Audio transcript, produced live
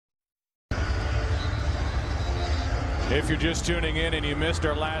If you're just tuning in and you missed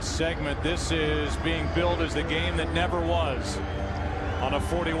our last segment, this is being billed as the game that never was on a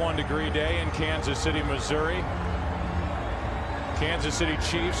 41-degree day in Kansas City, Missouri. Kansas City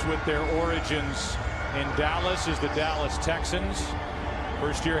Chiefs with their origins in Dallas is the Dallas Texans.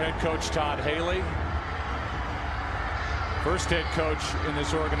 First-year head coach Todd Haley. First head coach in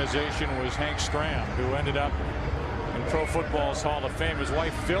this organization was Hank Stram, who ended up in Pro Football's Hall of Fame. His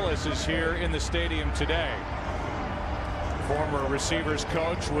wife Phyllis is here in the stadium today. Former receivers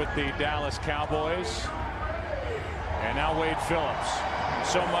coach with the Dallas Cowboys. And now Wade Phillips.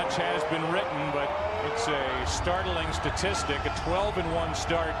 So much has been written, but it's a startling statistic. A 12-1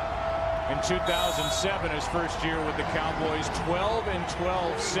 start in 2007, his first year with the Cowboys.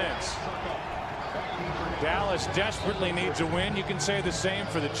 12-12 since. Dallas desperately needs a win. You can say the same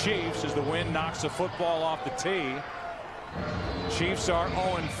for the Chiefs as the win knocks the football off the tee. Chiefs are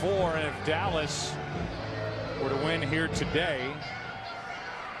 0-4, and if Dallas were to win here today,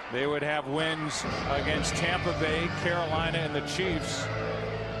 they would have wins against Tampa Bay, Carolina, and the Chiefs,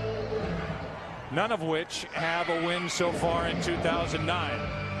 none of which have a win so far in 2009.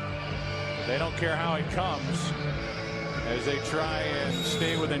 But they don't care how it comes as they try and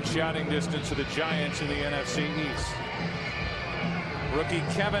stay within shouting distance of the Giants in the NFC East. Rookie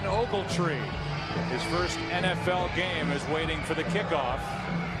Kevin Ogletree, his first NFL game, is waiting for the kickoff.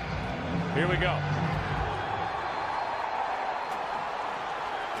 Here we go.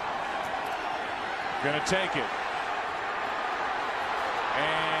 Going to take it.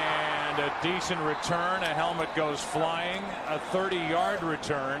 And a decent return. A helmet goes flying. A 30-yard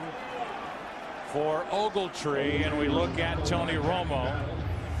return for Ogletree. And we look at Tony Romo.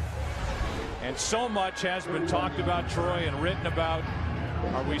 And so much has been talked about, Troy, and written about.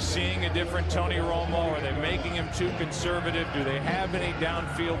 Are we seeing a different Tony Romo? Are they making him too conservative? Do they have any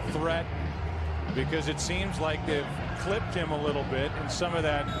downfield threat? Because it seems like they've clipped him a little bit, and some of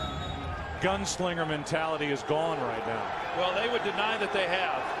that gunslinger mentality is gone right now. Well, they would deny that they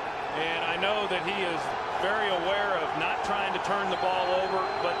have, and I know that he is very aware of not trying to turn the ball over,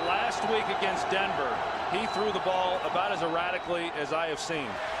 but last week against Denver, he threw the ball about as erratically as I have seen.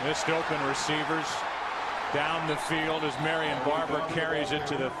 Missed open receivers down the field as Marion Barber carries it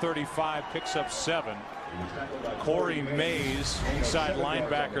to the 35, picks up 7. Corey Mays, inside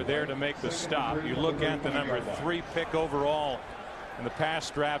linebacker, there to make the stop. You look at the number 3 pick overall in the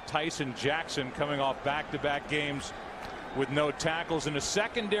past draft, Tyson Jackson, coming off back-to-back games with no tackles in a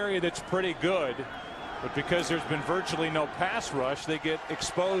secondary that's pretty good, but because there's been virtually no pass rush, they get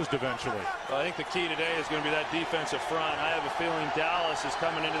exposed eventually. Well, I think the key today is going to be that defensive front. I have a feeling Dallas is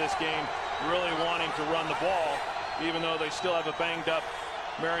coming into this game really wanting to run the ball, even though they still have a banged-up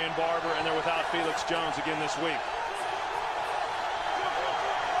Marion Barber, and they're without Felix Jones again this week.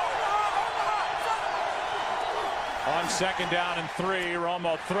 On 2nd down and 3,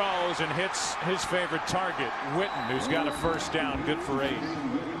 Romo throws and hits his favorite target, Witten, who's got a first down. Good for 8.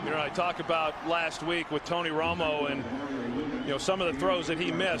 You know, I talked about last week with Tony Romo, and you know, some of the throws that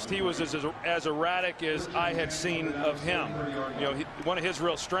he missed, he was as erratic as I had seen of him. You know, one of his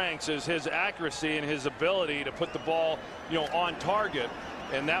real strengths is his accuracy and his ability to put the ball, you know, on target,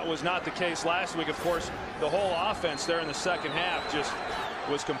 and that was not the case last week. Of course, the whole offense there in the second half just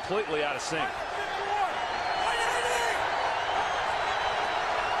was completely out of sync.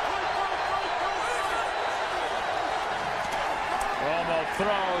 Romo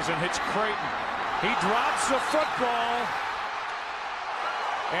throws and hits Creighton. He drops the football,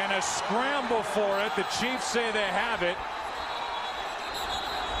 and a scramble for it. The Chiefs say they have it.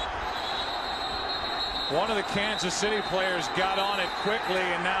 One of the Kansas City players got on it quickly,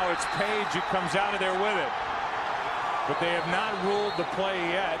 and now it's Page who comes out of there with it. But they have not ruled the play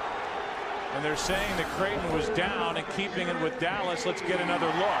yet, and they're saying that Creighton was down and keeping it with Dallas. Let's get another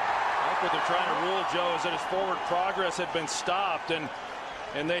look. I think what they're trying to rule, Joe, is that his forward progress had been stopped,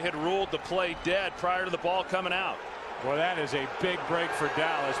 and they had ruled the play dead prior to the ball coming out. Well, that is a big break for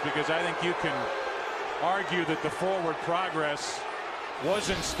Dallas, because I think you can argue that the forward progress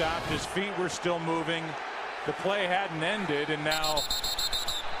wasn't stopped. His feet were still moving. The play hadn't ended, and now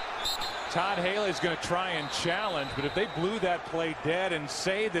Todd Haley's going to try and challenge. But if they blew that play dead and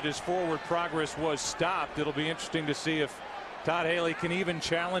say that his forward progress was stopped, it'll be interesting to see if Todd Haley can even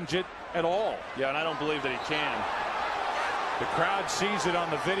challenge it at all. Yeah, and I don't believe that he can. The crowd sees it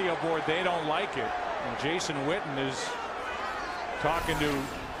on the video board. They don't like it. And Jason Witten is talking to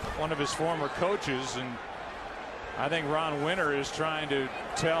one of his former coaches, and I think Ron Winter is trying to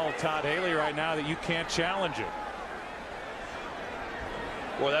tell Todd Haley right now that you can't challenge it.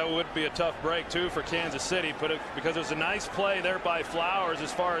 Well, that would be a tough break too for Kansas City, but because it was a nice play there by Flowers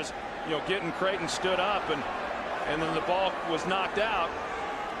as far as, you know, getting Creighton stood up, and and then the ball was knocked out.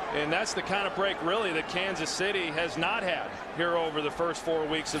 And that's the kind of break really that Kansas City has not had here over the first 4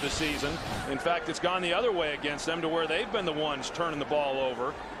 weeks of the season. In fact, it's gone the other way against them to where they've been the ones turning the ball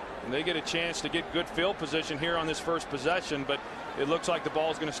over. And they get a chance to get good field position here on this first possession, but it looks like the ball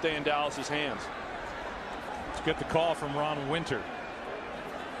is going to stay in Dallas's hands. Let's get the call from Ron Winter.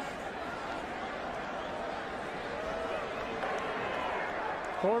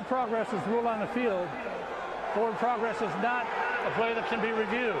 Forward progress is ruled on the field. Forward progress is not a play that can be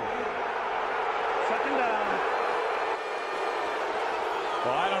reviewed. Second down.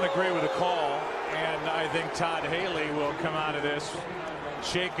 Well, I don't agree with the call, and I think Todd Haley will come out of this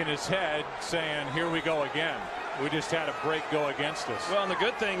shaking his head saying, here we go again. We just had a break go against us. Well, and the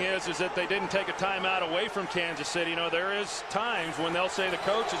good thing is that they didn't take a timeout away from Kansas City. You know, there is times when they'll say the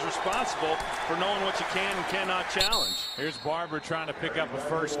coach is responsible for knowing what you can and cannot challenge. Here's Barber trying to pick up a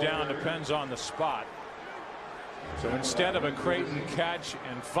first down. Depends on the spot. So instead of a Creighton catch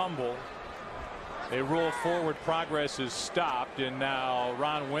and fumble, they rule forward progress is stopped, and now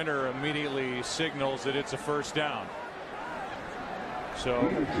Ron Winter immediately signals that it's a first down. So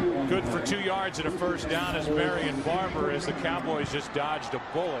good for 2 yards and a first down as Marion Barber, as the Cowboys just dodged a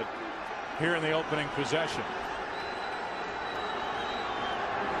bullet here in the opening possession.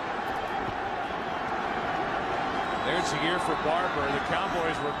 There's a year for Barber. The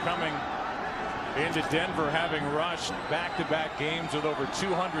Cowboys were coming into Denver having rushed back-to-back games with over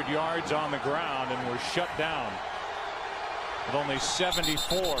 200 yards on the ground and were shut down with only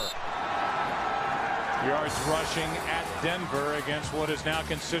 74 yards rushing at Denver against what is now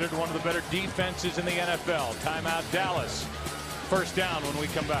considered one of the better defenses in the NFL. Timeout Dallas. First down when we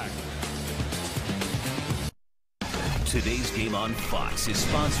come back. Today's game on Fox is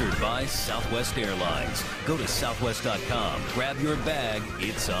sponsored by Southwest Airlines. Go to southwest.com, grab your bag,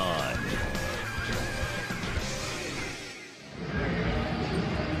 it's on.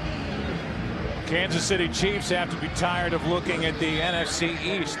 Kansas City Chiefs have to be tired of looking at the NFC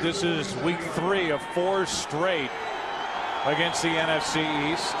East. This is week 3 of 4 straight against the NFC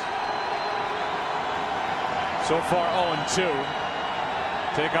East. So far 0-2.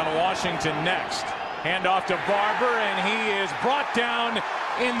 Take on Washington next. Handoff to Barber, and he is brought down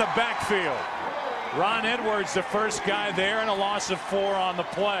in the backfield. Ron Edwards, the first guy there, and a loss of 4 on the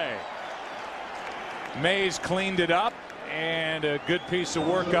play. Mays cleaned it up. And a good piece of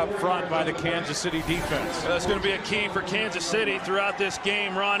work up front by the Kansas City defense. That's going to be a key for Kansas City throughout this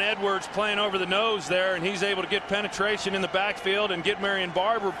game. Ron Edwards playing over the nose there, and he's able to get penetration in the backfield and get Marion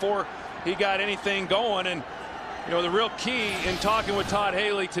Barber before he got anything going. And you know, the real key in talking with Todd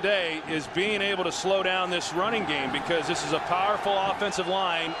Haley today is being able to slow down this running game, because this is a powerful offensive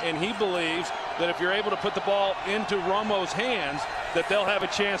line, and he believes that if you're able to put the ball into Romo's hands, that they'll have a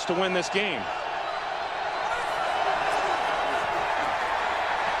chance to win this game.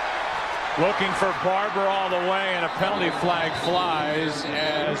 Looking for Barber all the way, and a penalty flag flies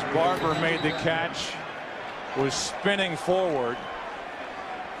as Barber made the catch, was spinning forward.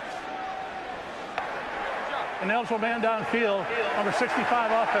 An eligible man downfield, number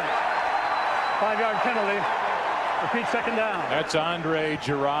 65 offense. 5-yard penalty. Repeat, second down. That's Andre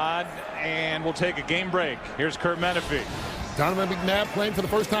Girard, and we'll take a game break. Here's Kurt Menefee. Donovan McNabb playing for the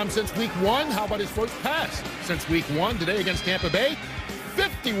first time since week 1. How about his first pass since week 1 today against Tampa Bay?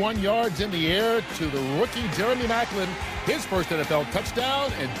 51 yards in the air to the rookie Jeremy Maclin, his first NFL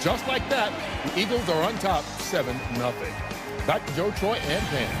touchdown, and just like that, the Eagles are on top 7-0. Back to Joe, Troy, and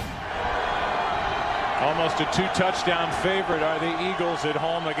Pam. Almost a 2-touchdown favorite are the Eagles at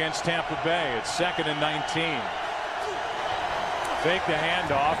home against Tampa Bay. It's 2nd and 19. Fake the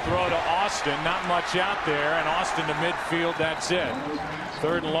handoff, throw to Austin, not much out there, and Austin to midfield, that's it.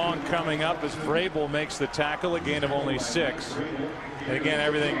 3rd and long coming up as Vrabel makes the tackle, a gain of only 6. And again,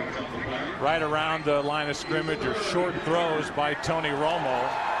 everything right around the line of scrimmage or short throws by Tony Romo,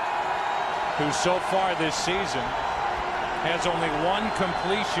 who so far this season has only 1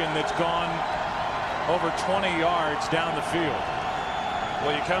 completion that's gone over 20 yards down the field.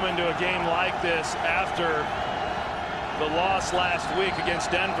 Well, you come into a game like this after the loss last week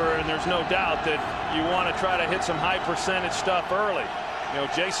against Denver, and there's no doubt that you want to try to hit some high percentage stuff early. You know,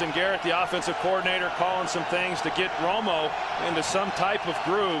 Jason Garrett, the offensive coordinator, calling some things to get Romo into some type of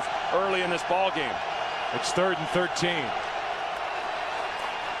groove early in this ball game. It's 3rd and 13.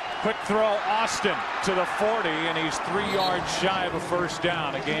 Quick throw, Austin to the 40, and he's 3 yards shy of a first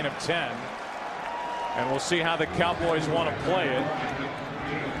down, a gain of 10. And we'll see how the Cowboys want to play it.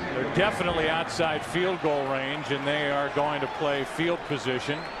 They're definitely outside field goal range, and they are going to play field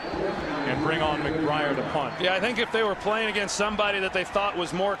position and bring on McBride to punt. Yeah, I think if they were playing against somebody that they thought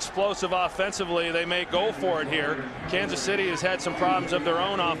was more explosive offensively, they may go for it here. Kansas City has had some problems of their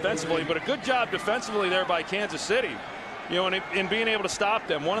own offensively, but a good job defensively there by Kansas City. You know, in being able to stop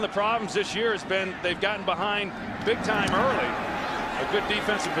them. One of the problems this year has been they've gotten behind big time early. A good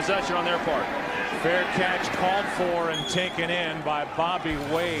defensive possession on their part. Fair catch called for and taken in by Bobby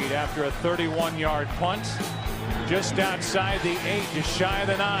Wade after a 31-yard punt. Just outside the 8, just shy of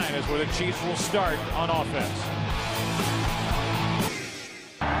the 9 is where the Chiefs will start on offense.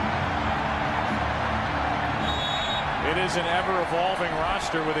 It is an ever-evolving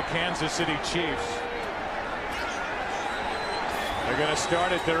roster with the Kansas City Chiefs. They're going to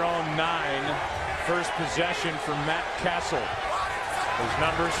start at their own 9. First possession for Matt Castle. His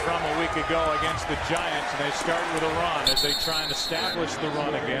numbers from a week ago against the Giants, and they start with a run as they try and establish the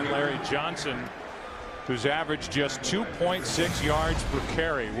run again. Larry Johnson, who's averaged just 2.6 yards per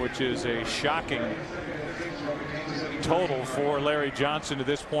carry, which is a shocking total for Larry Johnson to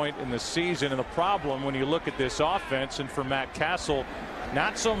this point in the season. And the problem when you look at this offense, and for Matt Castle,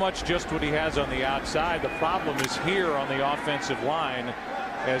 not so much just what he has on the outside. The problem is here on the offensive line,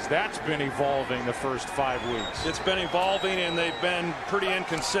 as that's been evolving the first 5 weeks. It's been evolving, and they've been pretty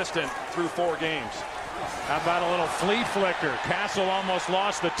inconsistent through 4 games. How about a little flea flicker? Castle almost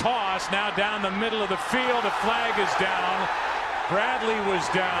lost the toss. Now down the middle of the field. The flag is down. Bradley was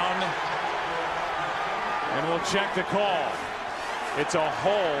down. And we'll check the call. It's a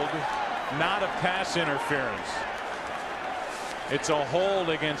hold, not a pass interference. It's a hold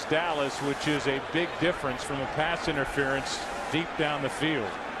against Dallas, which is a big difference from a pass interference deep down the field.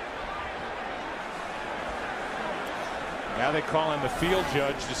 Now they call in the field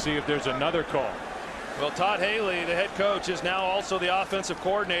judge to see if there's another call. Well, Todd Haley, the head coach, is now also the offensive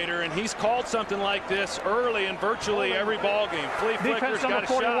coordinator, and he's called something like this early in virtually every ball game. Flea flicker's got a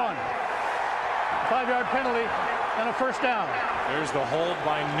 41. Shot. 5-yard penalty and a first down. There's the hold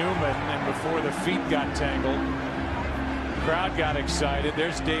by Newman, and before the feet got tangled, the crowd got excited.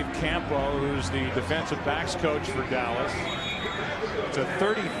 There's Dave Campo, who's the defensive backs coach for Dallas. It's a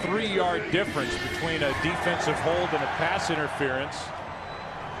 33-yard difference between a defensive hold and a pass interference.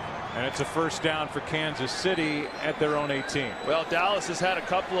 And it's a first down for Kansas City at their own 18. Well, Dallas has had a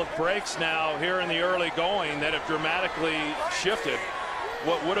couple of breaks now here in the early going that have dramatically shifted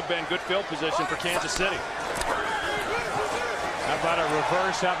what would have been good field position for Kansas City. How about a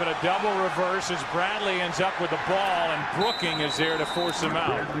reverse? How about a double reverse as Bradley ends up with the ball and Brooking is there to force him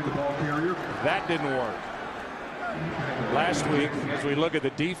out. That didn't work. Last week, as we look at the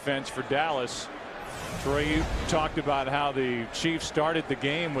defense for Dallas, Troy, you talked about how the Chiefs started the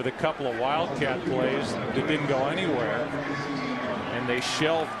game with a couple of wildcat plays that didn't go anywhere, and they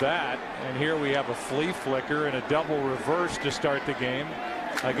shelved that. And here we have a flea flicker and a double reverse to start the game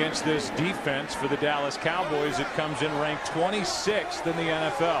against this defense for the Dallas Cowboys. It comes in ranked 26th in the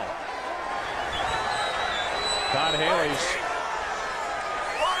NFL. Todd Haley's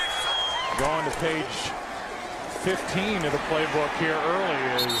going to page 15 of the playbook here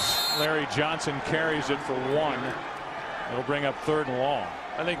early as Larry Johnson carries it for 1. It'll bring up 3rd and long.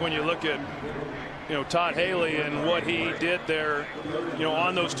 I think when you look at Todd Haley and what he did there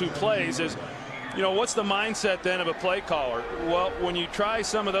on those 2 plays is what's the mindset then of a play caller? Well, when you try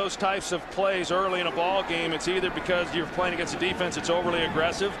some of those types of plays early in a ball game, it's either because you're playing against a defense that's overly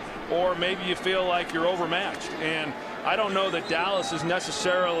aggressive, or maybe you feel like you're overmatched. And I don't know that Dallas is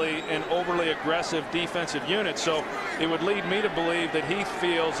necessarily an overly aggressive defensive unit, so it would lead me to believe that he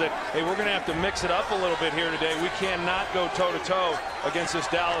feels that, hey, we're going to have to mix it up a little bit here today. We cannot go toe-to-toe against this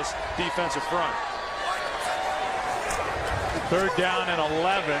Dallas defensive front. 3rd down and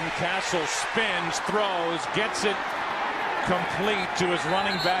 11. Castle spins, throws, gets it complete to his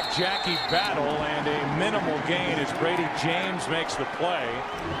running back Jackie Battle, and a minimal gain as Brady James makes the play.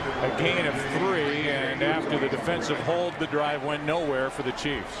 A gain of 3, and after the defensive hold, the drive went nowhere for the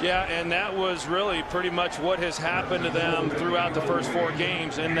Chiefs. Yeah, and that was really pretty much what has happened to them throughout the first 4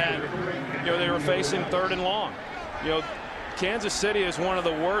 games, in that they were facing 3rd and long. Kansas City is one of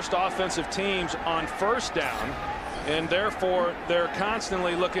the worst offensive teams on first down, and therefore they're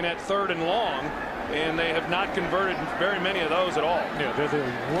constantly looking at 3rd and long, and they have not converted very many of those at all. Yeah, they're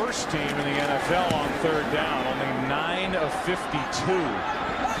the worst team in the NFL on 3rd down. Only 9 of 52,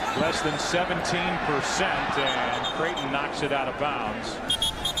 less than 17%, and Creighton knocks it out of bounds.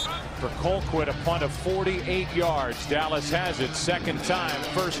 For Colquitt, a punt of 48 yards. Dallas has it, 2nd time,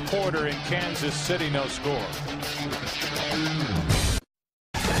 1st quarter in Kansas City, no score.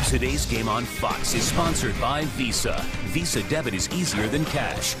 Today's Game on Fox is sponsored by Visa. Visa debit is easier than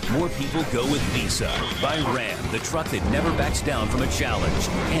cash. More people go with Visa. By Ram, the truck that never backs down from a challenge.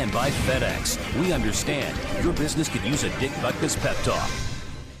 And by FedEx. We understand your business could use a Dick Butkus pep talk.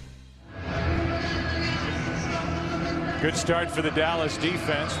 Good start for the Dallas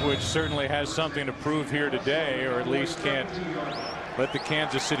defense, which certainly has something to prove here today, or at least can't let the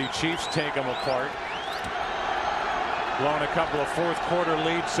Kansas City Chiefs take them apart. Blown a couple of fourth quarter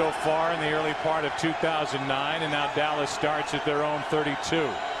leads so far in the early part of 2009, and now Dallas starts at their own 32.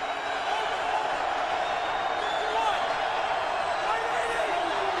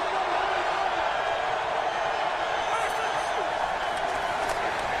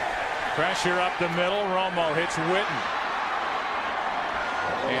 Pressure up the middle. Romo hits Witten.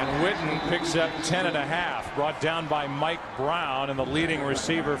 And Witten picks up 10.5, brought down by Mike Brown, and the leading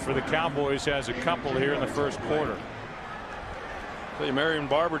receiver for the Cowboys has a couple here in the first quarter. Marion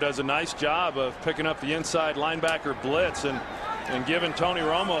Barber does a nice job of picking up the inside linebacker blitz and giving Tony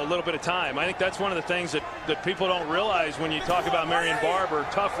Romo a little bit of time. I think that's one of the things that people don't realize when you talk about Marion Barber.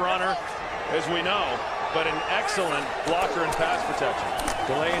 Tough runner, as we know, but an excellent blocker and pass protection.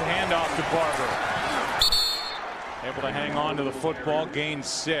 Delayed handoff to Barber. Able to hang on to the football, gain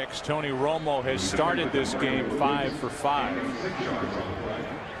 6. Tony Romo has started this game 5 for 5.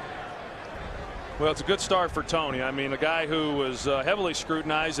 Well, it's a good start for Tony. I mean, a guy who was heavily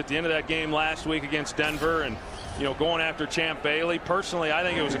scrutinized at the end of that game last week against Denver, and going after Champ Bailey. Personally, I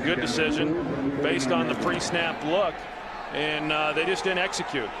think it was a good decision based on the pre-snap look, and they just didn't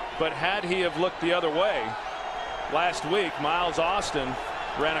execute. But had he have looked the other way last week, Miles Austin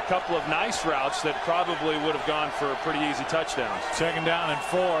ran a couple of nice routes that probably would have gone for pretty easy touchdowns. 2nd down and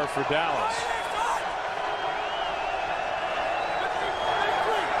 4 for Dallas.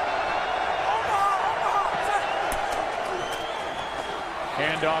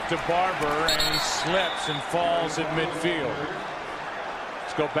 Handoff to Barber, and he slips and falls at midfield.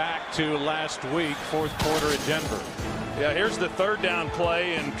 Let's go back to last week, fourth quarter at Denver. Yeah, here's the 3rd down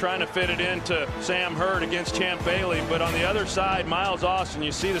play and trying to fit it into Sam Hurd against Champ Bailey. But on the other side, Miles Austin,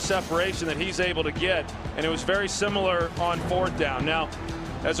 you see the separation that he's able to get. And it was very similar on 4th down. Now,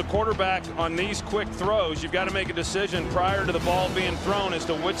 as a quarterback on these quick throws, you've got to make a decision prior to the ball being thrown as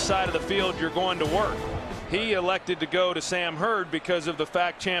to which side of the field you're going to work. He elected to go to Sam Hurd because of the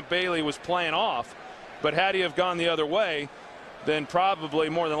fact Champ Bailey was playing off. But had he have gone the other way, then probably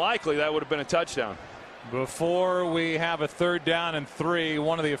more than likely that would have been a touchdown. Before we have a 3rd down and 3,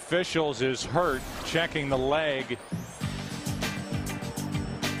 one of the officials is hurt, checking the leg.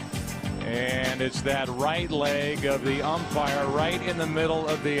 And it's that right leg of the umpire right in the middle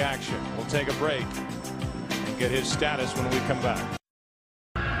of the action. We'll take a break and get his status when we come back.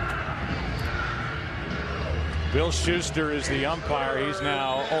 Bill Schuster is the umpire. He's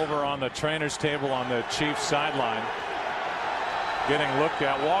now over on the trainer's table on the Chiefs sideline, getting looked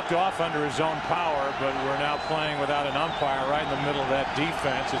at. Walked off under his own power, but we're now playing without an umpire right in the middle of that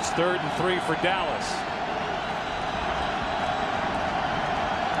defense. It's 3rd and 3 for Dallas.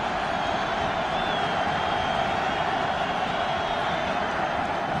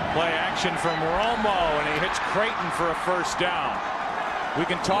 Play action from Romo, and he hits Creighton for a 1st down. We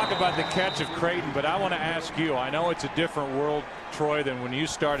can talk about the catch of Creighton, but I want to ask you, I know it's a different world, Troy, than when you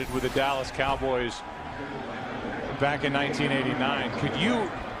started with the Dallas Cowboys back in 1989. Could you,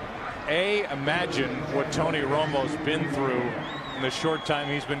 A, imagine what Tony Romo's been through in the short time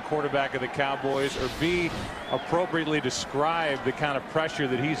he's been quarterback of the Cowboys, or B, appropriately describe the kind of pressure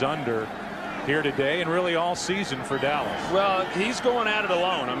that he's under here today and really all season for Dallas? Well, he's going at it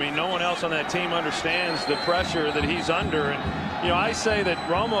alone. I mean, no one else on that team understands the pressure that he's under. And, I say that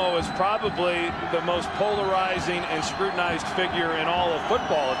Romo is probably the most polarizing and scrutinized figure in all of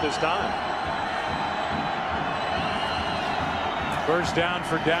football at this time. 1st down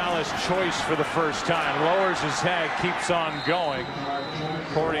for Dallas. Choice for the 1st time. Lowers his head, keeps on going.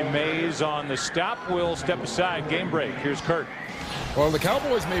 Corey Mays on the stop. Will step aside. Game break. Here's Kurt. Well, the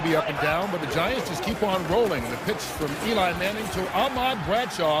Cowboys may be up and down, but the Giants just keep on rolling. The pitch from Eli Manning to Ahmad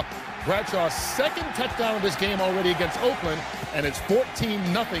Bradshaw. Bradshaw's 2nd touchdown of this game already against Oakland, and it's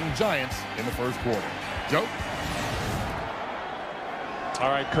 14-0 Giants in the first quarter. Joe? All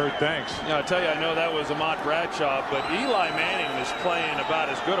right, Kurt, thanks. I tell you, I know that was Ahmad Bradshaw, but Eli Manning is playing about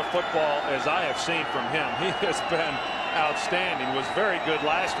as good a football as I have seen from him. He has been outstanding. Was very good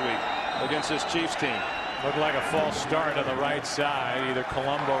last week against this Chiefs team. Looked like a false start on the right side, either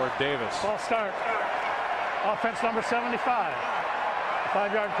Colombo or Davis. False start. Offense number 75.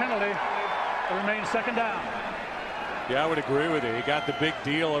 5-yard penalty. It remains 2nd down. Yeah, I would agree with you. He got the big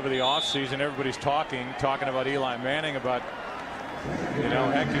deal over the offseason. Everybody's talking about Eli Manning, about You know,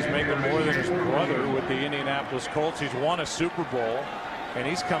 heck, he's making more than his brother with the Indianapolis Colts. He's won a Super Bowl, and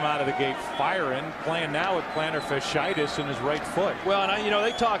he's come out of the gate firing, playing now with plantar fasciitis in his right foot. Well, and you know,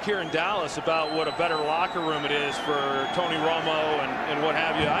 they talk here in Dallas about what a better locker room it is for Tony Romo and what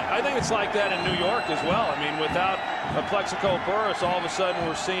have you. I think it's like that in New York as well. I mean, without a Plexico Burress, all of a sudden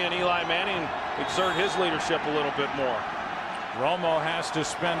we're seeing Eli Manning exert his leadership a little bit more. Romo has to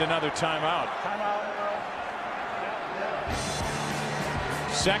spend another timeout.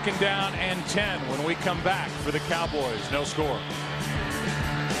 Second down and 10 when we come back for the Cowboys. No score.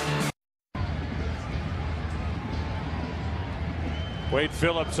 Wade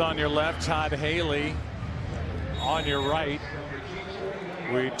Phillips on your left, Todd Haley on your right.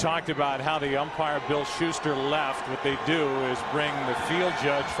 We talked about how the umpire Bill Schuster left. What they do is bring the field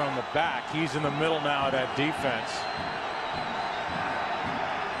judge from the back. He's in the middle now of that defense.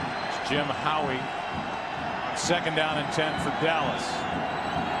 It's Jim Howie. Second down and 10 for Dallas.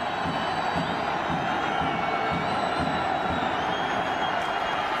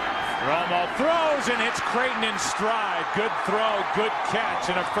 Romo throws and hits Creighton in stride. Good throw, good catch,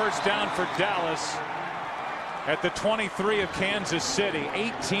 and a first down for Dallas at the 23 of Kansas City.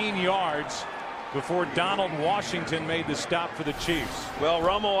 18 yards before Donald Washington made the stop for the Chiefs. Well,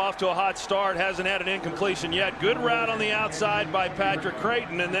 Romo off to a hot start, hasn't had an incompletion yet. Good route on the outside by Patrick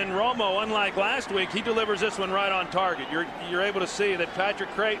Creighton, and then Romo, unlike last week, he delivers this one right on target. You're able to see that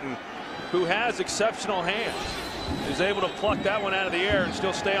Patrick Creighton, who has exceptional hands, is able to pluck that one out of the air and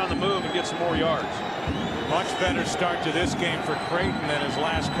still stay on the move and get some more yards. Much better start to this game for Creighton than his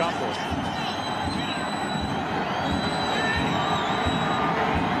last couple.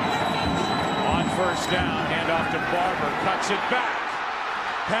 On first down, handoff to Barber, cuts it back.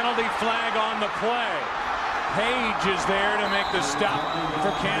 Penalty flag on the play. Page is there to make the stop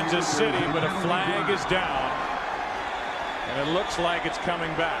for Kansas City, but a flag is down, and it looks like it's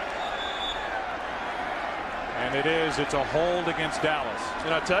coming back. And it is. It's a hold against Dallas.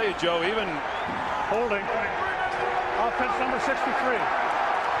 And I'll tell you, Joe, even holding. Offense number 63.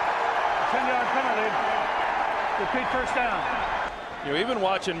 10-yard penalty. Repeat first down. You know, even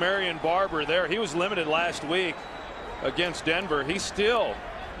watching Marion Barber there, he was limited last week against Denver. He still,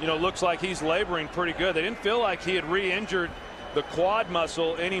 you know, looks like he's laboring pretty good. They didn't feel like he had re-injured the quad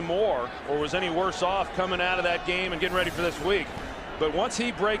muscle anymore or was any worse off coming out of that game and getting ready for this week. But once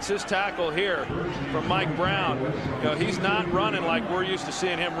he breaks his tackle here from Mike Brown, you know, he's not running like we're used to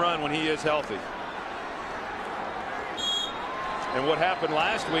seeing him run when he is healthy. And what happened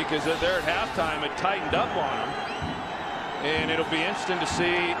last week is that there at halftime it tightened up on him. And it'll be interesting to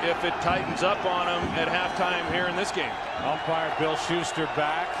see if it tightens up on him at halftime here in this game. Umpire Bill Schuster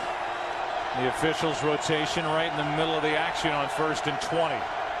back. The officials' rotation right in the middle of the action on 1st and 20.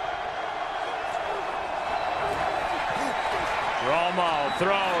 Romo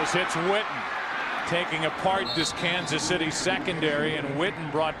throws, hits Witten, taking apart this Kansas City secondary, and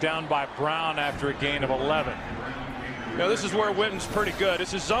Witten brought down by Brown after a gain of 11. Now this is where Witten's pretty good.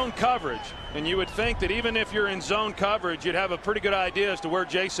 This is zone coverage, and you would think that even if you're in zone coverage, you'd have a pretty good idea as to where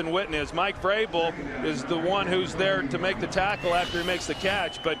Jason Witten is. Mike Vrabel is the one who's there to make the tackle after he makes the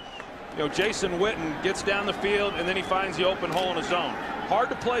catch, but you know, Jason Witten gets down the field and then he finds the open hole in a zone. Hard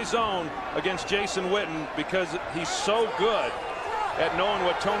to play zone against Jason Witten because he's so good at knowing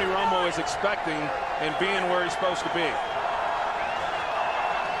what Tony Romo is expecting and being where he's supposed to be.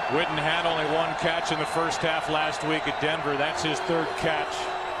 Witten had only one catch in the first half last week at Denver. That's his third catch.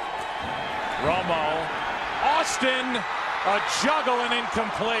 Romo. Austin, a juggle and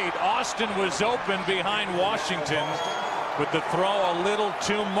incomplete. Austin was open behind Washington, but the throw a little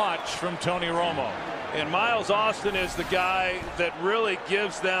too much from Tony Romo. And Miles Austin is the guy that really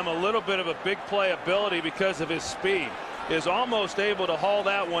gives them a little bit of a big play ability because of his speed. Is almost able to haul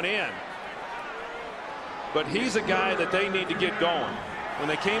that one in. But he's a guy that they need to get going. When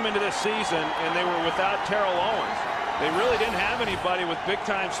they came into this season and they were without Terrell Owens, they really didn't have anybody with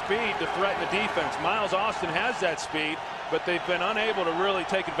big-time speed to threaten the defense. Miles Austin has that speed, but they've been unable to really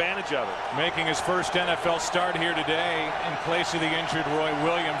take advantage of it. Making his first NFL start here today in place of the injured Roy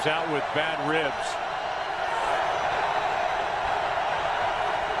Williams out with bad ribs.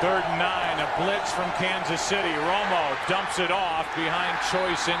 3rd and 9, a blitz from Kansas City. Romo dumps it off behind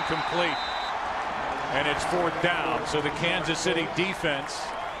Choice, incomplete. And it's 4th down. So the Kansas City defense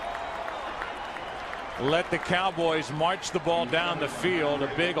let the Cowboys march the ball down the field.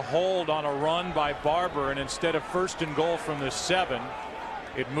 A big hold on a run by Barber, and instead of 1st and goal from the 7,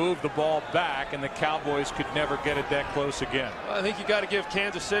 it moved the ball back, and the Cowboys could never get it that close again. Well, I think you got to give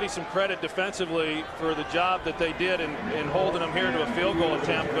Kansas City some credit defensively for the job that they did in holding them here to a field goal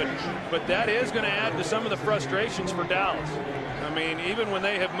attempt, but that is going to add to some of the frustrations for Dallas. I mean, even when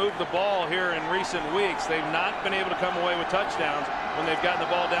they have moved the ball here in recent weeks, they've not been able to come away with touchdowns when they've gotten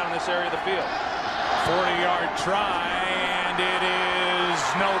the ball down in this area of the field. 40-yard try, and it is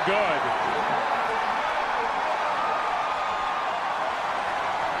no good.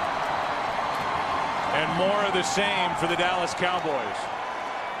 And more of the same for the Dallas Cowboys.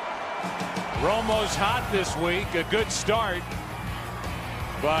 Romo's hot this week, a good start,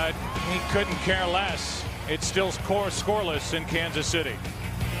 but he couldn't care less. It's still scoreless in Kansas City.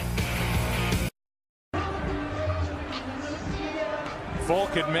 Folk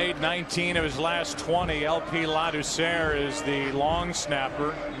had made 19 of his last 20. LP Ladouceur is the long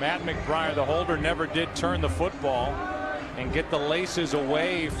snapper. Matt McBriar, the holder, never did turn the football and get the laces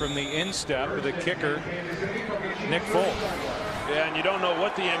away from the instep of the kicker, Nick Folk. Yeah, and you don't know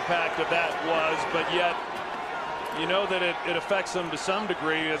what the impact of that was, but yet you know that it affects them to some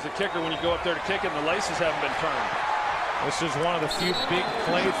degree as a kicker when you go up there to kick it and the laces haven't been turned. This is one of the few big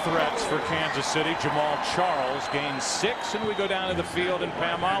play threats for Kansas City. Jamal Charles gains 6, and we go down to the field and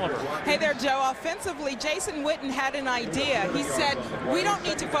Pam Oliver. Hey there, Joe. Offensively, Jason Witten had an idea. He said, we don't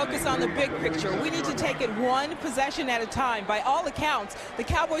need to focus on the big picture. We need to take it one possession at a time. By all accounts, the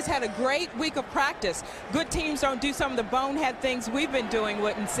Cowboys had a great week of practice. Good teams don't do some of the bonehead things we've been doing,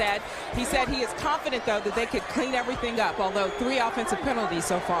 Witten said. He said he is confident, though, that they could clean everything up, although 3 offensive penalties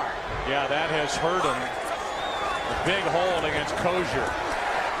so far. Yeah, that has hurt him. A big hold against Kosher.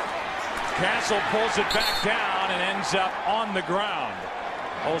 Castle pulls it back down and ends up on the ground.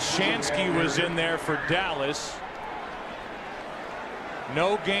 Olshansky was in there for Dallas.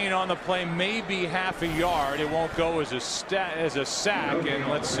 No gain on the play, maybe half a yard. It won't go as a sack, and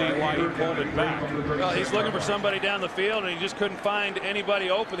let's see why he pulled it back. Well, he's looking for somebody down the field, and he just couldn't find anybody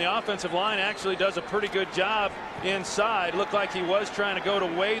open. The offensive line actually does a pretty good job inside. Looked like he was trying to go to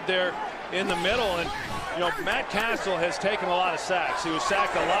Wade there in the middle, and you know, Matt Castle has taken a lot of sacks. He was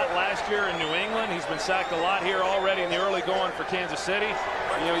sacked a lot last year in New England. He's been sacked a lot here already in the early going for Kansas City.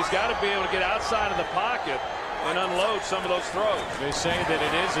 You know, he's got to be able to get outside of the pocket and unload some of those throws. They say that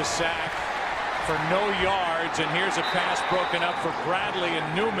it is a sack for no yards, and here's a pass broken up for Bradley,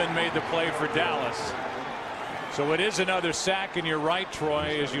 and Newman made the play for Dallas. So it is another sack, and you're right,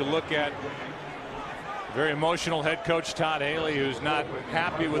 Troy, as you look at very emotional head coach Todd Haley, who's not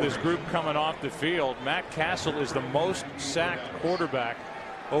happy with his group coming off the field. Matt Castle is the most sacked quarterback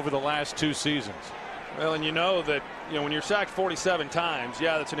over the last 2 seasons. Well, and you know that, you know, when you're sacked 47 times,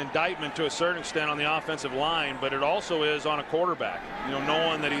 yeah, that's an indictment to a certain extent on the offensive line, but it also is on a quarterback, you know,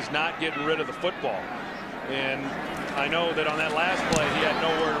 knowing that he's not getting rid of the football. And I know that on that last play, he had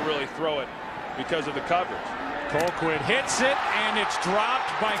nowhere to really throw it because of the coverage. Colquitt hits it, and it's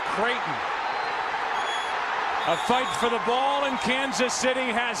dropped by Creighton. A fight for the ball, and Kansas City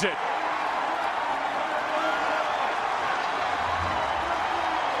has it.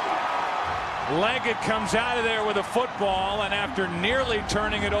 Leggett comes out of there with a football, and after nearly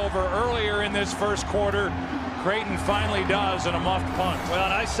turning it over earlier in this first quarter, Creighton finally does in a muffed punt. Well,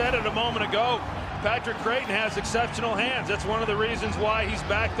 and I said it a moment ago, Patrick Creighton has exceptional hands. That's one of the reasons why he's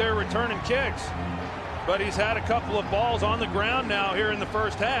back there returning kicks. But he's had a couple of balls on the ground now here in the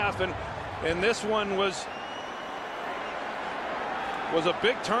first half, and this one was a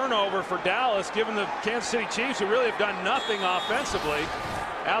big turnover for Dallas, given the Kansas City Chiefs, who really have done nothing offensively.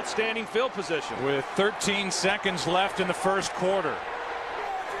 Outstanding field position. With 13 seconds left in the first quarter.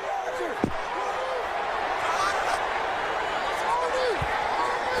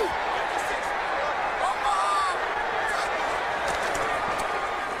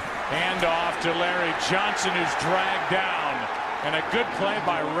 Handoff to Larry Johnson, who's dragged down. And a good play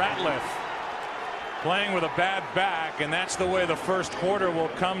by Ratliff. Playing with a bad back, and that's the way the first quarter will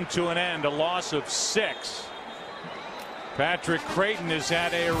come to an end. A loss of 6. Patrick Creighton has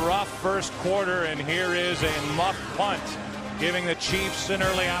had a rough first quarter, and here is a muffed punt, giving the Chiefs an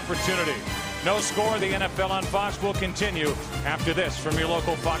early opportunity. No score. The NFL on Fox will continue after this from your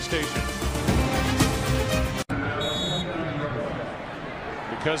local Fox station.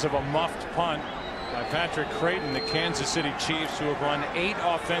 Because of a muffed punt by Patrick Creighton, the Kansas City Chiefs, who have run 8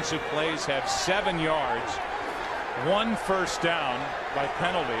 offensive plays, have 7 yards, 1 first down by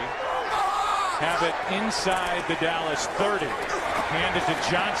penalty. Have it inside the Dallas 30. Hand it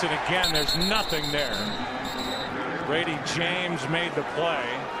to Johnson again. There's nothing there. Brady James made the play,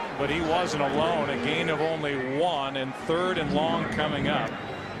 but he wasn't alone. A gain of only 1, and 3rd and long coming up.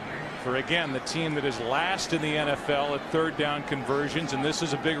 for, again, the team that is last in the NFL at third down conversions, and this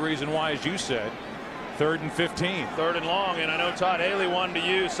is a big reason why, as you said, 3rd and 15. 3rd and long, and I know Todd Haley wanted to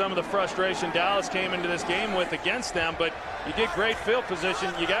use some of the frustration Dallas came into this game with against them, but you get great field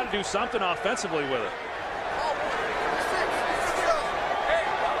position. You got to do something offensively with it.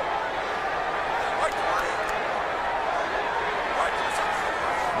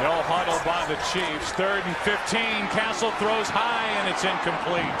 No huddle by the Chiefs. 3rd and 15. Castle throws high, and it's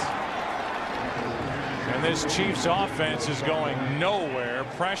incomplete. And this Chiefs offense is going nowhere.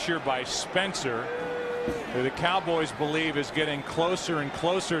 Pressure by Spencer, who the Cowboys believe is getting closer and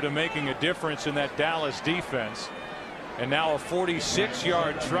closer to making a difference in that Dallas defense. And now a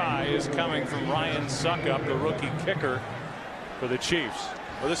 46-yard try is coming from Ryan Suckup, the rookie kicker for the Chiefs.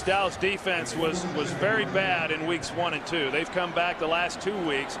 Well, this Dallas defense was very bad in weeks 1 and 2. They've come back the last 2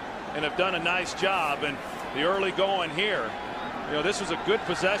 weeks and have done a nice job. And the early going here, you know, this was a good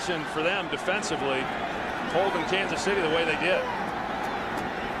possession for them defensively, holding Kansas City the way they did.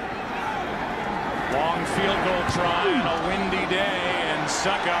 Long field goal try on a windy day, and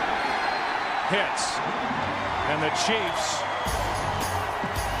Suckup hits. And the Chiefs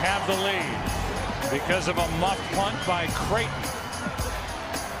have the lead because of a muff punt by Creighton.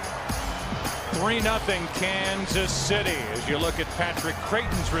 3-0 Kansas City as you look at Patrick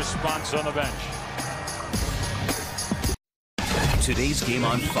Creighton's response on the bench. Today's game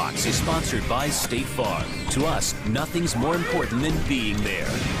on Fox is sponsored by State Farm. To us, nothing's more important than being there.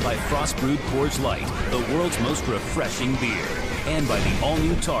 By Frost Brewed Coors Light, the world's most refreshing beer. And by the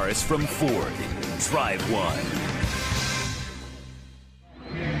all-new Taurus from Ford. Drive one.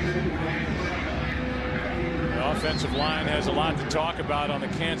 Offensive line has a lot to talk about on the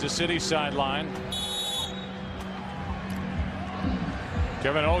Kansas City sideline.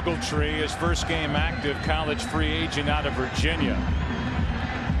 Kevin Ogletree, his first game active, college free agent out of Virginia.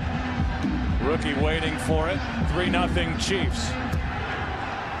 Rookie waiting for it. 3-0 Chiefs.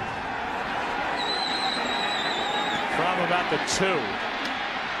 From about the 2.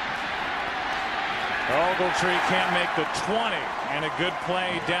 Ogletree can't make the 20, and a good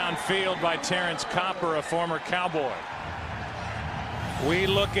play downfield by Terrence Copper, a former Cowboy. We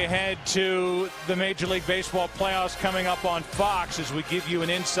look ahead to the Major League Baseball playoffs coming up on Fox as we give you an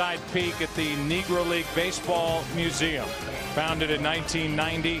inside peek at the Negro League Baseball Museum. Founded in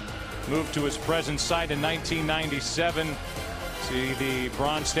 1990, moved to its present site in 1997. See the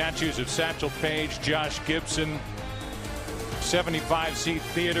bronze statues of Satchel Paige, Josh Gibson. 75-seat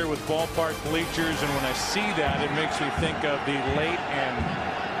theater with ballpark bleachers, and when I see that, it makes me think of the late and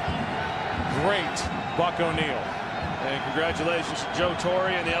great Buck O'Neil. And congratulations to Joe Torre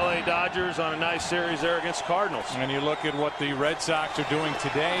and the LA Dodgers on a nice series there against Cardinals. And you look at what the Red Sox are doing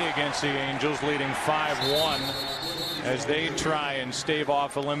today against the Angels, leading 5-1 as they try and stave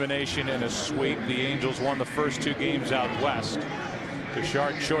off elimination in a sweep. The Angels won the first 2 games out west.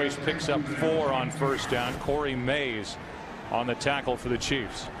 Tashard Choice picks up 4 on first down. Corey Mays on the tackle for the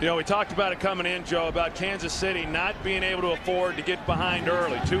Chiefs. You know, we talked about it coming in, Joe, about Kansas City not being able to afford to get behind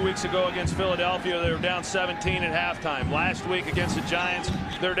early. 2 weeks ago against Philadelphia, they were down 17 at halftime. Last week against the Giants,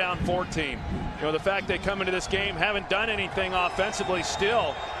 they're down 14. You know, the fact they come into this game, haven't done anything offensively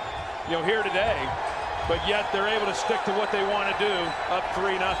still, you know, here today, but yet they're able to stick to what they want to do, up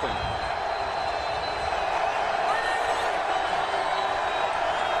 3-0.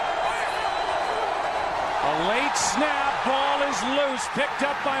 A late snap, ball is loose, picked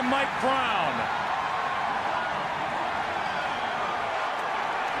up by Mike Brown.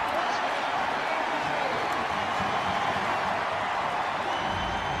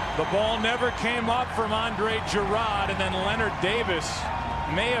 The ball never came up from Andre Gerard, and then Leonard Davis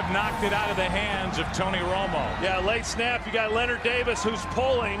may have knocked it out of the hands of Tony Romo. Yeah, late snap, you got Leonard Davis who's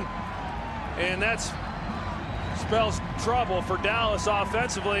pulling, and that's spells trouble for Dallas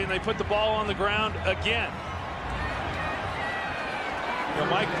offensively, and they put the ball on the ground again. You know,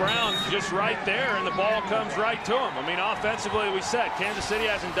 Mike Brown just right there, and the ball comes right to him. I mean, offensively, we said Kansas City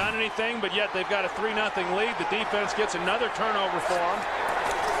hasn't done anything, but yet they've got a 3-0 lead. The defense gets another turnover for them.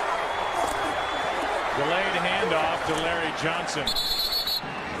 Delayed handoff to Larry Johnson.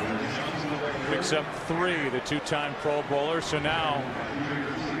 Picks up 3, the 2-time Pro Bowler. So now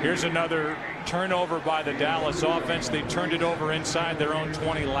here's another turnover by the Dallas offense. They turned it over inside their own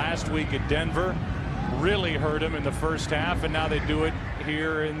 20 last week at Denver. Really hurt them in the first half, and now they do it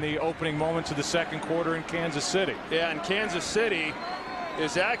here in the opening moments of the second quarter in Kansas City. Yeah, and Kansas City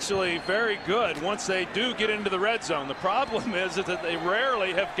is actually very good once they do get into the red zone. The problem is that they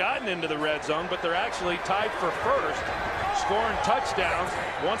rarely have gotten into the red zone, but they're actually tied for first, scoring touchdowns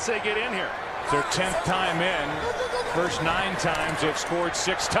once they get in here. It's their 10th time in. First 9 times they've scored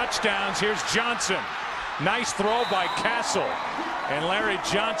 6 touchdowns. Here's Johnson. Nice throw by Castle. And Larry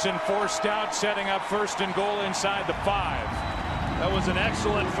Johnson forced out, setting up 1st and goal inside the 5. That was an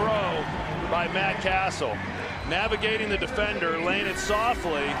excellent throw by Matt Castle. Navigating the defender, laying it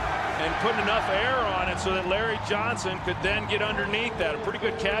softly, and putting enough air on it so that Larry Johnson could then get underneath that. A pretty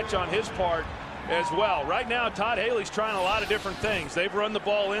good catch on his part as well. Right now, Todd Haley's trying a lot of different things. They've run the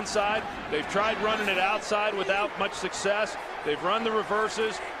ball inside. They've tried running it outside without much success. They've run the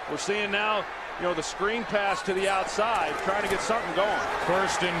reverses. We're seeing now, the screen pass to the outside, trying to get something going.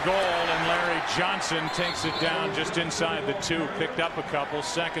 1st and goal, and Larry Johnson takes it down just inside the 2. Picked up a couple.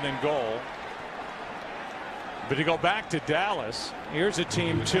 2nd and goal. But to go back to Dallas, here's a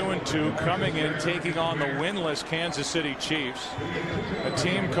team 2-2 coming in, taking on the winless Kansas City Chiefs. A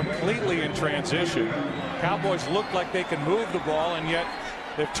team completely in transition. Cowboys look like they can move the ball, and yet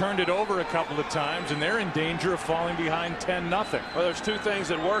they've turned it over a couple of times, and they're in danger of falling behind 10-0. Well, there's 2 things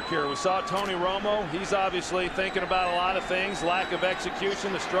that work here. We saw Tony Romo. He's obviously thinking about a lot of things. Lack of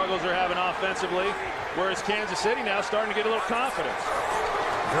execution, the struggles they're having offensively. Whereas Kansas City now starting to get a little confidence.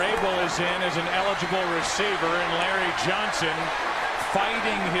 Vrabel is in as an eligible receiver, and Larry Johnson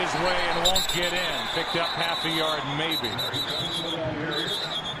fighting his way and won't get in. Picked up half a yard, maybe.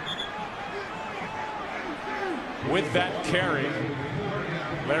 With that carry,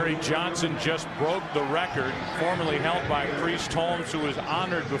 Larry Johnson just broke the record formerly held by Priest Holmes, who was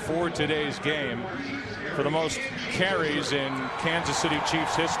honored before today's game for the most carries in Kansas City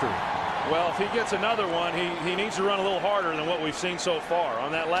Chiefs history. Well, if he gets another one, he needs to run a little harder than what we've seen so far.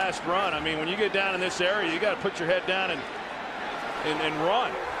 On that last run, I mean, when you get down in this area, you got to put your head down and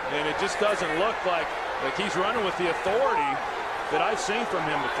run. And it just doesn't look like he's running with the authority that I've seen from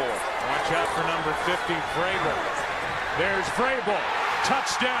him before. Watch out for number 50, Vrabel. There's Vrabel.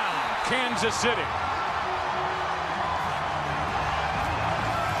 Touchdown, Kansas City.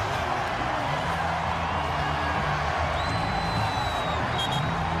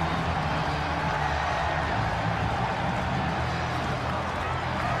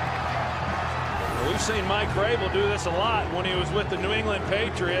 We've seen Mike Vrabel do this a lot when he was with the New England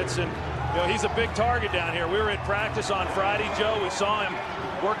Patriots, and he's a big target down here. We were at practice on Friday, Joe. We saw him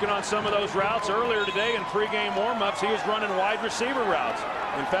working on some of those routes earlier today in pregame warmups. He was running wide receiver routes.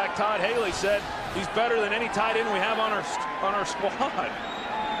 In fact, Todd Haley said he's better than any tight end we have on our squad.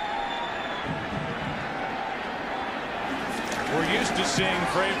 We're used to seeing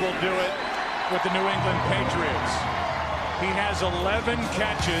Vrabel do it with the New England Patriots. He has 11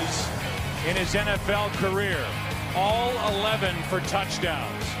 catches in his NFL career, all 11 for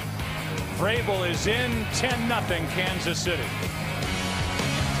touchdowns. Vrabel is in. 10-0 Kansas City.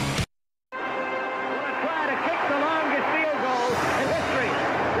 Try to kick the longest field goal in history.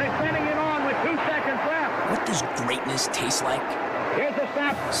 They're sending it on with 2 seconds left. What does greatness taste like? Here's the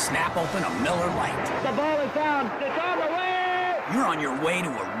snap. Snap open a Miller Lite. The ball is down. It's on the way. You're on your way to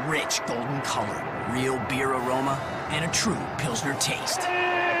a rich golden color, real beer aroma, and a true Pilsner taste.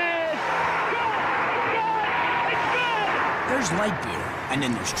 There's light beer, and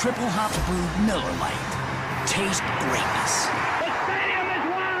then there's triple hop brewed Miller Lite. Taste greatness. The stadium is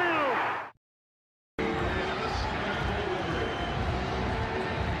wild.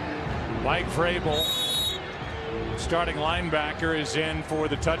 Mike Vrabel, starting linebacker, is in for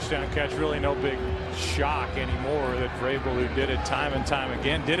the touchdown catch. Really no big shock anymore that Vrabel, who did it time and time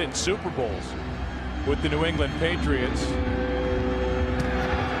again, did it in Super Bowls with the New England Patriots,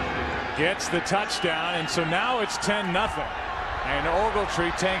 gets the touchdown, and so now it's 10-0. And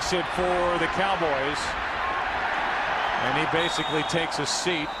Ogletree takes it for the Cowboys. And he basically takes a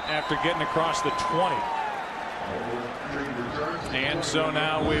seat after getting across the 20. And so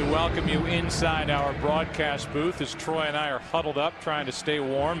now we welcome you inside our broadcast booth as Troy and I are huddled up trying to stay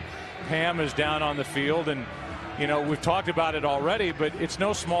warm. Pam is down on the field, and we've talked about it already, but it's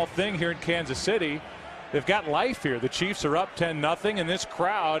no small thing here in Kansas City. They've got life here. The Chiefs are up 10-0, and this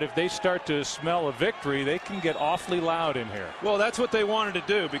crowd, if they start to smell a victory, they can get awfully loud in here. Well, that's what they wanted to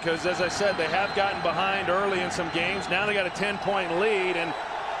do, because as I said, they have gotten behind early in some games. Now they got a 10-point lead, and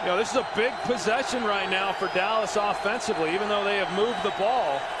this is a big possession right now for Dallas offensively. Even though they have moved the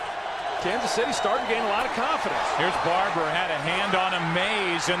ball, Kansas City starting to gain a lot of confidence. Here's Barber, had a hand on a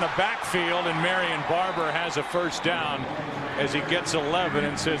Mays in the backfield, and Marion Barber has a first down as he gets 11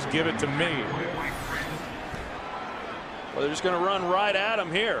 and says, "Give it to me." Well, they're just going to run right at him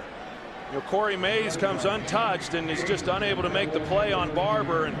here. Corey Mays comes untouched and is just unable to make the play on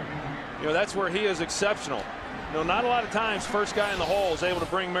Barber, and that's where he is exceptional. Not a lot of times first guy in the hole is able to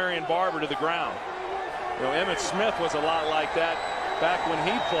bring Marion Barber to the ground. Emmitt Smith was a lot like that back when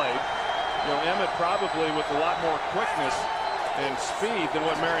he played. You know, Emmett probably with a lot more quickness and speed than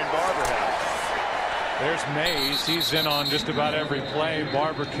what Marion Barber has. There's Mays. He's in on just about every play.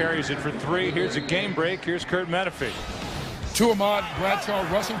 Barber carries it for 3. Here's a game break. Here's Kurt Menefee. 2 Ahmad Bradshaw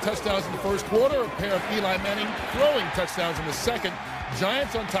rushing touchdowns in the first quarter. A pair of Eli Manning throwing touchdowns in the second.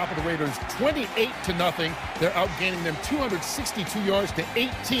 Giants on top of the Raiders 28-0. They're outgaining them 262 yards to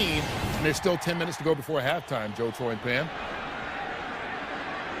 18. And there's still 10 minutes to go before halftime, Joe, Troy, and Pam.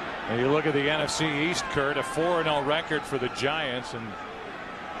 And you look at the NFC East, Kurt, a 4-0 record for the Giants, and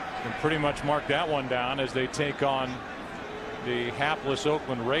can pretty much mark that one down as they take on the hapless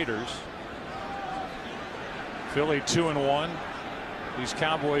Oakland Raiders. Philly 2-1. These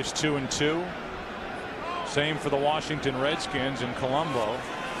Cowboys 2-2. Same for the Washington Redskins, and Colombo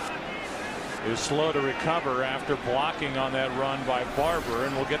is slow to recover after blocking on that run by Barber,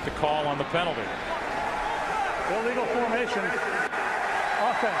 and will get the call on the penalty. Illegal formation.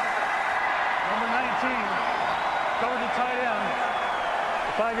 Offense. Number 19. Covered the tight end.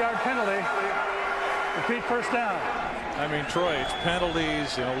 5-yard penalty. Repeat first down. I mean, Troy, it's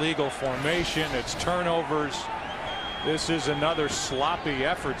penalties, an illegal formation, it's turnovers. This is another sloppy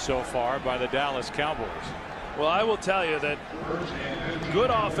effort so far by the Dallas Cowboys. Well, I will tell you that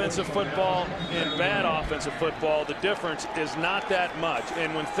good offensive football and bad offensive football, the difference is not that much.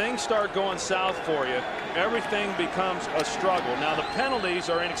 And when things start going south for you, everything becomes a struggle. Now, the penalties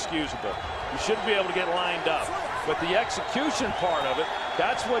are inexcusable. You shouldn't be able to get lined up. But the execution part of it,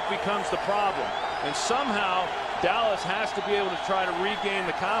 that's what becomes the problem. And somehow, Dallas has to be able to try to regain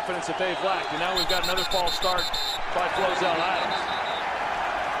the confidence that they've lacked. And now we've got another false start by Flozell Adams.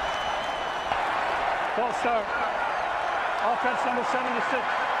 False start. Offense number 76.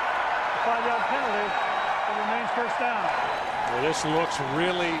 5-yard penalty. It remains first down. Well, this looks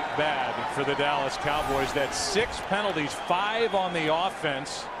really bad for the Dallas Cowboys. That's 6 penalties, 5 on the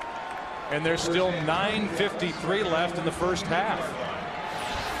offense, and there's still 9:53 left in the first half.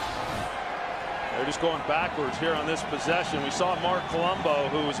 They're just going backwards here on this possession. We saw Mark Colombo,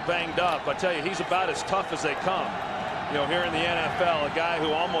 who was banged up. I tell you, he's about as tough as they come. You know, here in the NFL, a guy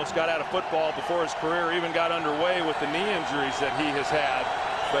who almost got out of football before his career even got underway with the knee injuries that he has had,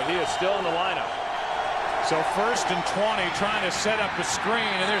 but he is still in the lineup. So 1st and 20, trying to set up a screen,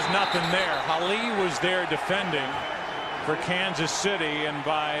 and there's nothing there. Ali was there defending for Kansas City, and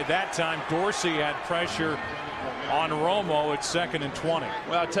by that time Dorsey had pressure on Romo at 2nd and 20.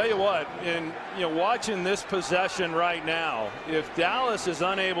 Well, I'll tell you what, in watching this possession right now, if Dallas is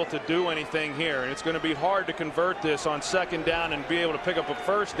unable to do anything here, and it's going to be hard to convert this on 2nd down and be able to pick up a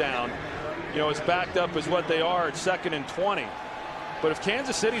first down, as backed up as what they are at 2nd and 20. But if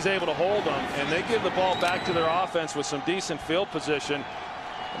Kansas City's able to hold them and they give the ball back to their offense with some decent field position,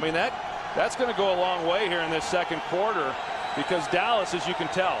 I mean, that's going to go a long way here in this second quarter, because Dallas, as you can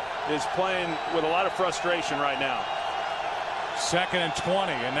tell, is playing with a lot of frustration right now. 2nd and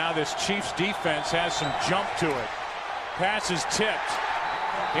 20, and now this Chiefs defense has some jump to it. Pass is tipped.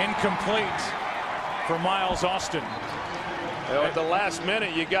 Incomplete for Miles Austin. At the last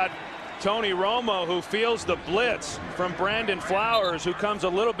minute, you got Tony Romo, who feels the blitz from Brandon Flowers, who comes a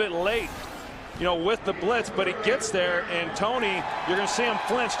little bit late, with the blitz, but he gets there, and Tony, you're going to see him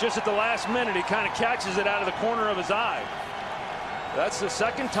flinch just at the last minute. He kind of catches it out of the corner of his eye. That's the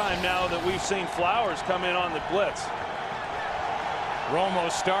second time now that we've seen Flowers come in on the blitz.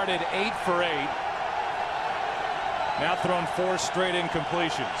 Romo started 8 for 8. Now thrown 4 straight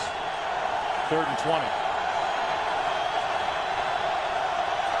incompletions. 3rd and 20.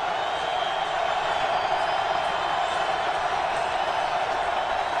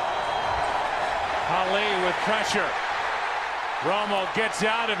 Ali with pressure. Romo gets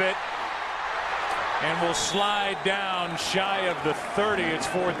out of it and will slide down shy of the 30. It's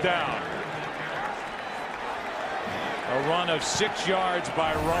 4th down. A run of 6 yards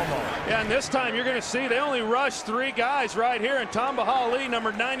by Romo. Yeah, and this time you're going to see they only rushed 3 guys right here. And Tamba Ali,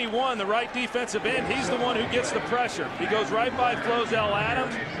 number 91, the right defensive end, he's the one who gets the pressure. He goes right by Flozell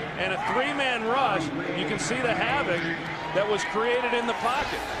Adams, and a 3-man rush. You can see the havoc that was created in the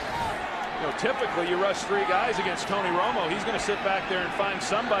pocket. Typically you rush 3 guys against Tony Romo. He's going to sit back there and find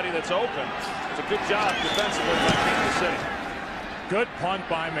somebody that's open. It's a good job defensively by Kansas City. Good punt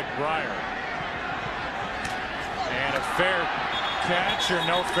by McBriar. And a fair catch or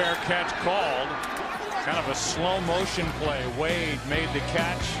no fair catch called. Kind of a slow motion play. Wade made the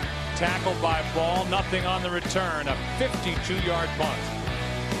catch. Tackled by Ball. Nothing on the return. A 52-yard punt.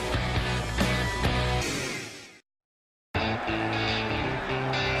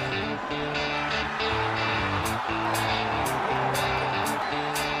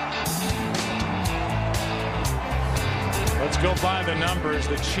 go by the numbers.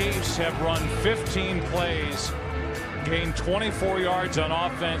 The Chiefs have run 15 plays, gained 24 yards on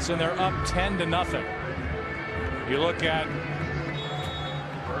offense, and they're up 10-0. You look at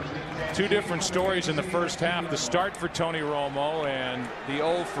two different stories in the first half. The start for Tony Romo and the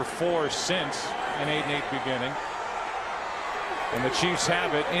 0 for 4 since an 8-8 beginning. And the Chiefs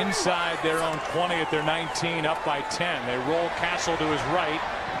have it inside their own 20 at their 19, up by 10. They roll Castle to his right,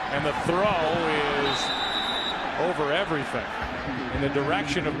 and the throw is over everything in the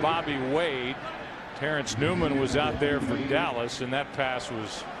direction of Bobby Wade. Terrence Newman was out there for Dallas, and that pass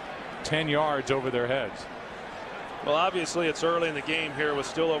was 10 yards over their heads. Well, obviously it's early in the game here with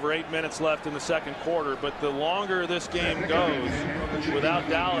still over 8 minutes left in the second quarter, but the longer this game goes without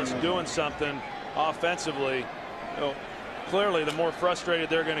Dallas doing something offensively, clearly the more frustrated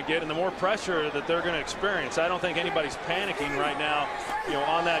they're going to get and the more pressure that they're going to experience. I don't think anybody's panicking right now,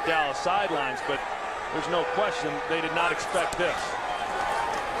 on that Dallas sidelines, but there's no question they did not expect this.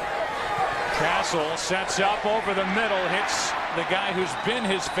 Castle sets up over the middle, hits the guy who's been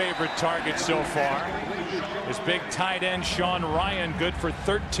his favorite target so far. His big tight end Sean Ryan, good for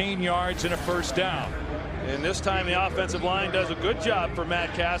 13 yards and a first down. And this time the offensive line does a good job for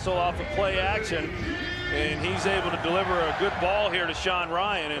Matt Castle off of play action, and he's able to deliver a good ball here to Sean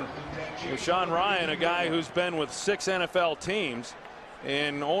Ryan. And Sean Ryan, a guy who's been with 6 NFL teams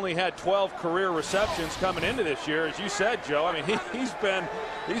and only had 12 career receptions coming into this year, as you said, Joe. I mean, he's been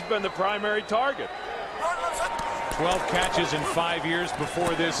the primary target. 12 catches in 5 years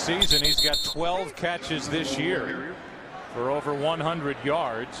before this season. He's got 12 catches this year for over 100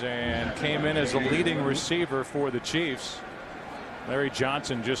 yards and came in as a leading receiver for the Chiefs. Larry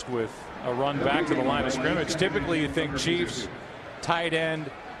Johnson just with a run back to the line of scrimmage. Typically you think Chiefs tight end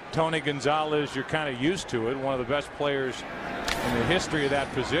Tony Gonzalez, you're kind of used to it, one of the best players in the history of that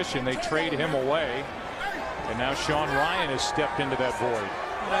position. They trade him away, and now Sean Ryan has stepped into that void.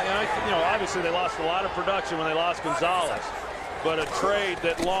 Obviously they lost a lot of production when they lost Gonzalez, but a trade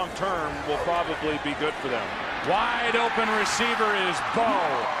that long term will probably be good for them. Wide open receiver is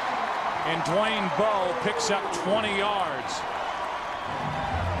Bowe, and Dwayne Bowe picks up 20 yards.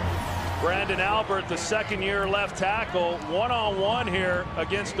 Brandon Albert, the second-year left tackle, one-on-one here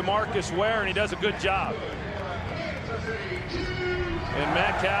against DeMarcus Ware, and he does a good job. And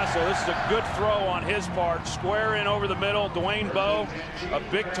Matt Castle, this is a good throw on his part. Square in over the middle. Dwayne Bowe, a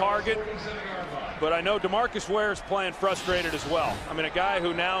big target. But I know DeMarcus Ware is playing frustrated as well. I mean, a guy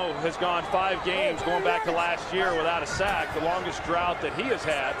who now has gone 5 games going back to last year without a sack, the longest drought that he has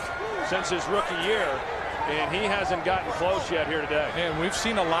had since his rookie year. And he hasn't gotten close yet here today. And we've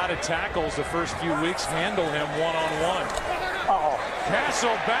seen a lot of tackles the first few weeks handle him one-on-one.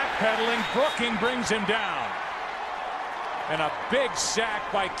 Castle backpedaling. Brooking brings him down. And a big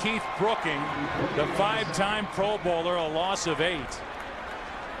sack by Keith Brooking, the 5-time Pro Bowler, a loss of 8.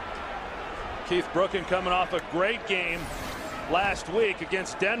 Keith Brooking coming off a great game last week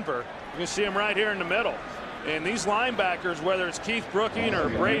against Denver. You can see him right here in the middle. And these linebackers, whether it's Keith Brooking or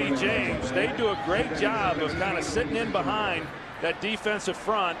Brady James, they do a great job of kind of sitting in behind that defensive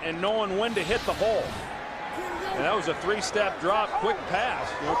front and knowing when to hit the hole. And that was a 3-step drop, quick pass.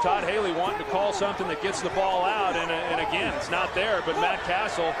 Todd Haley wanting to call something that gets the ball out, and again, it's not there, but Matt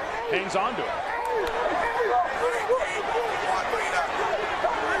Castle hangs on to it.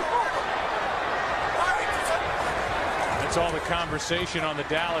 That's all the conversation on the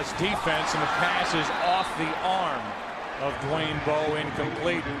Dallas defense, and the pass is off the arm of Dwayne Bowe,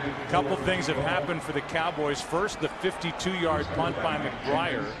 incomplete. A couple things have happened for the Cowboys. First, the 52-yard punt by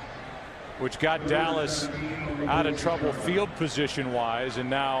McBriar, which got Dallas out of trouble field position wise, and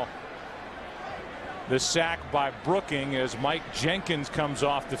now the sack by Brooking as Mike Jenkins comes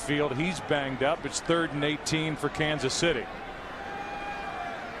off the field. He's banged up. It's 3rd and 18 for Kansas City.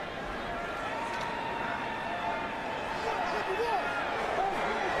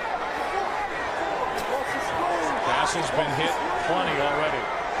 Castle's been hit plenty already.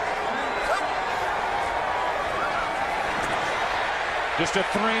 Just a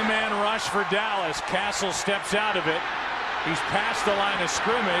 3-man rush for Dallas. Castle steps out of it. He's past the line of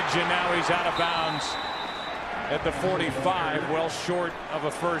scrimmage, and now he's out of bounds at the 45, well short of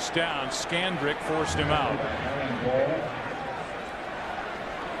a first down. Scandrick forced him out.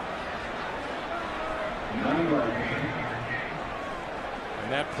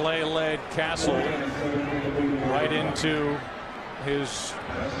 And that play led Castle right into his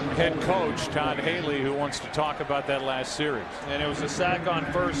head coach, Todd Haley, who wants to talk about that last series. And it was a sack on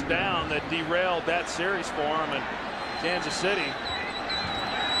first down that derailed that series for him. And Kansas City,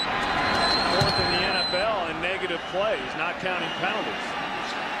 4th in the NFL in negative plays, not counting penalties.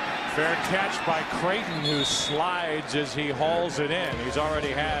 Fair catch by Creighton, who slides as he hauls it in. He's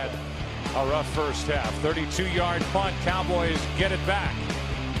already had a rough first half. 32-yard punt. Cowboys get it back.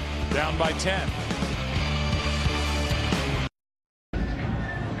 Down by 10.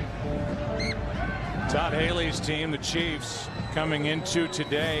 Todd Haley's team, the Chiefs, coming into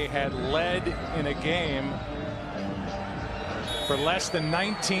today, had led in a game for less than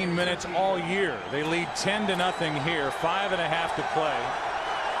 19 minutes all year. They lead 10-0 here. 5.5 to play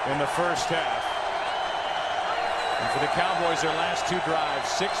in the first half. And for the Cowboys, their last 2 drives,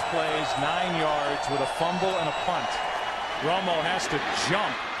 6 plays, 9 yards with a fumble and a punt. Romo has to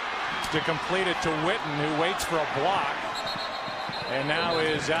jump to complete it to Witten, who waits for a block and now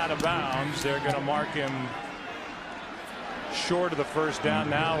is out of bounds. They're going to mark him short of the first down.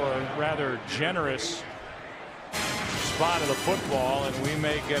 Now a rather generous spot of the football, and we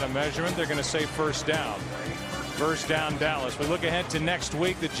may get a measurement. They're going to say first down. First down, Dallas. We look ahead to next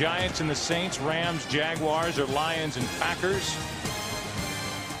week. The Giants and the Saints, Rams, Jaguars, or Lions and Packers.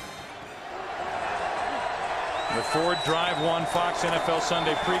 The Ford Drive 1 Fox NFL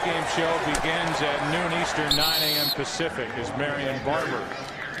Sunday pregame show begins at noon Eastern, 9 a.m. Pacific, as Marion Barber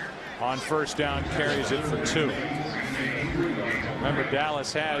on first down carries it for 2. Remember,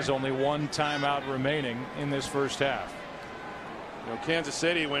 Dallas has only 1 timeout remaining in this first half. You know, Kansas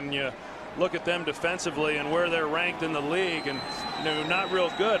City, when you look at them defensively and where they're ranked in the league, and not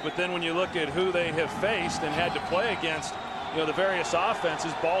real good, but then when you look at who they have faced and had to play against, the various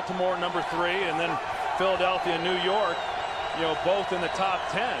offenses, Baltimore number 3, and then Philadelphia and New York, both in the top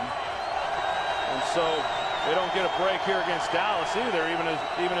 10. And so they don't get a break here against Dallas either,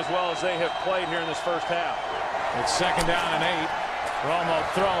 even as well as they have played here in this first half. It's second down and 8. Romo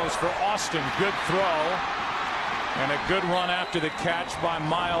throws for Austin. Good throw. And a good run after the catch by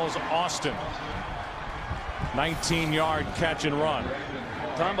Miles Austin. 19-yard catch and run.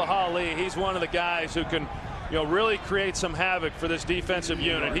 Tamba Hali, he's one of the guys who can really create some havoc for this defensive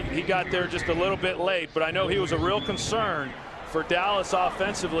unit. He got there just a little bit late, but I know he was a real concern for Dallas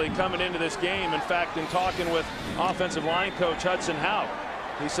offensively coming into this game. In fact, in talking with offensive line coach Hudson Houck,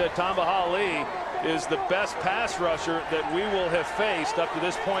 he said Tamba Hali is the best pass rusher that we will have faced up to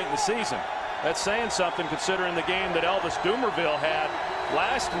this point in the season. That's saying something, considering the game that Elvis Dumerville had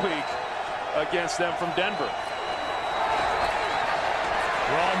last week against them from Denver.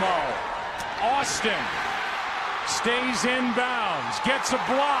 Romo. Austin stays in bounds, gets a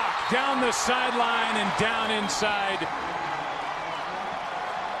block down the sideline and down inside.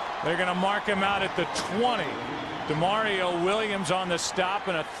 They're going to mark him out at the 20. Demario Williams on the stop,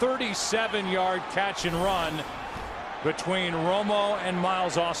 and a 37-yard catch and run between Romo and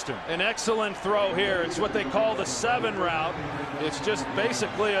Miles Austin. An excellent throw here. It's what they call the 7 route. It's just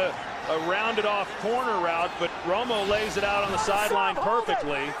basically a rounded off corner route, but Romo lays it out on the sideline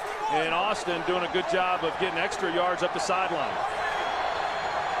perfectly, and Austin doing a good job of getting extra yards up the sideline.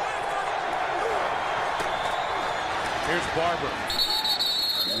 Here's Barber.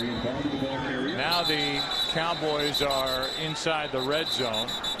 Now the Cowboys are inside the red zone.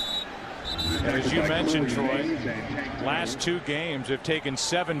 And as you mentioned, Troy, last 2 games have taken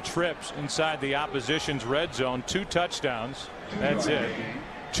 7 trips inside the opposition's red zone, 2 touchdowns. That's it.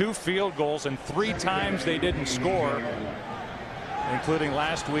 2 field goals, and 3 times they didn't score, including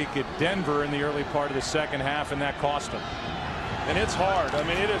last week at Denver in the early part of the second half, and that cost them. And it's hard. I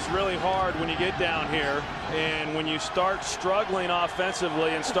mean, it is really hard when you get down here and when you start struggling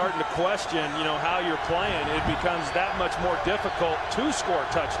offensively and starting to question, how you're playing. It becomes that much more difficult to score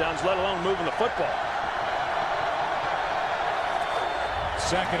touchdowns, let alone moving the football.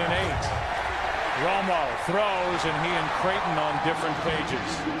 Second and 8. Romo throws, and he and Creighton on different pages.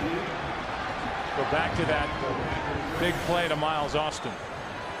 Go back to that big play to Miles Austin.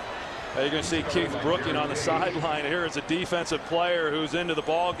 You're going to see Keith Brooking on the sideline here as a defensive player who's into the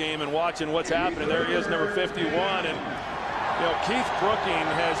ball game and watching what's happening. There he is, number 51. And Keith Brooking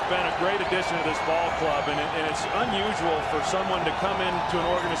has been a great addition to this ball club, and it's unusual for someone to come into an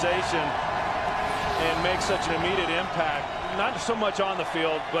organization and make such an immediate impact, not so much on the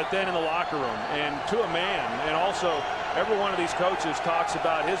field, but then in the locker room and to a man. And also, every one of these coaches talks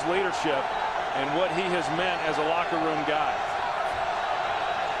about his leadership and what he has meant as a locker room guy.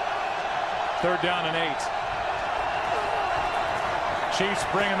 Third down and 8. Chiefs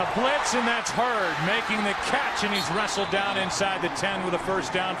bringing the blitz, and that's Hurd making the catch, and he's wrestled down inside the 10 with a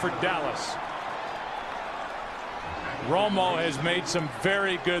first down for Dallas. Romo has made some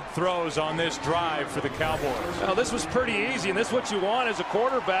very good throws on this drive for the Cowboys. Now, this was pretty easy, and this is what you want as a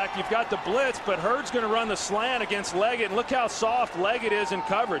quarterback. You've got the blitz, but Hurd's going to run the slant against Leggett, and look how soft Leggett is in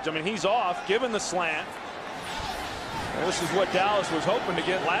coverage. I mean, he's off, given the slant. This is what Dallas was hoping to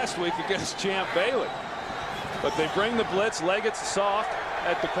get last week against Champ Bailey. But they bring the blitz, leg it soft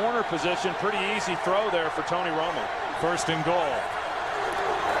at the corner position. Pretty easy throw there for Tony Romo. First and goal.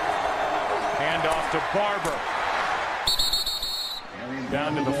 Hand off to Barber.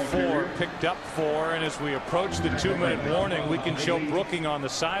 Down to the 4, picked up 4, and as we approach the 2-minute warning, we can show Brooking on the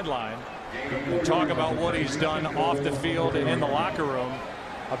sideline and talk about what he's done off the field and in the locker room.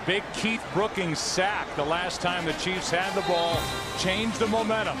 A big Keith Brookings sack the last time the Chiefs had the ball changed the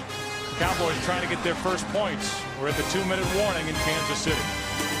momentum. Cowboys trying to get their first points. We're at the 2-minute warning in Kansas City.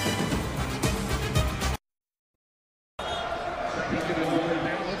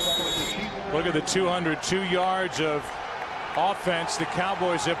 Look at the 202 yards of offense the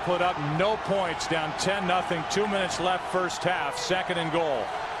Cowboys have put up. No points, down 10-0. 2 minutes left first half. Second and goal.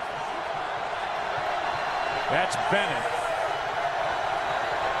 That's Bennett.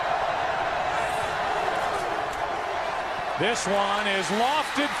 This one is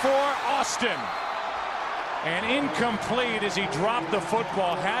lofted for Austin. And incomplete as he dropped the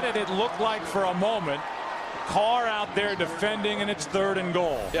football. Had it looked like for a moment. Carr out there defending, and it's third and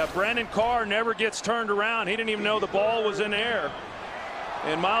goal. Yeah, Brandon Carr never gets turned around. He didn't even know the ball was in air.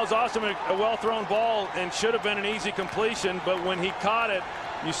 And Miles Austin, a well-thrown ball, and should have been an easy completion. But when he caught it,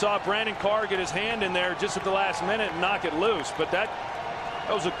 you saw Brandon Carr get his hand in there just at the last minute and knock it loose. But that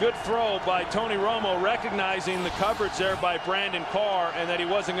was a good throw by Tony Romo, recognizing the coverage there by Brandon Carr and that he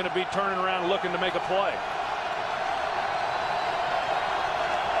wasn't going to be turning around looking to make a play.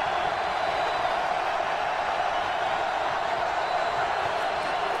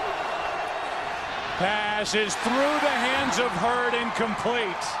 Pass is through the hands of Hurd, incomplete.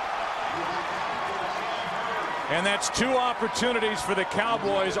 And that's 2 opportunities for the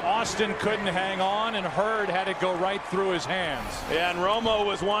Cowboys. Austin couldn't hang on, and Hurd had it go right through his hands. Yeah, and Romo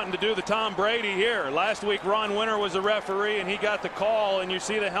was wanting to do the Tom Brady here. Last week, Ron Winter was the referee, and he got the call, and you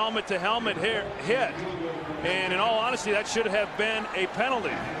see the helmet-to-helmet hit. And in all honesty, that should have been a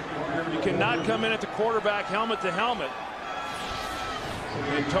penalty. You cannot come in at the quarterback helmet-to-helmet.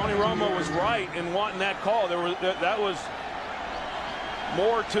 And Tony Romo was right in wanting that call. That was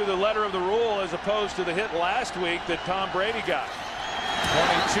more to the letter of the rule as opposed to the hit last week that Tom Brady got.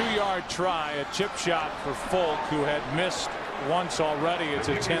 22-yard try, a chip shot for Folk, who had missed once already. It's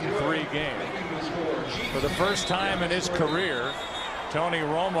a 10-3 game. For the first time in his career, Tony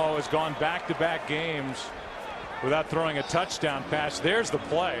Romo has gone back-to-back games without throwing a touchdown pass. There's the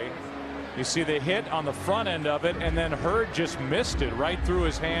play. You see the hit on the front end of it, and then Hurd just missed it right through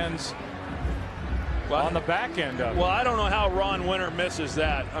his hands on the back end of it. Well, I don't know how Ron Winter misses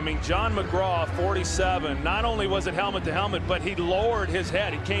that. I mean, John McGraw, 47, not only was it helmet to helmet, but he lowered his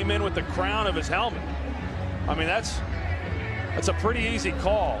head. He came in with the crown of his helmet. I mean, that's a pretty easy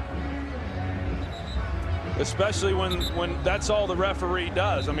call, especially when that's all the referee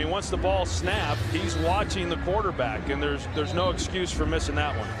does. I mean, once the ball snapped, he's watching the quarterback, and there's no excuse for missing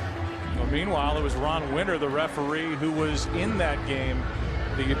that one. Well, meanwhile, it was Ron Winter, the referee, who was in that game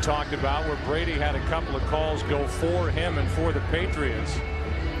that you talked about, where Brady had a couple of calls go for him and for the Patriots.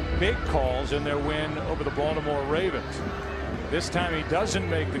 Big calls in their win over the Baltimore Ravens. This time he doesn't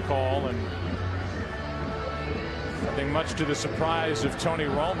make the call, and I think much to the surprise of Tony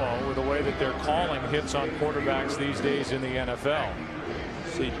Romo with the way that they're calling hits on quarterbacks these days in the NFL.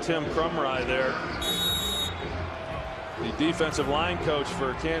 See Tim Crumry there, the defensive line coach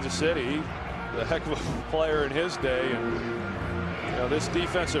for Kansas City, the heck of a player in his day. And you know, this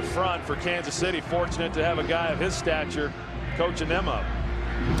defensive front for Kansas City, fortunate to have a guy of his stature coaching them up.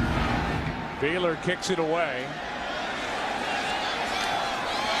 Beeler kicks it away.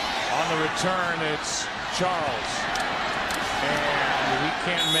 On the return, it's Charles. And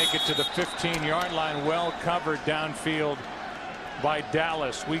he can't make it to the 15-yard line. Well covered downfield by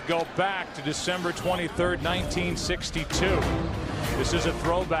Dallas. We go back to December 23rd, 1962. This is a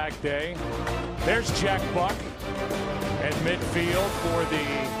throwback day. There's Jack Buck at midfield for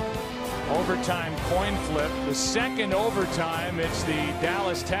the overtime coin flip. The second overtime, it's the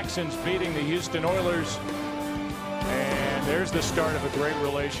Dallas Texans beating the Houston Oilers. And there's the start of a great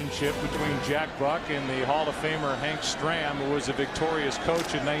relationship between Jack Buck and the Hall of Famer Hank Stram, who was a victorious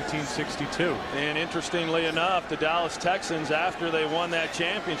coach in 1962. And interestingly enough, the Dallas Texans, after they won that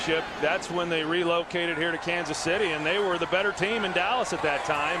championship, that's when they relocated here to Kansas City, and they were the better team in Dallas at that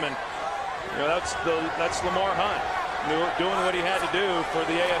time. And you know, that's Lamar Hunt doing what he had to do for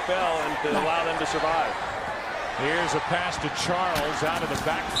the AFL and to allow them to survive. Here's a pass to Charles out of the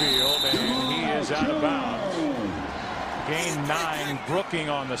backfield, and he is out of bounds. Gain 9. Brooking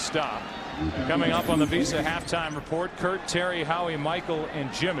on the stop. Coming up on the Visa halftime report, Kurt, Terry, Howie, Michael,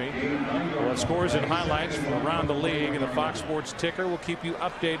 and Jimmy will have scores and highlights from around the league, and the Fox Sports ticker will keep you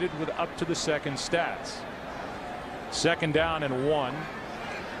updated with up to the second stats. 2nd down and 1.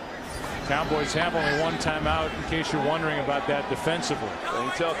 Cowboys have only one timeout, in case you're wondering about that defensively. You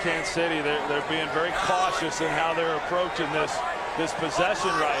can tell Kansas City they're being very cautious in how they're approaching this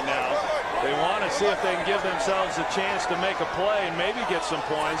possession right now. They want to see if they can give themselves a chance to make a play and maybe get some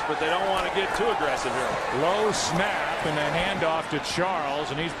points, but they don't want to get too aggressive here. Low snap and a handoff to Charles,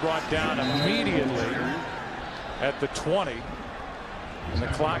 and he's brought down immediately at the 20. And the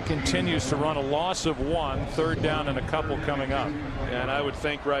clock continues to run. A loss of 1. 3rd down and a couple coming up. And I would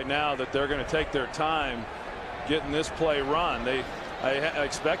think right now that they're going to take their time getting this play run. I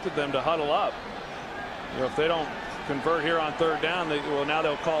expected them to huddle up. If they don't convert here on 3rd down, now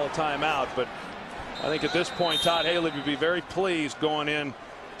they'll call a timeout. But I think at this point, Todd Haley would be very pleased going in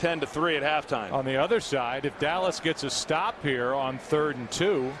 10-3 at halftime. On the other side, if Dallas gets a stop here on 3rd and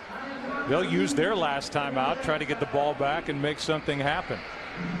 2, they'll use their last timeout, try to get the ball back and make something happen.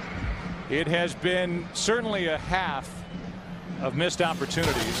 It has been certainly a half of missed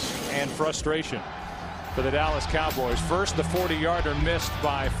opportunities and frustration for the Dallas Cowboys. First, the 40-yarder missed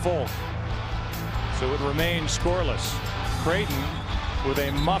by Folk, so it remains scoreless. Creighton with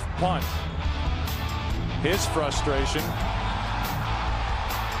a muff punt. His frustration.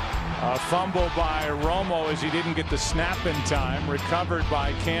 A fumble by Romo as he didn't get the snap in time, recovered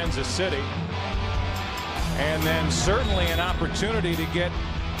by Kansas City. And then certainly an opportunity to get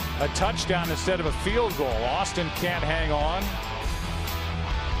a touchdown instead of a field goal. Austin can't hang on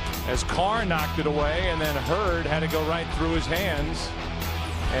as Carr knocked it away, and then Hurd had to go right through his hands.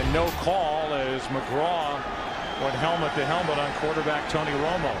 And no call as McGraw went helmet to helmet on quarterback Tony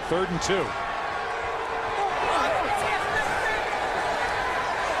Romo. 3rd and 2.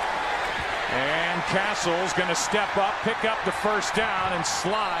 And Castle's going to step up, pick up the 1st down, and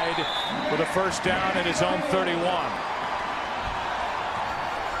slide with a 1st down at his own 31.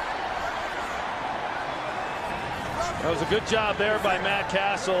 That was a good job there by Matt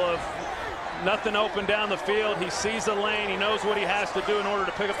Castle of nothing open down the field. He sees the lane. He knows what he has to do in order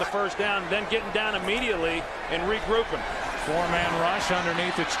to pick up the 1st down, then getting down immediately and regrouping. 4-man rush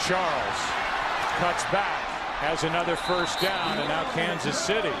underneath. It's Charles. Cuts back. Has another 1st down, and now Kansas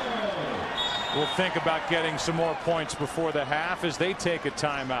City will think about getting some more points before the half as they take a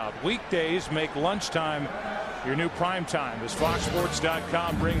timeout. Weekdays make lunchtime your new prime time as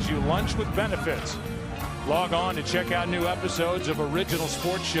FoxSports.com brings you lunch with benefits. Log on to check out new episodes of original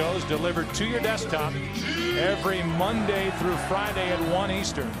sports shows delivered to your desktop every Monday through Friday at 1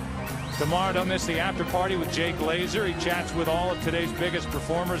 Eastern. Tomorrow, don't miss the after party with Jake Glazer. He chats with all of today's biggest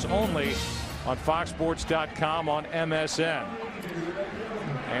performers only on FoxSports.com on MSN.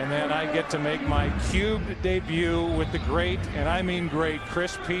 And then I get to make my cubed debut with the great, and I mean great,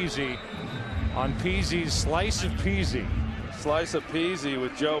 Chris Peasy on Peasy's Slice of Peasy. Slice of Peasy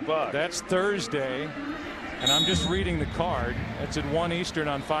with Joe Buck. That's Thursday. And I'm just reading the card. It's at 1 Eastern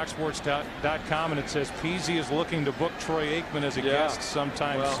on FoxSports.com, and it says Peasy is looking to book Troy Aikman as a guest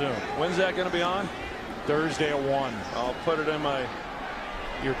sometime soon. When's that going to be on? Thursday at 1. I'll put it in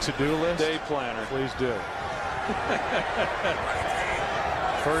your to-do list. Day planner. Please do.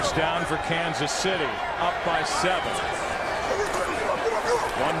 1st down for Kansas City, up by 7. 1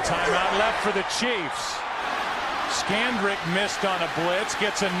 timeout left for the Chiefs. Scandrick missed on a blitz,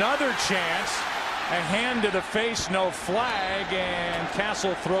 gets another chance. A hand to the face, no flag, and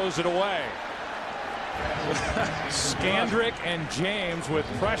Castle throws it away. Scandrick and James with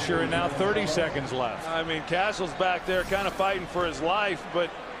pressure, and now 30 seconds left. I mean, Castle's back there kind of fighting for his life, but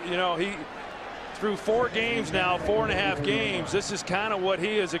he through 4 games now, 4.5 games, this is kind of what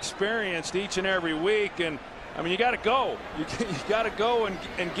he has experienced each and every week. And I mean, you got to go. You got to go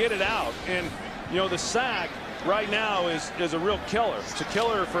and get it out. And the sack right now is a real killer. It's a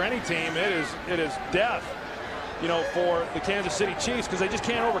killer for any team. It is death, for the Kansas City Chiefs, because they just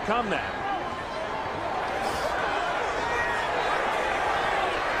can't overcome that.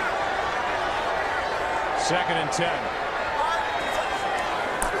 Second and 10.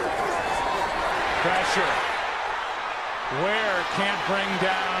 Pressure. Ware can't bring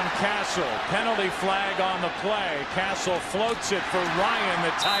down Castle. Penalty flag on the play. Castle floats it for Ryan,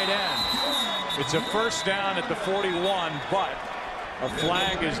 the tight end. It's a 1st down at the 41, but a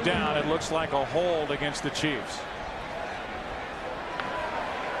flag is down. It looks like a hold against the Chiefs.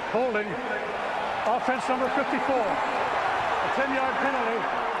 Holding. Offense number 54. A 10-yard penalty.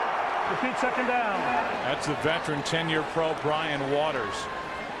 Repeat 2nd down. That's the veteran 10-year pro Brian Waters.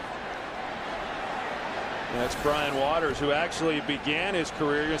 That's Brian Waters, who actually began his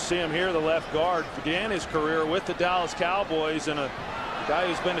career. You're going to see him here, the left guard, began his career with the Dallas Cowboys, and a guy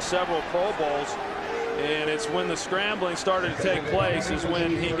who's been to several Pro Bowls. And it's when the scrambling started to take place is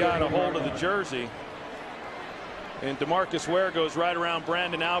when he got a hold of the jersey. And DeMarcus Ware goes right around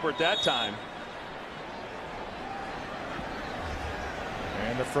Brandon Albert that time.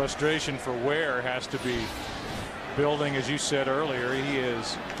 And the frustration for Ware has to be building, as you said earlier. He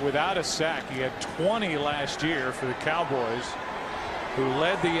is without a sack. He had 20 last year for the Cowboys, who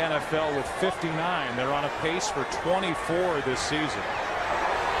led the NFL with 59. They're on a pace for 24 this season.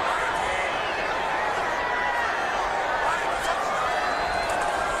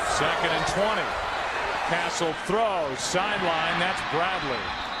 Second and 20. Castle throws sideline. That's Bradley.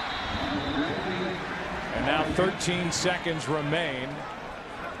 And now 13 seconds remain.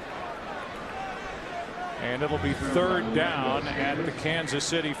 And it'll be third down at the Kansas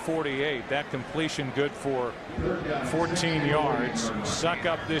City 48. That completion good for 14 yards. Suck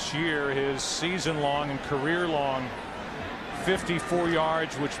up this year his season-long and career-long 54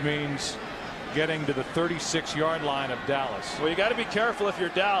 yards, which means getting to the 36-yard line of Dallas. Well, you got to be careful if you're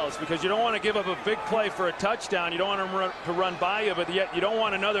Dallas, because you don't want to give up a big play for a touchdown. You don't want them to run by you, but yet you don't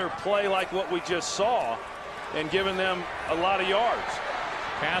want another play like what we just saw and giving them a lot of yards.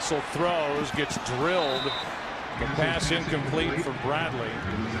 Castle throws, gets drilled. The pass incomplete for Bradley.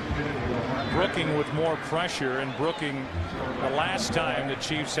 Brooking with more pressure, and Brooking, the last time the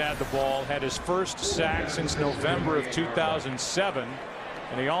Chiefs had the ball, had his first sack since November of 2007,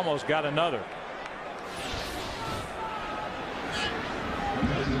 and he almost got another.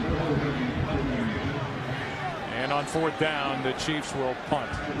 And on fourth down, the Chiefs will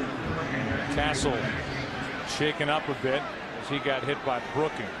punt. Castle shaken up a bit as he got hit by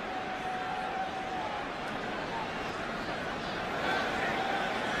Brooking.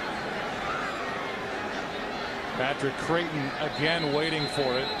 Patrick Creighton again waiting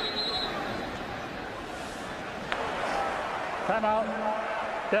for it. Timeout,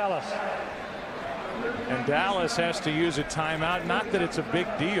 Dallas. And Dallas has to use a timeout. Not that it's a big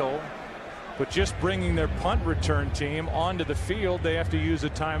deal, but just bringing their punt return team onto the field, they have to use a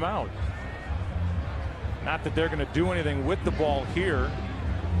timeout. Not that they're going to do anything with the ball here,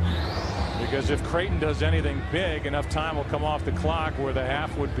 because if Creighton does anything big, enough time will come off the clock where the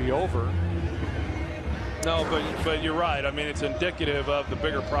half would be over. No, but you're right. I mean, it's indicative of the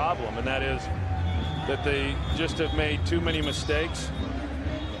bigger problem, and that is that they just have made too many mistakes,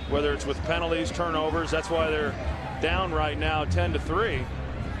 whether it's with penalties, turnovers. That's why they're down right now 10-3.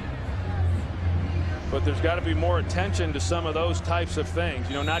 But there's got to be more attention to some of those types of things.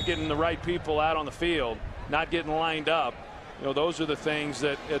 You know, not getting the right people out on the field, not getting lined up. You know, those are the things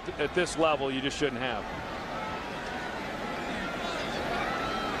that at this level you just shouldn't have.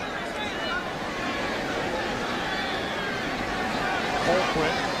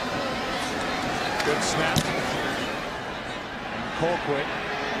 Colquitt. Good snap. Colquitt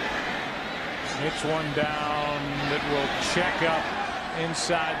hits one down that will check up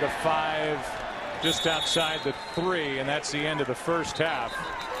inside the 5, just outside the 3, and that's the end of the first half.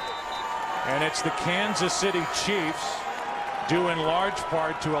 And it's the Kansas City Chiefs, due in large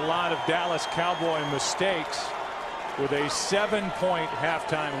part to a lot of Dallas Cowboy mistakes, with a 7-point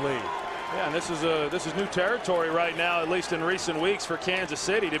halftime lead. Yeah, and this is new territory right now, at least in recent weeks, for Kansas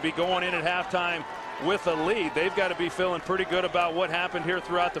City to be going in at halftime with a lead. They've got to be feeling pretty good about what happened here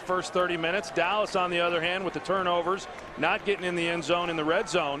throughout the first 30 minutes. Dallas, on the other hand, with the turnovers, not getting in the end zone, in the red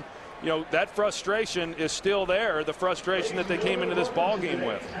zone, you know, that frustration is still there, the frustration that they came into this ball game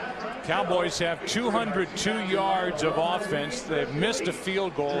with. Cowboys have 202 yards of offense. They've missed a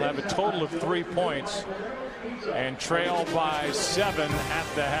field goal, have a total of 3 points, and trail by 7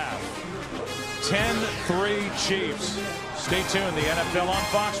 at the half. 10-3 Chiefs. Stay tuned. The NFL on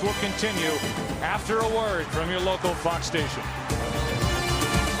Fox will continue after a word from your local Fox station.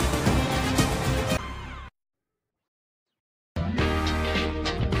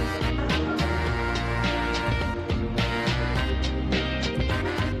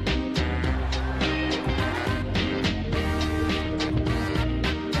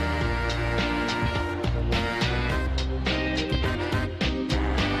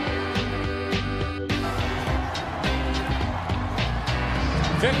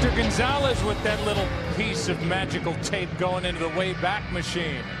 Victor Gonzalez with that little piece of magical tape going into the Wayback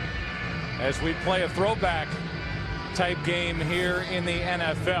Machine as we play a throwback type game here in the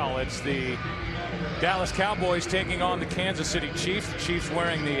NFL. It's the Dallas Cowboys taking on the Kansas City Chiefs. The Chiefs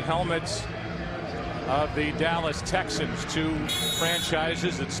wearing the helmets of the Dallas Texans, two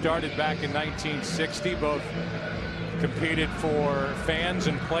franchises that started back in 1960. Both competed for fans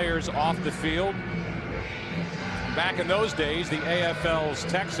and players off the field. Back in those days, the AFL's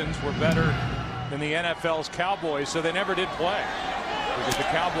Texans were better than the NFL's Cowboys, so they never did play because the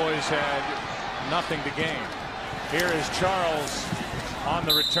Cowboys had nothing to gain. Here is Charles on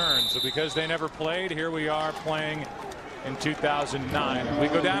the return. So because they never played, here we are playing in 2009. We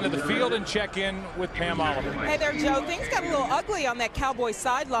go down to the field and check in with Pam Oliver. Hey there, Joe. Things got a little ugly on that Cowboys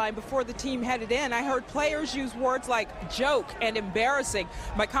sideline before the team headed in. I heard players use words like joke and embarrassing.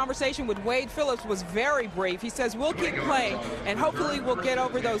 My conversation with Wade Phillips was very brief. He says we'll keep playing and hopefully we'll get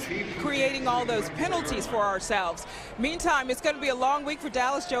over those, creating all those penalties for ourselves. Meantime, it's going to be a long week for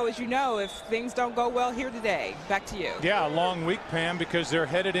Dallas, Joe, as you know, if things don't go well here today. Back to you. Yeah, a long week, Pam, because they're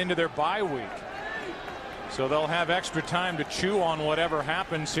headed into their bye week. So they'll have extra time to chew on whatever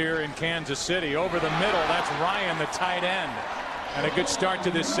happens here in Kansas City. Over the middle, that's Ryan, the tight end. And a good start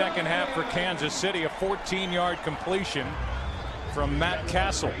to this second half for Kansas City. A 14-yard completion from Matt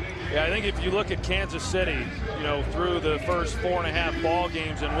Castle. Yeah, I think if you look at Kansas City, you know, through the first 4.5 ball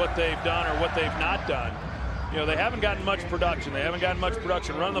games and what they've done or what they've not done, you know, they haven't gotten much production. They haven't gotten much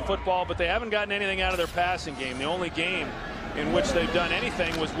production running the football, but they haven't gotten anything out of their passing game. The only game in which they've done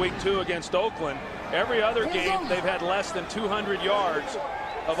anything was week 2 against Oakland. Every other game, they've had less than 200 yards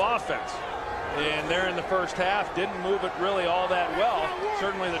of offense. And there in the first half, didn't move it really all that well.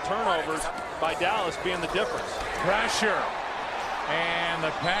 Certainly the turnovers by Dallas being the difference. Pressure. And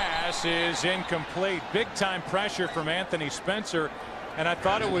the pass is incomplete. Big-time pressure from Anthony Spencer. And I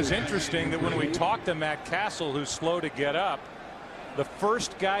thought it was interesting that when we talked to Matt Castle, who's slow to get up, the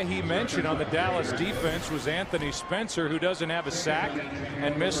first guy he mentioned on the Dallas defense was Anthony Spencer, who doesn't have a sack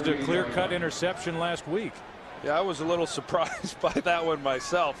and missed a clear-cut interception last week. Yeah, I was a little surprised by that one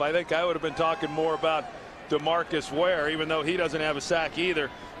myself. I think I would have been talking more about DeMarcus Ware, even though he doesn't have a sack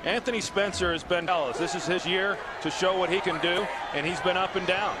either. Anthony Spencer has been Dallas. This is his year to show what he can do, and he's been up and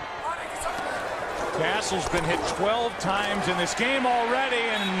down. Castle's been hit 12 times in this game already,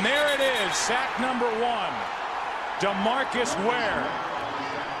 and there it is, sack number 1. DeMarcus Ware.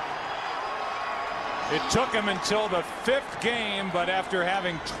 It took him until the 5th game, but after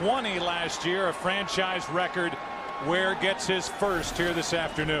having 20 last year, a franchise record, Ware gets his first here this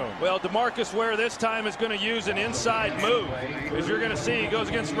afternoon. Well, DeMarcus Ware this time is going to use an inside move. As you're going to see, he goes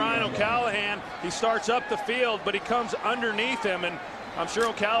against Ryan O'Callahan. He starts up the field, but he comes underneath him, and I'm sure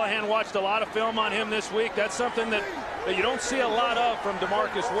O'Callahan watched a lot of film on him this week. That's something that you don't see a lot of from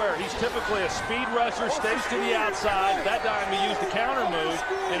DeMarcus Ware. He's typically a speed rusher, stays to the outside. That time he used the counter move,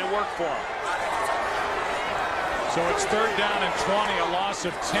 and it worked for him. So it's 3rd down and 20, a loss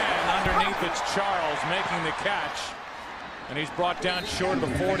of 10. Underneath it's Charles making the catch. And he's brought down short of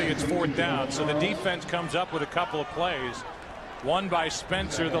the 40. It's 4th down. So the defense comes up with a couple of plays. One by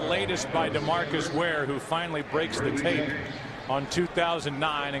Spencer, the latest by DeMarcus Ware, who finally breaks the tape on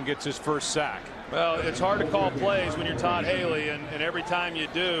 2009 and gets his first sack. Well, it's hard to call plays when you're Todd Haley, and every time you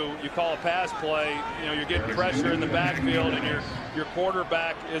do, you call a pass play, you know, you're getting pressure in the backfield, and your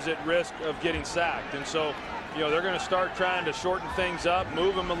quarterback is at risk of getting sacked. And so, you know, they're going to start trying to shorten things up,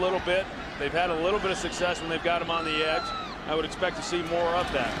 move them a little bit. They've had a little bit of success when they've got him on the edge. I would expect to see more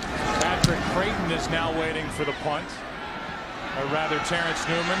of that. Patrick Creighton is now waiting for the punt. Or rather, Terrence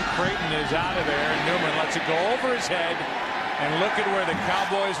Newman. Creighton is out of there, and Newman lets it go over his head. And look at where the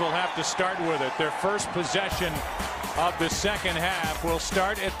Cowboys will have to start with it. Their first possession of the second half will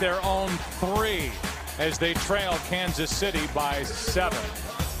start at their own 3 as they trail Kansas City by 7.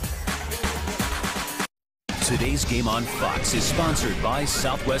 Today's game on Fox is sponsored by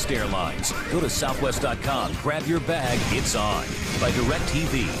Southwest Airlines. Go to southwest.com, grab your bag, it's on. By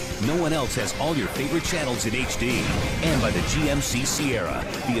DirecTV, no one else has all your favorite channels in HD. And by the GMC Sierra,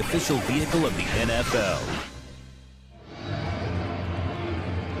 the official vehicle of the NFL.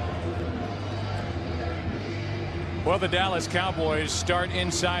 Well, the Dallas Cowboys start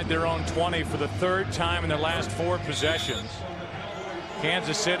inside their own 20 for the 3rd time in their last 4 possessions.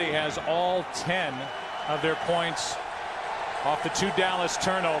 Kansas City has all 10 of their points off the 2 Dallas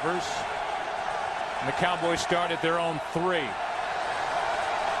turnovers. And the Cowboys start at their own 3.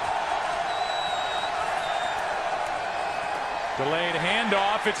 Delayed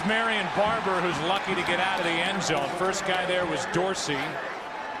handoff. It's Marion Barber who's lucky to get out of the end zone. First guy there was Dorsey,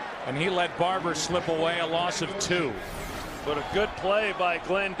 and he let Barber slip away, a loss of 2. But a good play by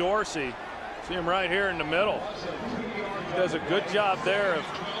Glenn Dorsey. See him right here in the middle. He does a good job there of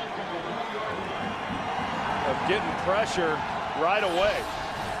getting pressure right away.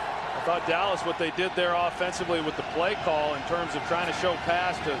 I thought Dallas, what they did there offensively with the play call in terms of trying to show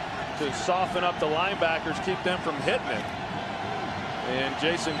pass to soften up the linebackers, keep them from hitting it. And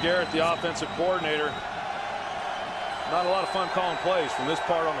Jason Garrett, the offensive coordinator, not a lot of fun calling plays from this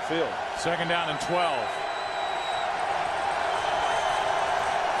part on the field. 2nd down and 12.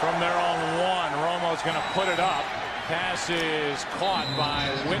 From their own 1, Romo's going to put it up. Pass is caught by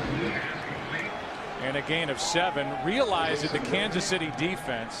Witten. And a gain of 7. Realize that the Kansas City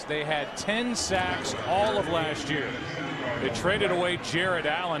defense, they had 10 sacks all of last year. They traded away Jared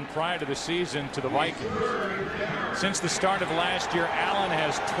Allen prior to the season to the Vikings. Since the start of last year, Allen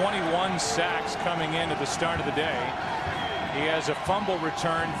has 21 sacks coming in at the start of the day. He has a fumble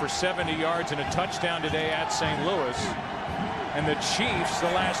return for 70 yards and a touchdown today at St. Louis. And the Chiefs, the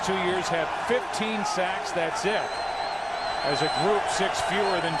last 2 years, have 15 sacks. That's it. As a group, 6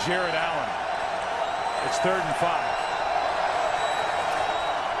 fewer than Jared Allen. It's 3rd and 5.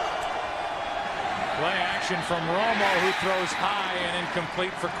 Play action from Romo, who throws high and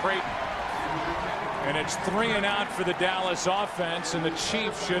incomplete for Creighton. And it's 3 and out for the Dallas offense, and the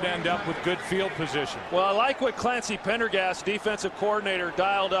Chiefs should end up with good field position. Well, I like what Clancy Pendergast, defensive coordinator,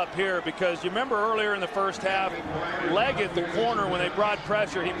 dialed up here, because you remember earlier in the first half, Leggett, the corner, when they brought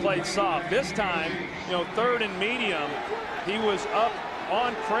pressure, he played soft. This time, 3rd and medium, he was up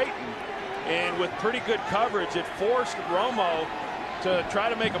on Creighton, and with pretty good coverage, it forced Romo to try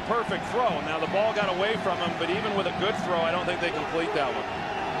to make a perfect throw. Now, the ball got away from him, but even with a good throw, I don't think they complete that one.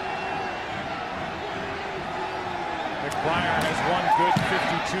 McBriar has one good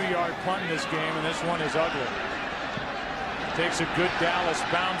 52-yard punt in this game, and this one is ugly. Takes a good Dallas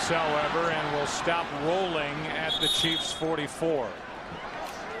bounce, however, and will stop rolling at the Chiefs' 44.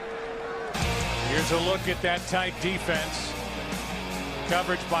 Here's a look at that tight defense.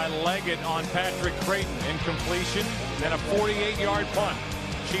 Coverage by Leggett on Patrick Creighton. Incompletion, then a 48-yard punt.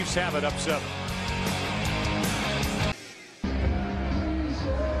 Chiefs have it up 7.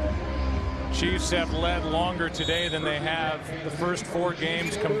 Chiefs have led longer today than they have the first 4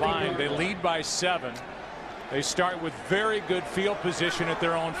 games combined. They lead by 7. They start with very good field position at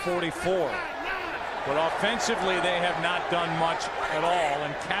their own 44. But offensively, they have not done much at all.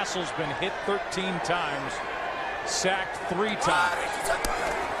 And Castle's been hit 13 times, sacked 3 times.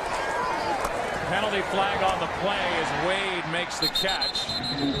 Penalty flag on the play as Wade makes the catch.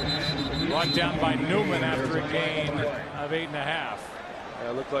 Brought down by Newman after a gain of 8.5. Yeah,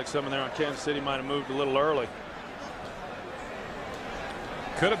 it looked like someone there on Kansas City might have moved a little early.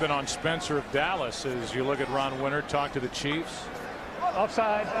 Could have been on Spencer of Dallas, as you look at Ron Winter talk to the Chiefs.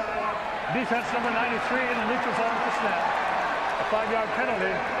 Offside. Defense number 93 in the neutral zone for snap. A 5-yard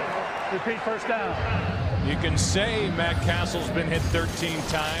penalty. Repeat, first down. You can say Matt Castle's been hit 13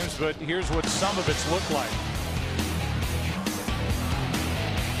 times, but here's what some of it's looked like.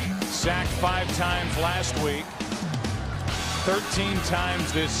 Sacked 5 times last week. 13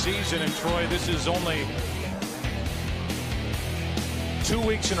 times this season, and Troy, this is only 2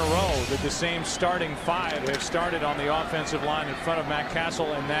 weeks in a row that the same starting 5 have started on the offensive line in front of Matt Castle,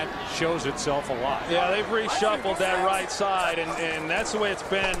 and that shows itself a lot. Yeah, they've reshuffled that right side, and that's the way it's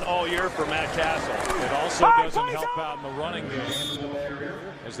been all year for Matt Castle. It also doesn't help out in the running game,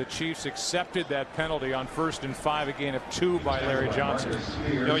 as the Chiefs accepted that penalty on 1st and 5, a gain of 2 by Larry Johnson.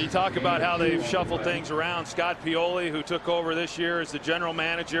 You talk about how they've shuffled things around. Scott Pioli, who took over this year as the general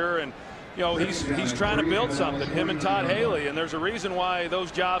manager, and he's trying to build something, him and Todd Haley, and there's a reason why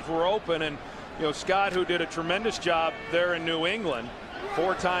those jobs were open. And Scott, who did a tremendous job there in New England,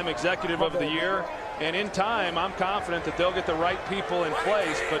 4-time executive of the year, and in time I'm confident that they'll get the right people in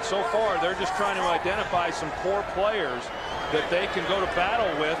place, but so far they're just trying to identify some core players that they can go to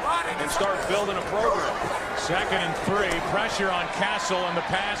battle with and start building a program. 2nd and 3, pressure on Castle, and the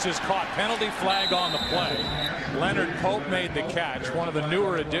pass is caught. Penalty flag on the play. Leonard Pope made the catch, one of the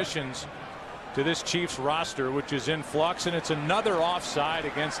newer additions to this Chiefs roster, which is in flux, and it's another offside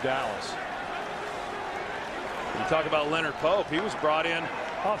against Dallas. You talk about Leonard Pope, he was brought in.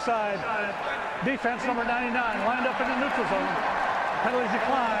 Offside. Defense number 99 lined up in the neutral zone. Penalties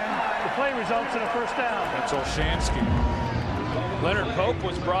decline. The play results in a first down. That's Olshansky. Leonard Pope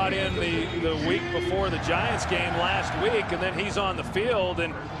was brought in the week before the Giants game last week, and then he's on the field,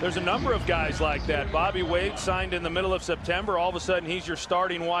 and there's a number of guys like that. Bobby Wade signed in the middle of September. All of a sudden, he's your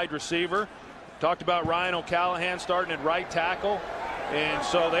starting wide receiver. Talked about Ryan O'Callahan starting at right tackle. And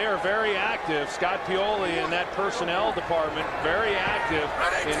so they are very active. Scott Pioli and that personnel department, very active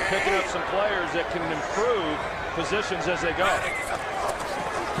in picking up some players that can improve positions as they go.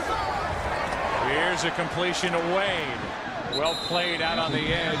 Here's a completion to Wade. Well played out on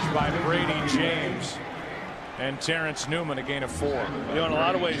the edge by Brady James. And Terrence Newman, a gain of 4. In a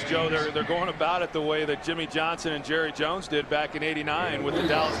lot of ways, Joe, they're going about it the way that Jimmy Johnson and Jerry Jones did back in '89 with the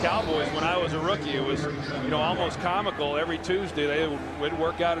Dallas Cowboys when I was a rookie. It was, almost comical. Every Tuesday they would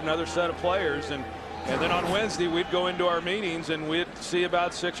work out another set of players, and then on Wednesday we'd go into our meetings and we'd see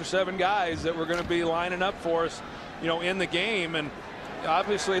about 6 or 7 guys that were going to be lining up for us, in the game. And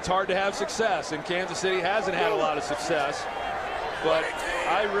obviously it's hard to have success, and Kansas City hasn't had a lot of success. But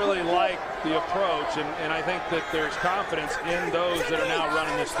I really like the approach, and I think that there's confidence in those that are now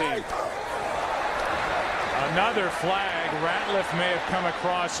running this team. Another flag. Ratliff may have come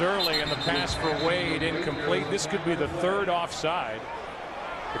across early, and the pass for Wade incomplete. This could be the third offside.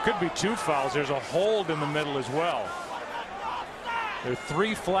 It could be 2 fouls. There's a hold in the middle as well. There are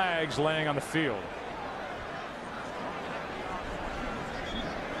 3 flags laying on the field.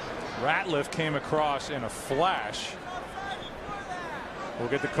 Ratliff came across in a flash. We'll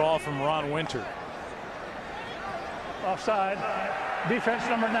get the call from Ron Winter. Offside. Defense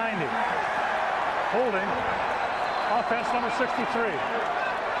number 90. Holding. Offense number 63.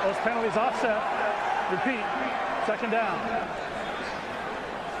 Those penalties offset. Repeat. Second down.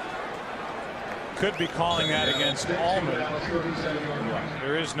 Could be calling that against Allman.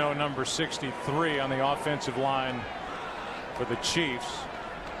 There is no number 63 on the offensive line for the Chiefs.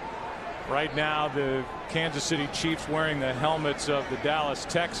 Right now, the Kansas City Chiefs wearing the helmets of the Dallas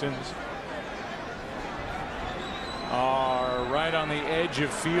Texans are right on the edge of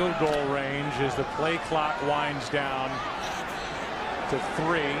field goal range as the play clock winds down to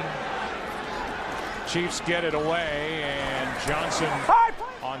 3. Chiefs get it away, and Johnson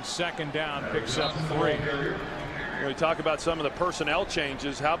on second down picks up 3. When we talk about some of the personnel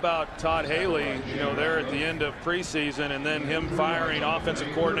changes, how about Todd Haley, there at the end of preseason, and then him firing offensive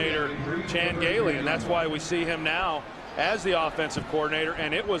coordinator Chan Gailey, and that's why we see him now as the offensive coordinator,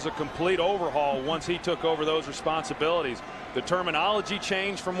 and it was a complete overhaul once he took over those responsibilities. The terminology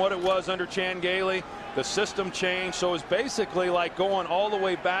changed from what it was under Chan Gailey. The system changed, so it's basically like going all the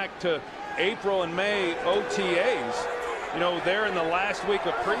way back to April and May OTAs. They're in the last week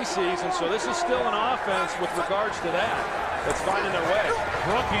of preseason, so this is still an offense with regards to that that's finding their way.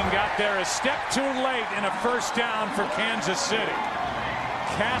 Brooking got there a step too late in a first down for Kansas City.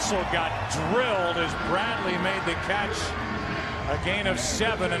 Castle got drilled as Bradley made the catch. A gain of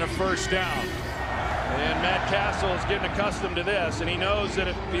 7 and a first down. And Matt Castle is getting accustomed to this, and he knows that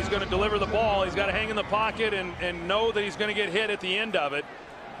if he's going to deliver the ball, he's got to hang in the pocket and know that he's going to get hit at the end of it.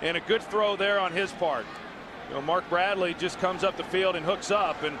 And a good throw there on his part. Mark Bradley just comes up the field and hooks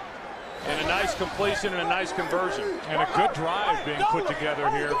up, and a nice completion and a nice conversion. And a good drive being put together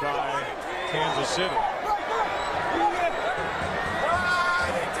here by Kansas City.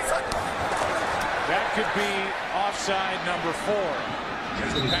 That could be offside number 4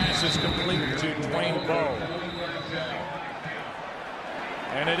 as the pass is complete to Dwayne Bowe.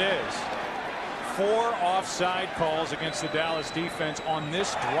 And it is. 4 offside calls against the Dallas defense on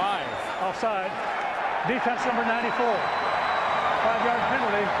this drive. Offside. Defense number 94. 5-yard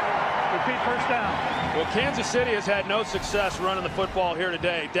penalty. Repeat first down. Well, Kansas City has had no success running the football here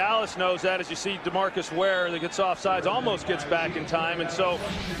today. Dallas knows that, as you see DeMarcus Ware that gets offsides almost gets back in time. And so,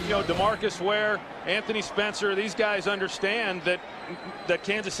 DeMarcus Ware, Anthony Spencer, these guys understand that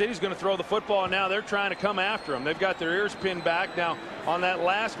Kansas City is going to throw the football, and now they're trying to come after them. They've got their ears pinned back. Now, on that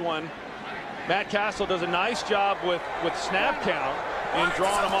last one, Matt Castle does a nice job with snap count in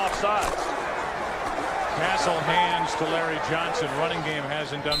drawing them off sides. Castle hands to Larry Johnson. Running game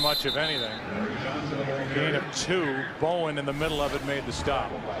hasn't done much of anything. Gain of 2. Bowen in the middle of it made the stop.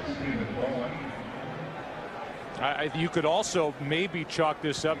 You could also maybe chalk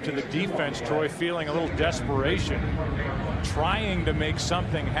this up to the defense, Troy, feeling a little desperation, trying to make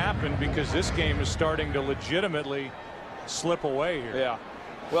something happen because this game is starting to legitimately slip away here. Yeah.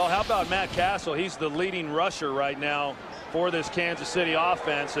 Well, how about Matt Castle? He's the leading rusher right now for this Kansas City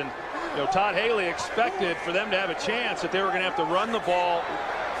offense. And, Todd Haley expected for them to have a chance that they were going to have to run the ball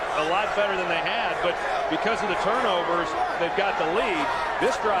a lot better than they had. But because of the turnovers, they've got the lead.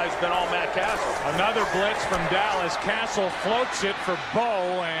 This drive's been all Matt Castle. Another blitz from Dallas. Castle floats it for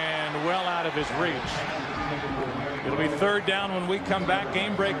Bowe and well out of his reach. It'll be third down when we come back.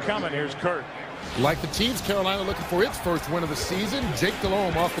 Game break coming. Here's Kurt. Like the Chiefs, Carolina looking for its first win of the season. Jake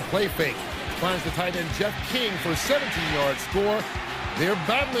Delhomme off the play fake finds the tight end Jeff King for a 17-yard score. They're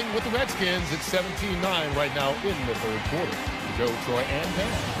battling with the Redskins at 17-9 right now in the third quarter. Joe, Troy, and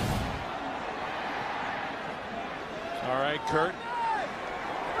Pam. All right, Kurt.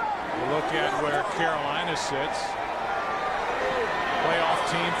 Look at where Carolina sits. Playoff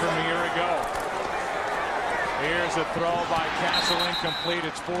team from a year ago. Here's a throw by Castle, incomplete.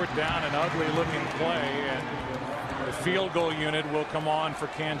 It's fourth down, an ugly-looking play, and the field goal unit will come on for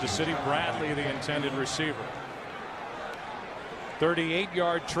Kansas City. Bradley, the intended receiver.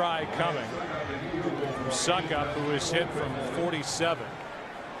 38-yard try coming from Suckup, who is hit from 47.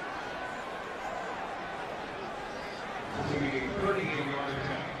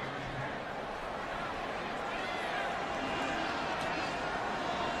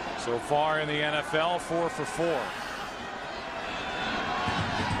 So far in the NFL, 4 for 4.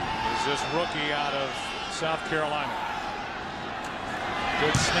 Is this rookie out of South Carolina?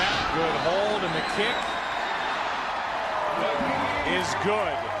 Good snap, good hold, and the kick is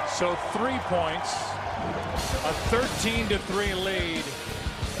good. So 3 points, a 13-3 lead,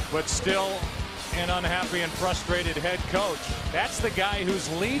 but still an unhappy and frustrated head coach. That's the guy who's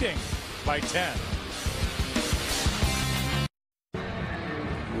leading by 10.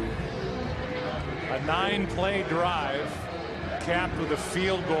 A 9-play drive capped with a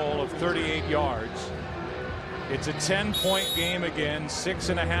field goal of 38 yards. It's a 10-point game again,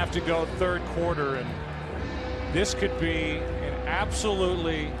 6.5 to go, third quarter, and this could be an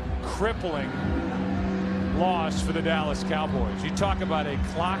absolutely crippling loss for the Dallas Cowboys. You talk about a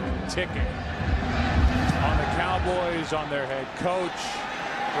clock ticking on the Cowboys, on their head coach,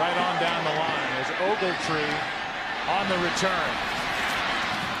 right on down the line as Ogletree on the return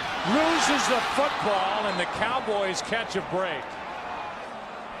loses the football, and the Cowboys catch a break.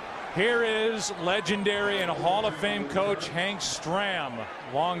 Here is legendary and Hall of Fame coach Hank Stram.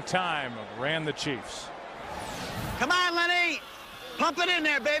 Long time ran the Chiefs. Come on, Lenny. Pump it in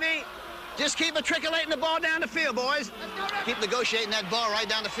there, baby. Just keep matriculating the ball down the field, boys. Keep negotiating that ball right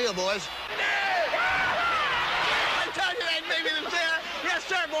down the field, boys. I told you that baby was there. Yes,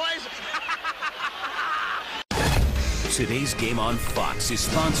 sir, boys. Today's game on Fox is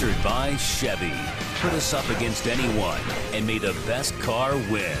sponsored by Chevy. Put us up against anyone, and may the best car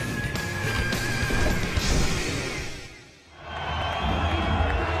win.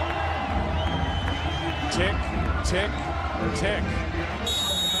 Tick, tick, tick.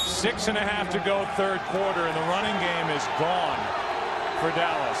 6.5 to go, third quarter, and the running game is gone for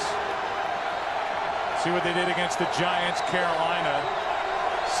Dallas. See what they did against the Giants. Carolina,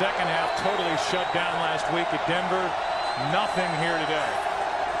 second half totally shut down last week at Denver. Nothing here today.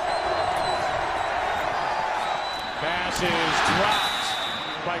 Pass is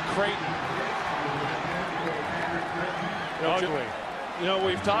dropped by Creighton. Ugly. You know,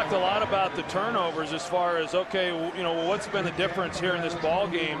 we've talked a lot about the turnovers as far as, okay, you know, what's been the difference here in this ball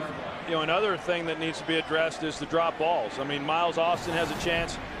game? You know, another thing that needs to be addressed is the drop balls. I mean, Miles Austin has a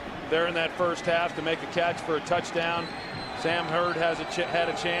chance there in that first half to make a catch for a touchdown. Sam Hurd had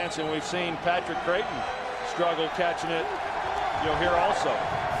a chance, and we've seen Patrick Creighton struggle catching it, you know, here also.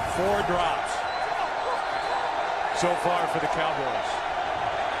 4 drops so far for the Cowboys.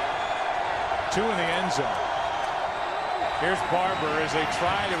 2 in the end zone. Here's Barber as they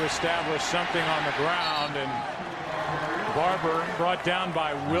try to establish something on the ground, and Barber brought down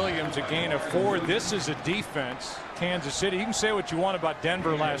by Williams, a gain of 4. This is a defense, Kansas City. You can say what you want about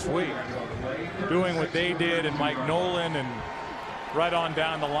Denver last week, doing what they did, and Mike Nolan, and right on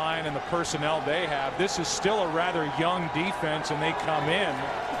down the line, and the personnel they have. This is still a rather young defense, and they come in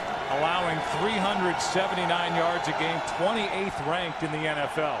allowing 379 yards a game, 28th ranked in the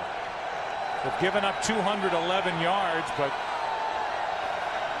NFL. They've given up 211 yards, but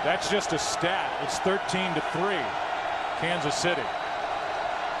that's just a stat. It's 13-3, Kansas City.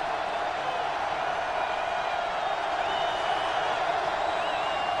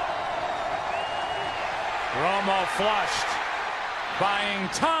 Romo flushed, buying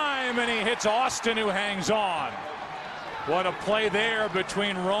time, and he hits Austin, who hangs on. What a play there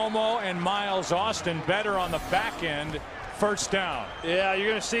between Romo and Miles Austin. Better on the back end. First down. Yeah, you're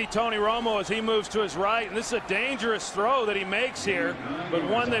going to see Tony Romo as he moves to his right, and this is a dangerous throw that he makes here, but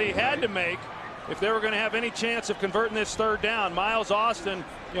one that he had to make if they were going to have any chance of converting this third down. Miles Austin,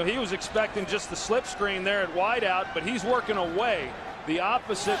 you know, he was expecting just the slip screen there at wideout, but he's working away the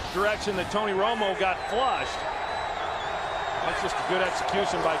opposite direction that Tony Romo got flushed. That's just a good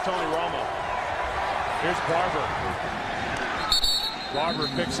execution by Tony Romo. Here's Barber. Barber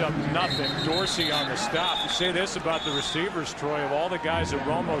picks up nothing. Dorsey on the stop. You say this about the receivers, Troy, of all the guys that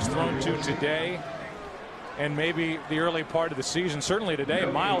Romo's thrown to today and maybe the early part of the season, certainly today,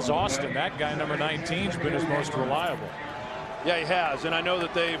 Miles Austin, that guy number 19, has been his most reliable. Yeah, he has, and I know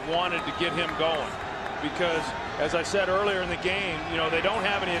that they've wanted to get him going because, as I said earlier in the game, you know, they don't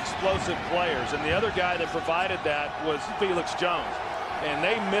have any explosive players, and the other guy that provided that was Felix Jones, and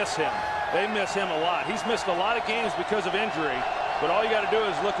they miss him. They miss him a lot. He's missed a lot of games because of injury. But all you got to do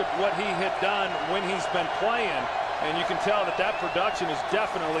is look at what he had done when he's been playing, and you can tell that that production is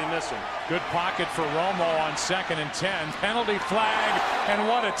definitely missing. Good pocket for Romo on 2nd and 10. Penalty flag, and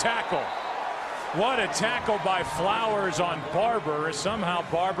what a tackle. What a tackle by Flowers on Barber. Somehow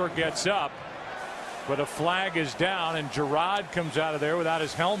Barber gets up, but a flag is down, and Gerard comes out of there without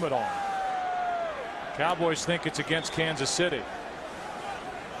his helmet on. Cowboys think it's against Kansas City.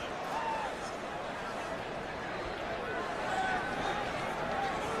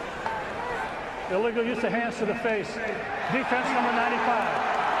 Illegal use of hands to the face. Defense number 95.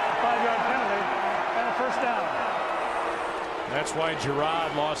 5-yard penalty and a first down. That's why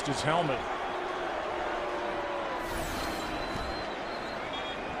Gerard lost his helmet.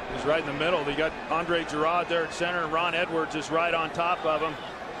 He's right in the middle. They got Andre Gerard there at center, and Ron Edwards is right on top of him.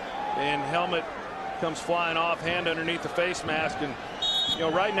 And helmet comes flying off, hand underneath the face mask. And you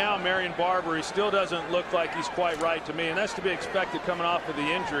know, right now, Marion Barber, he still doesn't look like he's quite right to me, and that's to be expected coming off of the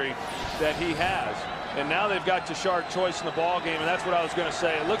injury that he has. And now they've got Tashard Choice in the ball game, and that's what I was going to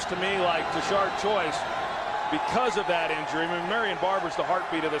say. It looks to me like Tashard Choice, because of that injury, I mean, Marion Barber's the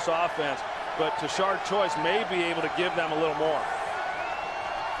heartbeat of this offense, but Tashard Choice may be able to give them a little more.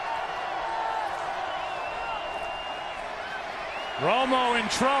 Romo in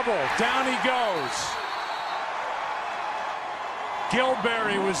trouble. Down he goes.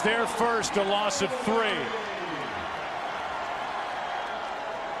 Gilberry was there first, a loss of 3.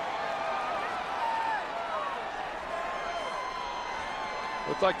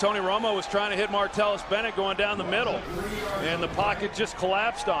 Looked like Tony Romo was trying to hit Martellus Bennett going down the middle, and the pocket just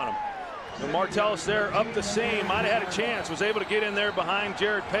collapsed on him. And Martellus there up the seam, might have had a chance, was able to get in there behind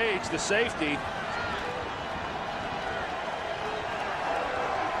Jared Page, the safety.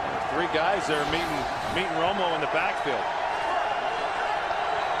 3 guys there meeting Romo in the backfield.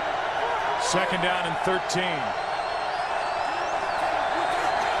 2nd down and 13.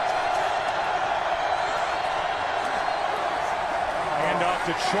 Hand off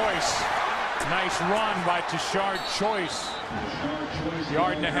to Choice. Nice run by Tashard Choice. 1.5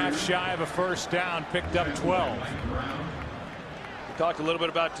 yards shy of a first down, picked up 12. We talked a little bit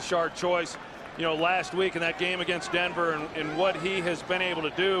about Tashard Choice, you know, last week in that game against Denver, and what he has been able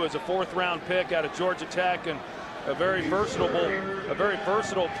to do as a 4th-round pick out of Georgia Tech, and a very versatile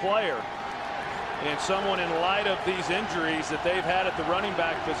player, and someone in light of these injuries that they've had at the running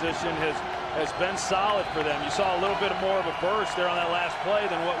back position has been solid for them. You saw a little bit more of a burst there on that last play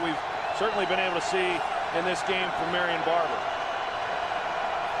than what we've certainly been able to see in this game from Marion Barber.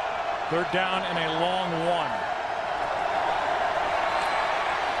 3rd down and a long 1.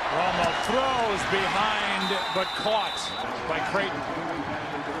 Romo throws behind, but caught by Creighton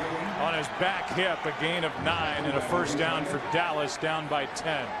on his back hip. A gain of 9 and a first down for Dallas, down by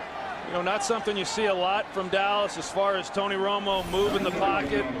 10. You know, not something you see a lot from Dallas as far as Tony Romo moving the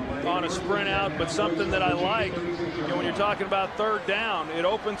pocket on a sprint out, but something that I like. You know, when you're talking about 3rd down, it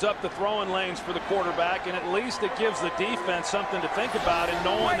opens up the throwing lanes for the quarterback, and at least it gives the defense something to think about, and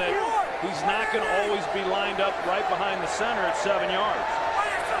knowing that he's not going to always be lined up right behind the center at 7 yards.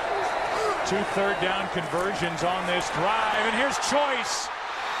 2 3rd down conversions on this drive, and here's Choice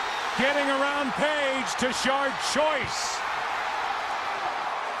getting around Page. Tashard Choice.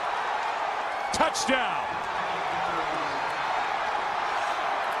 Touchdown.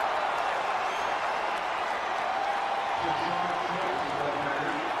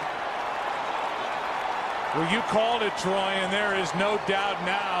 Well, you called it, Troy, and there is no doubt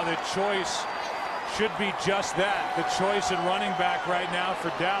now that Choice should be just that. The choice at running back right now for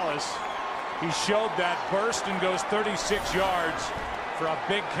Dallas. He showed that burst and goes 36 yards for a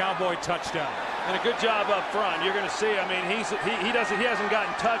big Cowboy touchdown. And a good job up front. You're going to see, I mean, he hasn't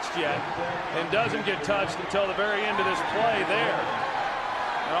gotten touched yet, and doesn't get touched until the very end of this play there.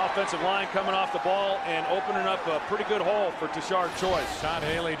 An offensive line coming off the ball and opening up a pretty good hole for Tashard Choice. Todd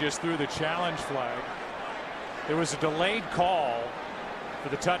Haley just threw the challenge flag. There was a delayed call for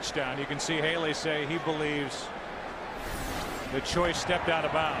the touchdown. You can see Haley say he believes the Choice stepped out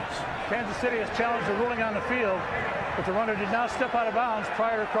of bounds. Kansas City has challenged the ruling on the field, but the runner did not step out of bounds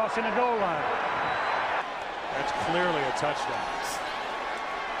prior to crossing the goal line. That's clearly a touchdown.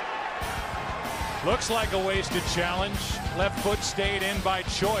 Looks like a wasted challenge. Left foot stayed in by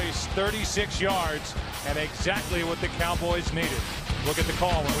Choice. 36 yards, and exactly what the Cowboys needed. Look at the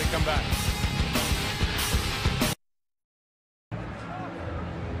call when we come back.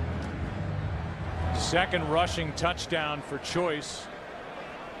 Second rushing touchdown for Choice.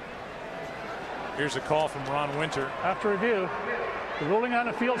 Here's a call from Ron Winter. After review, the ruling on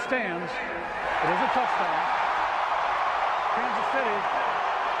the field stands. It is a touchdown. Kansas City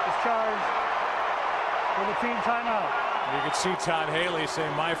is charged with a team timeout. You could see Todd Haley say,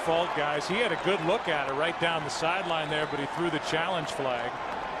 "My fault, guys." He had a good look at it right down the sideline there, but he threw the challenge flag,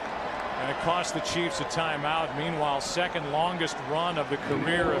 and it cost the Chiefs a timeout. Meanwhile, second longest run of the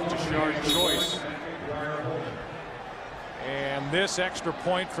career of Tashard Choice. And this extra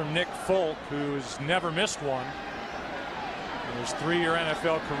point from Nick Folk, who's never missed one in his 3-year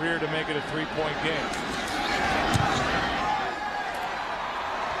NFL career, to make it a 3-point game.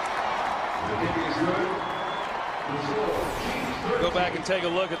 Go back and take a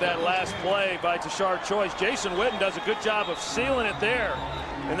look at that last play by Tashard Choice. Jason Witten does a good job of sealing it there.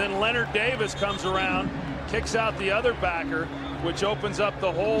 And then Leonard Davis comes around, kicks out the other backer, which opens up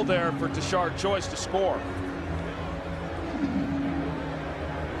the hole there for Tashard Choice to score.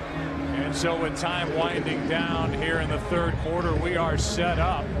 And so with time winding down here in the third quarter, we are set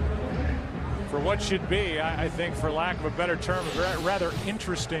up for what should be, I think, for lack of a better term, a rather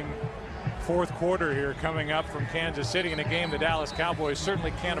interesting fourth quarter here coming up from Kansas City in a game the Dallas Cowboys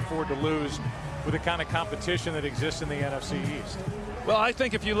certainly can't afford to lose with the kind of competition that exists in the NFC East. Well, I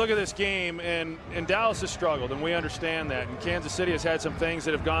think if you look at this game, and Dallas has struggled, and we understand that, and Kansas City has had some things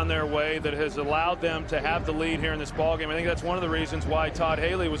that have gone their way that has allowed them to have the lead here in this ballgame. I think that's one of the reasons why Todd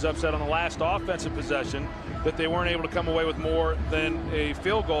Haley was upset on the last offensive possession, that they weren't able to come away with more than a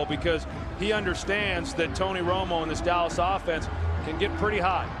field goal, because he understands that Tony Romo and this Dallas offense can get pretty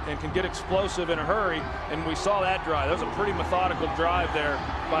hot and can get explosive in a hurry, and we saw that drive. That was a pretty methodical drive there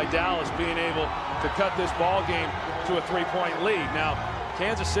by Dallas, being able to cut this ball game to a 3-point lead. Now,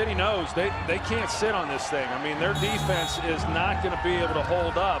 Kansas City knows they can't sit on this thing. I mean, their defense is not going to be able to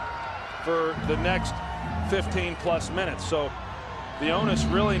hold up for the next 15-plus minutes. So the onus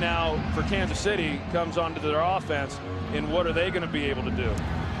really now for Kansas City comes onto their offense, and what are they going to be able to do?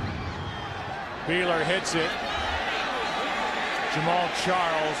 Beeler hits it. Jamal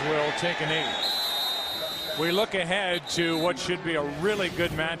Charles will take a knee. We look ahead to what should be a really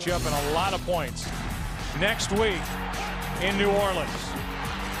good matchup and a lot of points next week in New Orleans.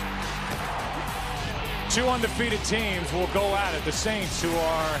 Two undefeated teams will go at it. The Saints, who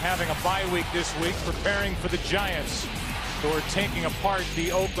are having a bye week this week, preparing for the Giants, who are taking apart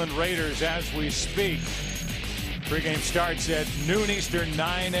the Oakland Raiders as we speak. Pregame starts at noon Eastern,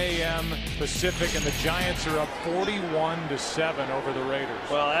 9 a.m. Pacific, and the Giants are up 41-7 over the Raiders.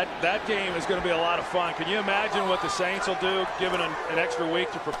 Well, that game is going to be a lot of fun. Can you imagine what the Saints will do, given an extra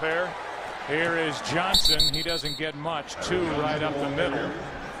week to prepare? Here is Johnson. He doesn't get much. 2 right up the middle.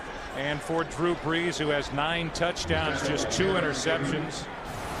 And for Drew Brees, who has 9 touchdowns, just 2 interceptions.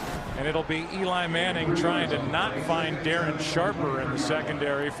 And it'll be Eli Manning trying to not find Darren Sharper in the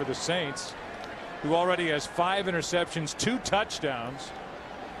secondary for the Saints, who already has 5 interceptions, 2 touchdowns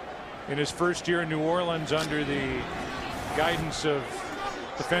in his first year in New Orleans under the guidance of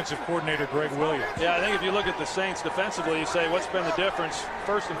defensive coordinator Greg Williams. Yeah, I think if you look at the Saints defensively, you say, what's been the difference?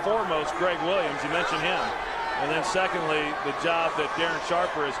 First and foremost, Greg Williams, you mentioned him. And then secondly, the job that Darren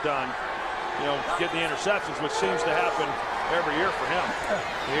Sharper has done, getting the interceptions, which seems to happen every year for him.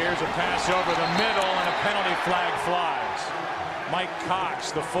 Here's a pass over the middle, and a penalty flag flies. Mike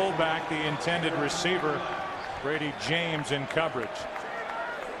Cox, the fullback, the intended receiver. Brady James in coverage.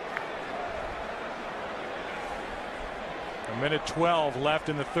 A minute 12 left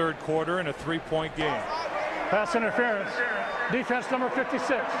in the third quarter in a 3-point game. Pass interference. Defense number 56.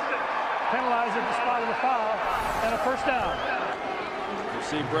 Penalized at the spot of the foul, and a first down. You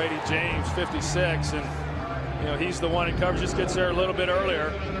see Brady James, 56, and he's the one in coverage. Just gets there a little bit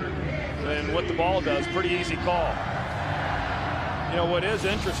earlier than what the ball does. Pretty easy call. What is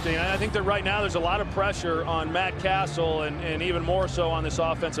interesting, and I think that right now there's a lot of pressure on Matt Castle and even more so on this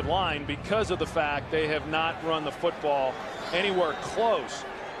offensive line because of the fact they have not run the football anywhere close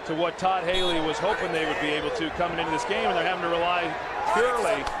to what Todd Haley was hoping they would be able to coming into this game, and they're having to rely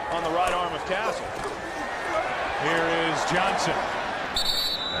purely on the right arm of Castle. Here is Johnson.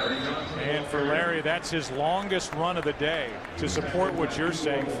 And for Larry, that's his longest run of the day. To support what you're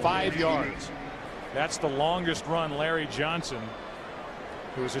saying, 5 yards. That's the longest run Larry Johnson,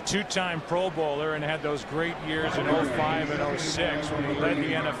 who was a 2-time Pro Bowler and had those great years in 05 and 06 when he led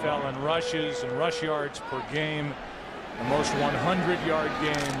the NFL in rushes and rush yards per game, the most 100-yard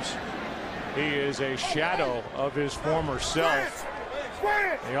games. He is a shadow of his former self.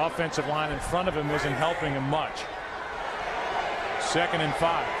 The offensive line in front of him isn't helping him much. 2nd and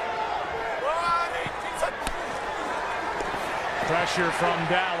 5. Pressure from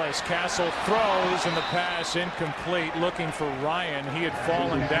Dallas. Castle throws, and the pass incomplete, looking for Ryan. He had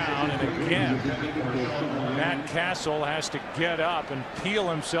fallen down, and again Matt Castle has to get up and peel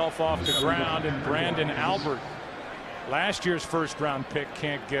himself off the ground, and Brandon Albert, last year's first-round pick,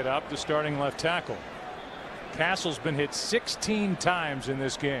 can't get up, the starting left tackle. Castle's been hit 16 times in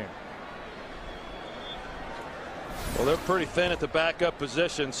this game. Well, they're pretty thin at the backup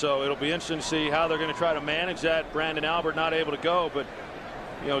position, so it'll be interesting to see how they're going to try to manage that. Brandon Albert not able to go, but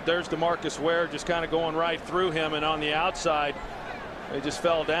there's DeMarcus Ware just kind of going right through him, and on the outside they just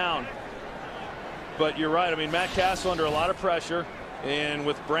fell down. But you're right. I mean, Matt Castle under a lot of pressure, and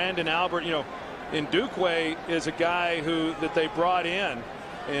with Brandon Albert, Ndukwe is a guy that they brought in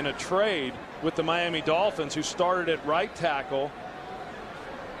in a trade with the Miami Dolphins, who started at right tackle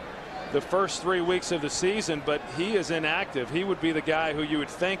the first 3 weeks of the season, but he is inactive. He would be the guy who you would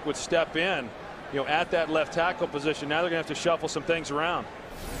think would step in, at that left tackle position. Now they're going to have to shuffle some things around.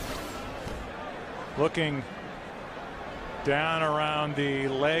 Looking down around the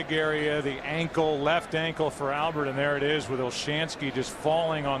leg area, the ankle, left ankle for Albert, and there it is with Olshansky just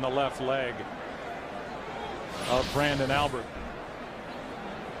falling on the left leg of Brandon Albert.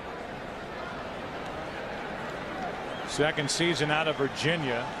 Second season out of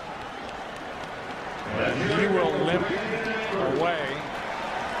Virginia. And he will limp away.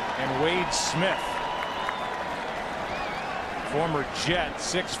 And Wade Smith, former Jet,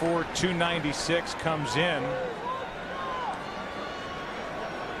 6'4", 296, comes in.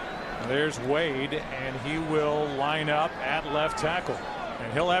 There's Wade, and he will line up at left tackle.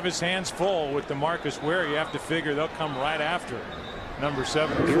 And he'll have his hands full with DeMarcus Ware. You have to figure they'll come right after number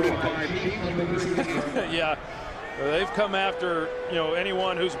 74. Yeah. They've come after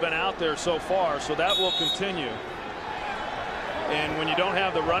anyone who's been out there so far, so that will continue. And when you don't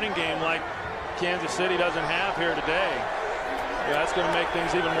have the running game like Kansas City doesn't have here today, that's going to make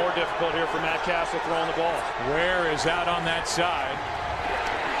things even more difficult here for Matt Castle throwing the ball. Ware is out on that side.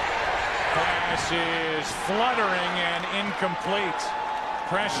 Pass is fluttering and incomplete.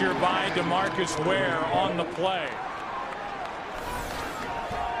 Pressure by DeMarcus Ware on the play.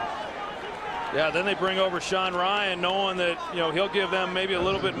 Yeah, then they bring over Sean Ryan, knowing that he'll give them maybe a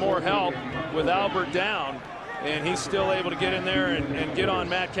little bit more help with Albert down, and he's still able to get in there and get on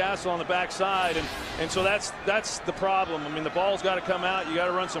Matt Castle on the backside, and so that's the problem. I mean, the ball's got to come out. You got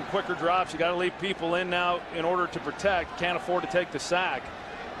to run some quicker drops. You got to leave people in now in order to protect. Can't afford to take the sack,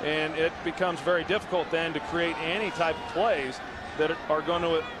 and it becomes very difficult then to create any type of plays that are going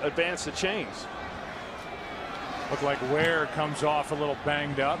to advance the chains. Look like Ware comes off a little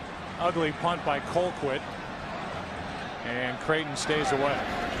banged up. Ugly punt by Colquitt, and Creighton stays away.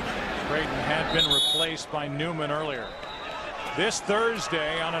 Creighton had been replaced by Newman earlier. This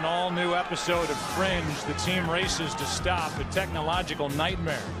Thursday on an all-new episode of Fringe, the team races to stop a technological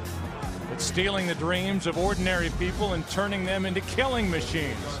nightmare that's stealing the dreams of ordinary people and turning them into killing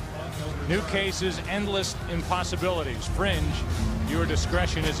machines. New cases, endless impossibilities. Fringe, your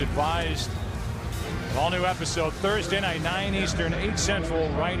discretion is advised. An all-new episode Thursday night, 9 Eastern, 8 Central,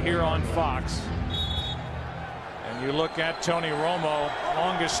 right here on Fox. And you look at Tony Romo,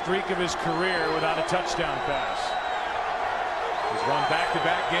 longest streak of his career without a touchdown pass. He's won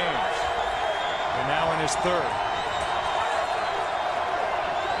back-to-back games, and now in his third.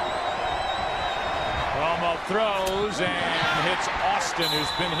 Romo throws and hits Austin,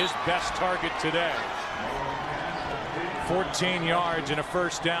 who's been his best target today. 14 yards and a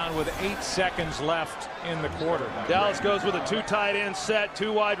first down with 8 seconds left in the quarter. Dallas goes with a 2 tight end set,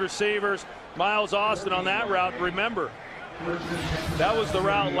 2 wide receivers. Miles Austin on that route. Remember, that was the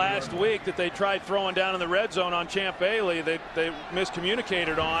route last week that they tried throwing down in the red zone on Champ Bailey. They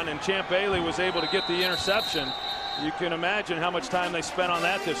miscommunicated on, and Champ Bailey was able to get the interception. You can imagine how much time they spent on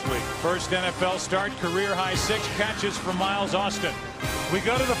that this week. First NFL start, career high 6 catches for Miles Austin. We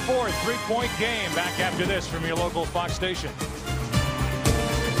go to the fourth, 3-point game. Back after this from your local Fox station.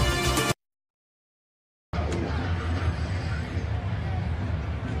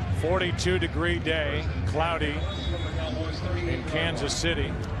 "42-degree day, cloudy in Kansas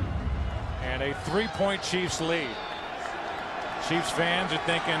City, and a 3-point Chiefs lead. Chiefs fans are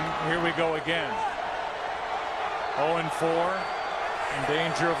thinking, here we go again. 0-4, in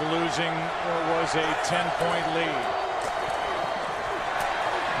danger of losing what was a 10-point lead.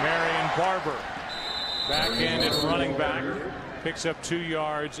 Marion Barber, back-handed running back, picks up 2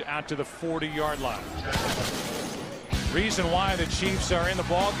 yards out to the 40-yard line. Reason why the Chiefs are in the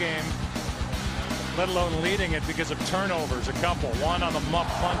ball game, let alone leading it, because of turnovers, a couple. One on the muff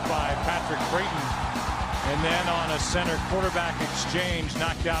punt by Patrick Creighton, and then on a center quarterback exchange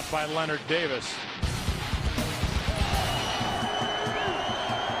knocked out by Leonard Davis.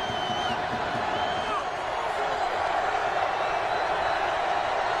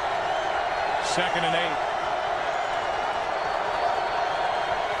 Second and 8.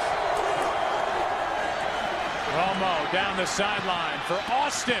 Romo down the sideline for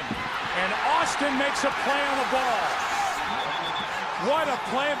Austin, and Austin makes a play on the ball. What a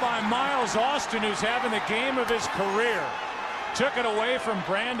play by Miles Austin, who's having the game of his career. Took it away from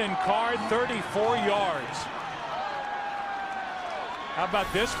Brandon Card, 34 yards. How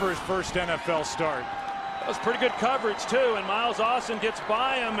about this for his first NFL start? That was pretty good coverage, too, and Miles Austin gets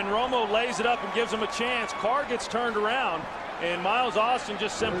by him, and Romo lays it up and gives him a chance. Carr gets turned around, and Miles Austin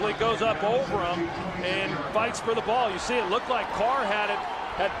just simply goes up over him and fights for the ball. You see, it looked like Carr had it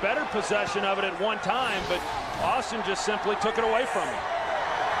had better possession of it at one time, but Austin just simply took it away from him.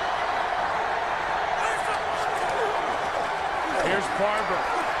 Here's Barber.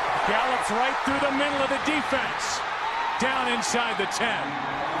 Gallops right through the middle of the defense. Down inside the 10.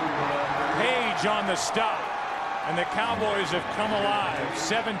 Page on the stop. And the Cowboys have come alive.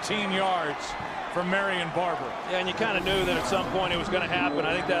 17 yards from Marion Barber. Yeah, and you kind of knew that at some point it was going to happen.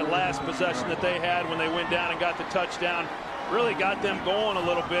 I think that last possession that they had when they went down and got the touchdown really got them going a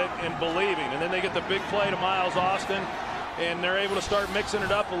little bit and believing. And then they get the big play to Miles Austin, and they're able to start mixing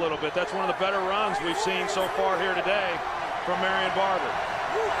it up a little bit. That's one of the better runs we've seen so far here today from Marion Barber.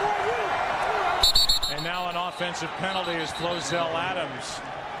 And now an offensive penalty is Flozell Adams,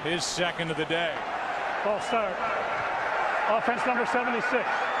 his second of the day. False start. Offense number 76.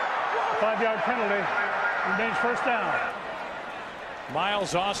 5-yard penalty. Remains first down.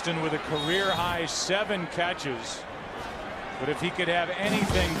 Miles Austin with a career-high 7 catches. But if he could have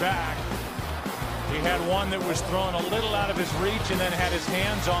anything back, he had one that was thrown a little out of his reach and then had his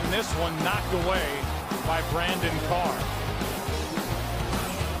hands on this one knocked away by Brandon Carr.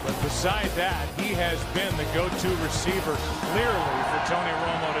 But beside that, he has been the go-to receiver clearly for Tony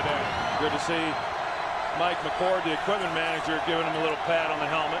Romo today. Good to see Mike McCord, the equipment manager, giving him a little pat on the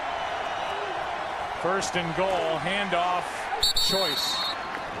helmet. First and goal, handoff, choice.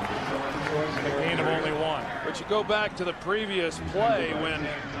 A gain of only 1. But you go back to the previous play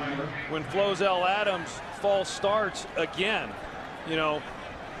when Flozell Adams false starts again. You know,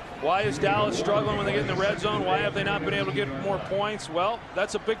 why is Dallas struggling when they get in the red zone? Why have they not been able to get more points? Well,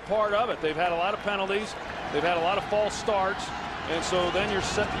 that's a big part of it. They've had a lot of penalties. They've had a lot of false starts. And so then you're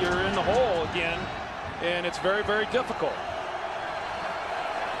in the hole again, and it's very, very difficult.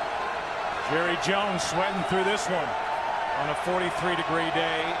 Jerry Jones sweating through this one on a 43-degree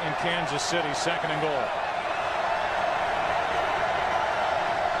day in Kansas City. Second and goal.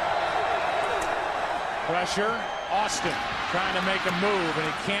 Pressure. Austin trying to make a move, and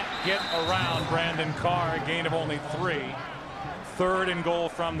he can't get around Brandon Carr. A gain of only 3. Third and goal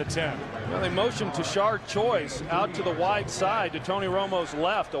from the 10. Well, they motioned to Tashard Choice out to the wide side to Tony Romo's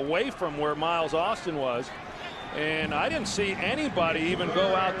left, away from where Miles Austin was. And I didn't see anybody even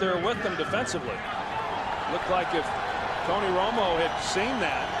go out there with them defensively. Looked like if Tony Romo had seen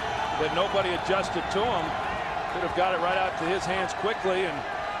that nobody adjusted to him, could have got it right out to his hands quickly and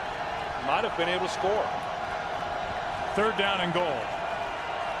might have been able to score. Third down and goal.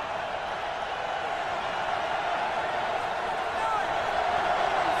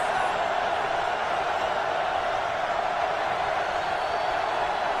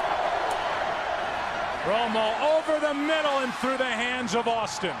 Romo over the middle and through the hands of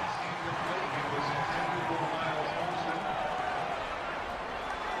Austin.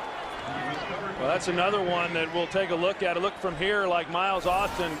 Well, that's another one that we'll take a look at. Look from here like Miles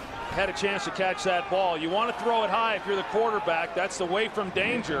Austin had a chance to catch that ball. You want to throw it high if you're the quarterback. That's away from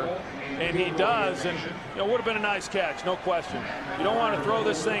danger, and he does. And it would have been a nice catch, no question. You don't want to throw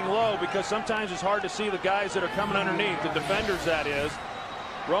this thing low because sometimes it's hard to see the guys that are coming underneath, the defenders that is.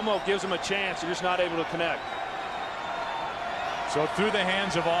 Romo gives him a chance. They're just not able to connect. So through the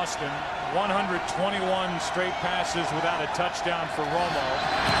hands of Austin, 121 straight passes without a touchdown for Romo.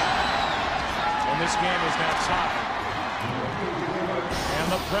 And this game is now tied.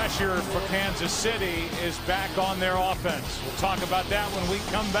 And the pressure for Kansas City is back on their offense. We'll talk about that when we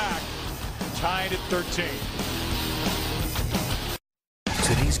come back. Tied at 13.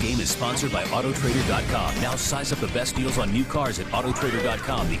 Today's game is sponsored by Autotrader.com. Now size up the best deals on new cars at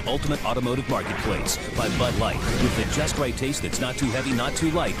Autotrader.com, the ultimate automotive marketplace. By Bud Light, with the just right taste that's not too heavy, not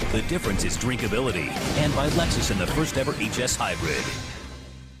too light. The difference is drinkability. And by Lexus in the first ever HS Hybrid.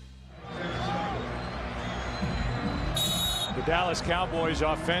 The Dallas Cowboys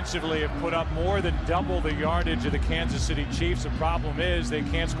offensively have put up more than double the yardage of the Kansas City Chiefs. The problem is they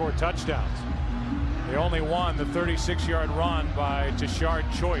can't score touchdowns. They only won the 36-yard run by Tashard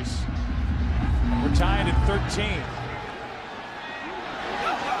Choice. We're tied at 13.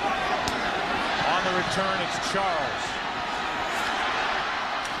 On the return, it's Charles.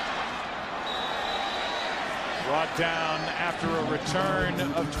 Brought down after a return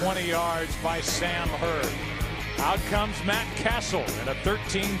of 20 yards by Sam Hurd. Out comes Matt Castle in a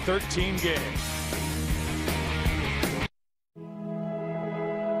 13-13 game.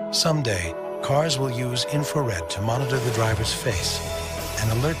 Someday, cars will use infrared to monitor the driver's face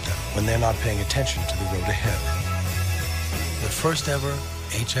and alert them when they're not paying attention to the road ahead. The first ever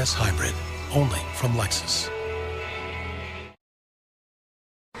HS Hybrid, only from Lexus.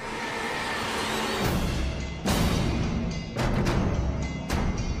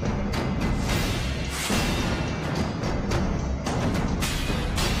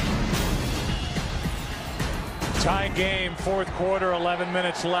 Tie game, fourth quarter, 11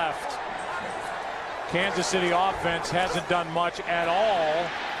 minutes left. Kansas City offense hasn't done much at all.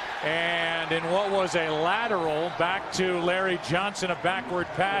 And in what was a lateral back to Larry Johnson, a backward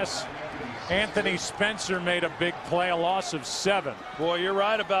pass, Anthony Spencer made a big play, a loss of 7. Boy, you're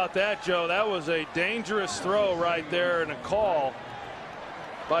right about that, Joe. That was a dangerous throw right there and a call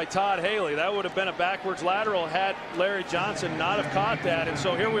by Todd Haley. That would have been a backwards lateral had Larry Johnson not have caught that. And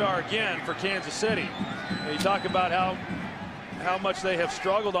so here we are again for Kansas City. And you talk about how much they have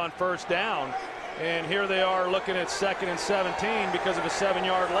struggled on first down. And here they are looking at 2nd and 17 because of a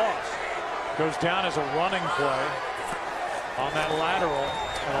 7-yard loss. Goes down as a running play on that lateral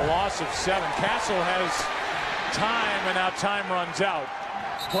and a loss of 7. Castle has time, and now time runs out.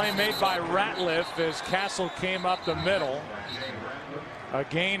 Play made by Ratliff as Castle came up the middle. A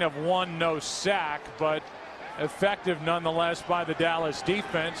gain of 1, no sack, but effective nonetheless by the Dallas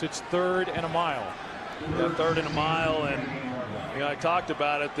defense. It's 3rd and a mile. Yeah, 3rd and a mile, and I talked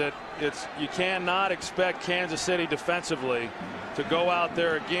about it, that you cannot expect Kansas City defensively to go out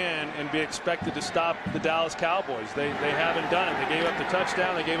there again and be expected to stop the Dallas Cowboys. They haven't done it. They gave up the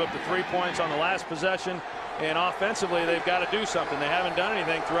touchdown. They gave up the 3 points on the last possession. And offensively, they've got to do something. They haven't done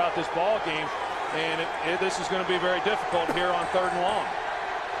anything throughout this ball game. And this is going to be very difficult here on 3rd and long.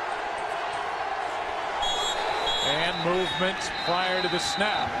 And movement prior to the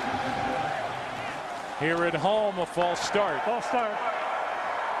snap. Here at home, a false start. False start.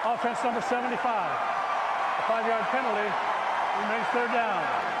 Offense number 75. A 5-yard penalty. Remains 3rd down.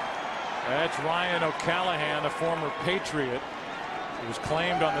 That's Ryan O'Callahan, a former Patriot. He was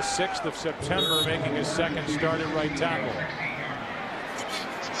claimed on the 6th of September, making his 2nd start at right tackle.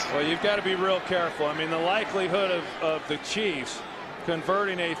 Well, you've got to be real careful. I mean, the likelihood of the Chiefs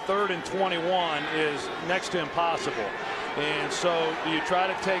converting a 3rd and 21 is next to impossible. And so do you try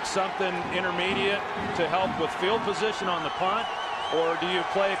to take something intermediate to help with field position on the punt, or do you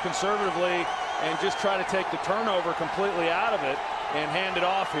play it conservatively and just try to take the turnover completely out of it and hand it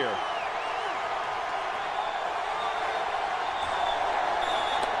off here?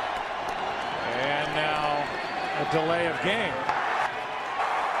 And now a delay of game.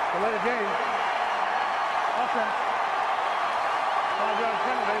 Delay of game. Offense. 5-yard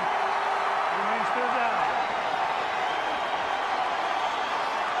penalty. Remains 3rd down.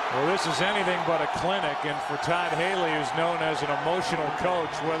 Well, this is anything but a clinic, and for Todd Haley, who's known as an emotional coach,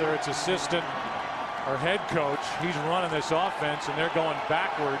 whether it's assistant or head coach, he's running this offense, and they're going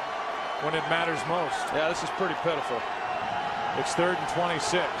backward when it matters most. Yeah, this is pretty pitiful. It's 3rd and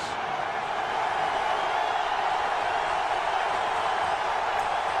 26.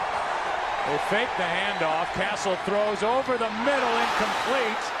 They fake the handoff. Castle throws over the middle,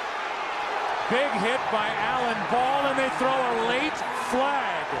 incomplete. Big hit by Alan Ball, and they throw a late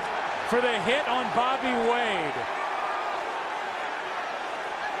flag for the hit on Bobby Wade.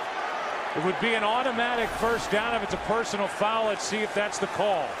 It would be an automatic first down if it's a personal foul. Let's see if that's the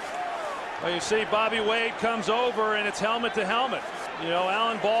call. Well, you see Bobby Wade comes over, and it's helmet to helmet. You know,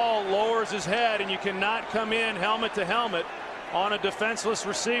 Alan Ball lowers his head, and you cannot come in helmet to helmet on a defenseless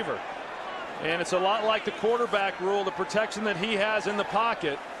receiver. And it's a lot like the quarterback rule, the protection that he has in the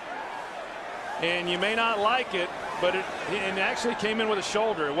pocket. And you may not like it, but it actually came in with a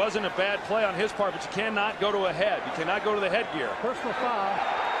shoulder. It wasn't a bad play on his part, but you cannot go to a head. You cannot go to the headgear. Personal foul.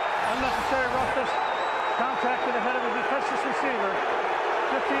 Unnecessary roughness. Contact to the head of a defenseless receiver.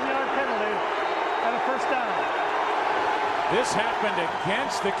 15-yard penalty and a first down. This happened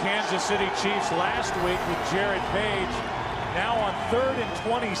against the Kansas City Chiefs last week with Jared Page. Now on 3rd and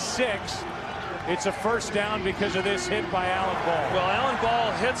 26. It's a first down because of this hit by Alan Ball. Well, Alan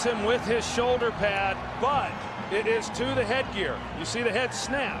Ball hits him with his shoulder pad, but it is to the headgear. You see the head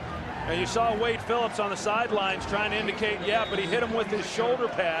snap. And you saw Wade Phillips on the sidelines trying to indicate, yeah, but he hit him with his shoulder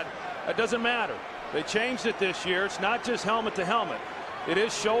pad. That doesn't matter. They changed it this year. It's not just helmet to helmet. It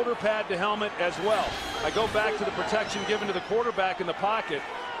is shoulder pad to helmet as well. I go back to the protection given to the quarterback in the pocket.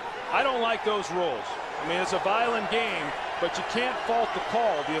 I don't like those rules. I mean, it's a violent game, but you can't fault the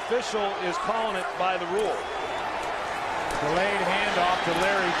call. The official is calling it by the rule. Delayed handoff to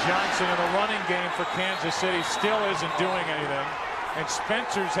Larry Johnson in the running game for Kansas City still isn't doing anything. And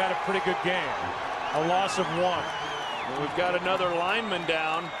Spencer's had a pretty good game. A loss of 1. Well, we've got another lineman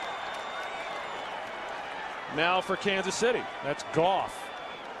down now for Kansas City. That's Goff.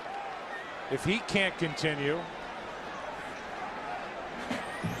 If he can't continue,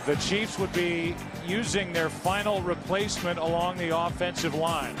 the Chiefs would be using their final replacement along the offensive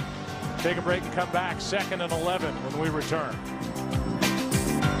line. Take a break and come back. 2nd and 11 when we return.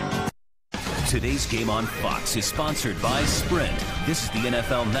 Today's game on Fox is sponsored by Sprint. This is the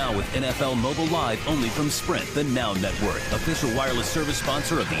NFL Now with NFL Mobile Live, only from Sprint, the Now Network, official wireless service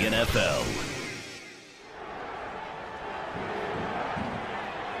sponsor of the NFL.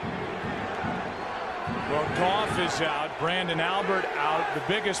 Well, Goff is out. Brandon Albert out. The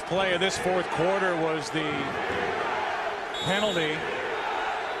biggest play of this fourth quarter was the penalty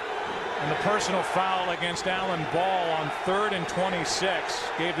and the personal foul against Alan Ball on 3rd and 26.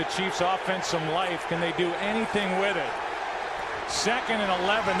 Gave the Chiefs offense some life. Can they do anything with it? 2nd and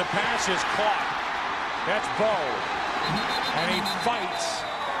 11. The pass is caught. That's Bo. And he fights.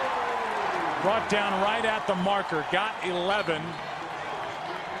 Brought down right at the marker. Got 11.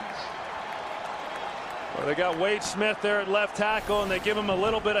 Well, they got Wade Smith there at left tackle, and they give him a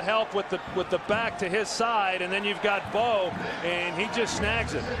little bit of help with the back to his side, and then you've got Bo, and he just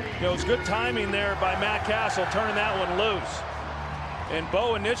snags it. You know, it's good timing there by Matt Castle turning that one loose. And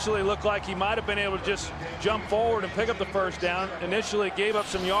Bo initially looked like he might have been able to just jump forward and pick up the first down. Initially gave up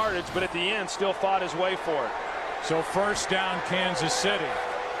some yardage, but at the end still fought his way for it. So first down, Kansas City.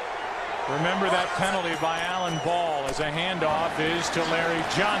 Remember that penalty by Alan Ball as a handoff is to Larry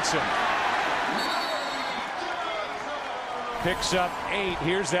Johnson. Picks up 8.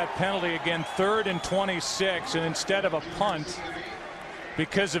 Here's that penalty again, 3rd and 26, and instead of a punt,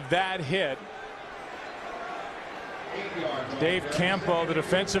 because of that hit, Dave Campo, the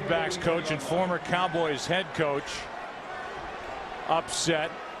defensive backs coach and former Cowboys head coach, upset.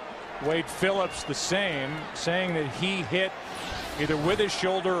 Wade Phillips the same, saying that he hit either with his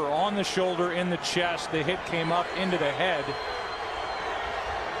shoulder or on the shoulder in the chest. The hit came up into the head.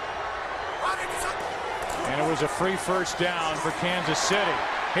 And it was a free first down for Kansas City.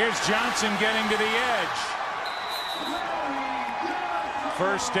 Here's Johnson getting to the edge.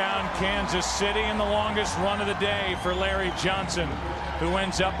 First down, Kansas City, and the longest run of the day for Larry Johnson, who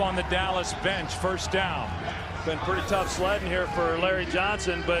ends up on the Dallas bench. First down. Been pretty tough sledding here for Larry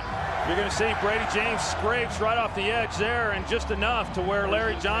Johnson, but you're going to see Brady James scrapes right off the edge there, and just enough to where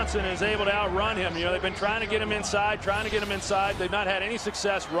Larry Johnson is able to outrun him. You know, they've been trying to get him inside. They've not had any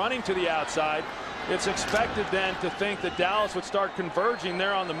success running to the outside. It's expected then to think that Dallas would start converging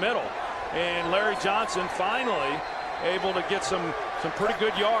there on the middle. And Larry Johnson finally able to get some pretty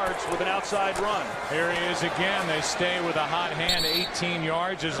good yards with an outside run. Here he is again. They stay with a hot hand, 18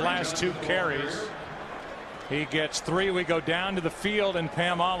 yards his last 2 carries. He gets 3. We go down to the field, and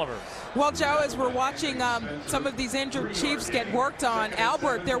Pam Oliver. Well, Joe, as we're watching some of these injured Chiefs get worked on,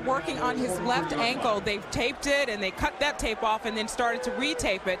 Albert, they're working on his left ankle. They've taped it, and they cut that tape off and then started to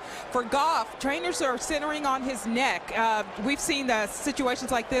retape it. For Goff, trainers are centering on his neck. We've seen situations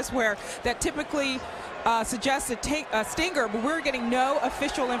like this where that typically suggests a stinger, but we're getting no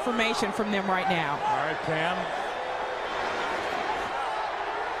official information from them right now. All right, Pam.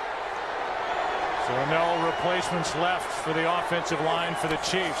 So no replacements left for the offensive line for the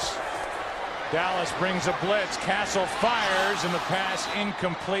Chiefs. Dallas brings a blitz. Castle fires, and the pass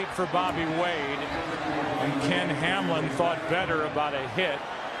incomplete for Bobby Wade. And Ken Hamlin thought better about a hit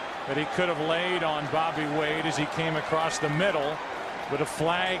that he could have laid on Bobby Wade as he came across the middle. But a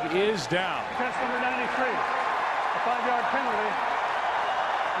flag is down. That's number 93. A 5-yard penalty.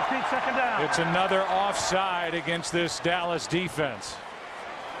 Repeat, second down. It's another offside against this Dallas defense.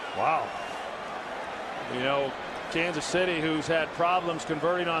 Wow. You know, Kansas City, who's had problems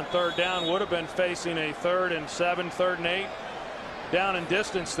converting on 3rd down, would have been facing a 3rd and 7, 3rd and 8 down in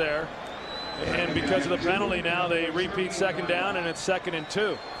distance there. And because of the penalty now, they repeat 2nd down, and it's 2nd and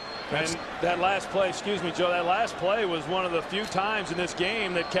 2. And that last play, excuse me, Joe, that last play was one of the few times in this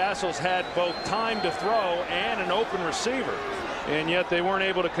game that Castle's had both time to throw and an open receiver. And yet they weren't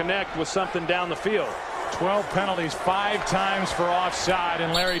able to connect with something down the field. 12 penalties, 5 times for offside,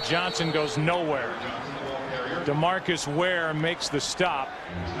 and Larry Johnson goes nowhere. DeMarcus Ware makes the stop,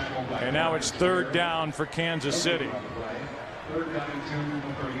 and now it's 3rd down for Kansas City.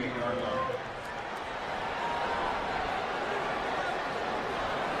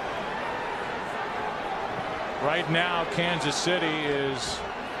 Right now, Kansas City is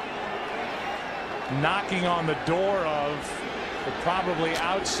knocking on the door of the probably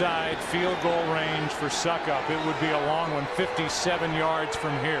outside field goal range for Suckup. It would be a long one, 57 yards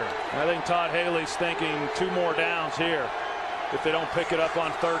from here. I think Todd Haley's thinking 2 more downs here if they don't pick it up on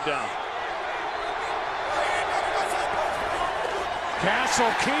 3rd down.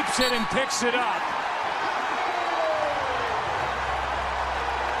 Castle keeps it and picks it up.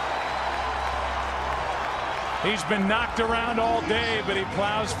 He's been knocked around all day, but he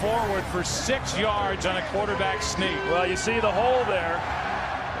plows forward for 6 yards on a quarterback sneak. Well, you see the hole there.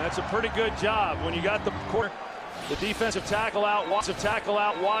 That's a pretty good job when you got the quarter. The defensive tackle out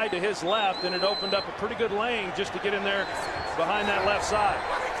wide to his left, and it opened up a pretty good lane just to get in there behind that left side.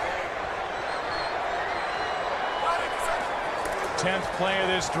 10th play of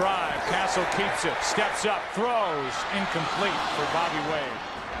this drive. Castle keeps it, steps up, throws, incomplete for Bobby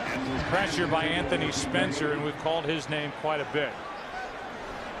Wade. Pressure by Anthony Spencer, and we've called his name quite a bit.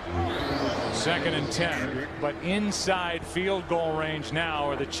 2nd and 10, but inside field goal range now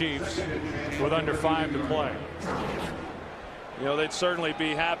are the Chiefs with under 5 to play. You know, they'd certainly be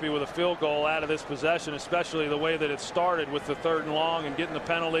happy with a field goal out of this possession, especially the way that it started with the 3rd and long and getting the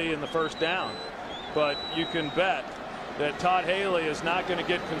penalty and the 1st down. But you can bet that Todd Haley is not going to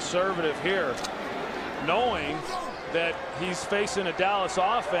get conservative here, knowing that he's facing a Dallas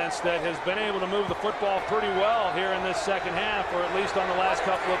offense that has been able to move the football pretty well here in this 2nd half, or at least on the last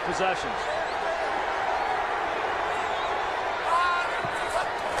couple of possessions.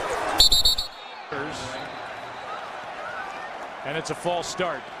 And it's a false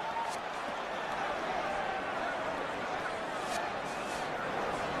start.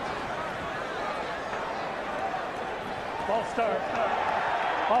 False start.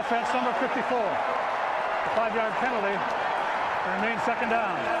 Offense number 54. A 5-yard penalty. Remains 2nd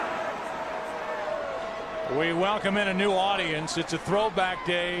down. We welcome in a new audience. It's a throwback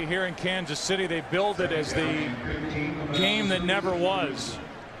day here in Kansas City. They billed it as the game that never was.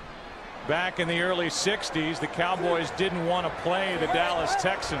 Back in the early 60s, the Cowboys didn't want to play the Dallas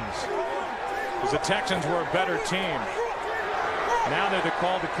Texans because the Texans were a better team. Now they're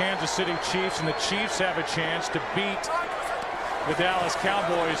called the Kansas City Chiefs, and the Chiefs have a chance to beat the Dallas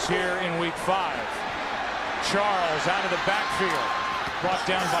Cowboys here in Week 5. Charles out of the backfield, brought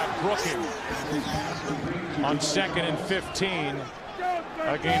down by Brooking on 2nd and 15.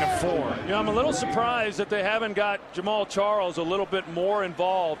 A gain of 4. You know, I'm a little surprised that they haven't got Jamal Charles a little bit more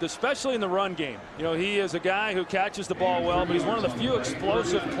involved, especially in the run game. You know, he is a guy who catches the ball well, but he's one of the few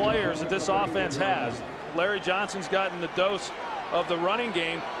explosive players that this offense has. Larry Johnson's gotten the dose of the running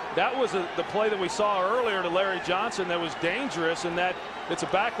game. That was the play that we saw earlier to Larry Johnson that was dangerous, in that it's a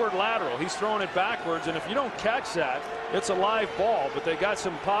backward lateral. He's throwing it backwards, and if you don't catch that, it's a live ball. But they got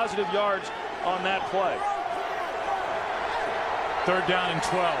some positive yards on that play. 3rd down and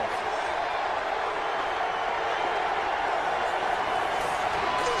 12.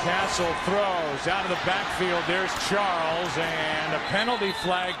 Castle throws out of the backfield. There's Charles, and a penalty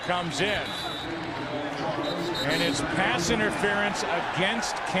flag comes in. And it's pass interference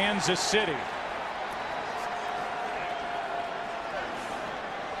against Kansas City.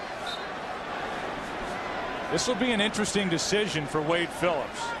 This will be an interesting decision for Wade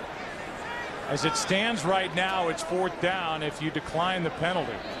Phillips. As it stands right now, it's 4th down if you decline the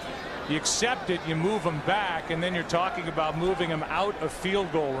penalty. You accept it, you move them back, and then you're talking about moving them out of field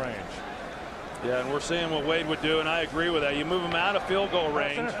goal range. Yeah, and we're seeing what Wade would do, and I agree with that. You move them out of field goal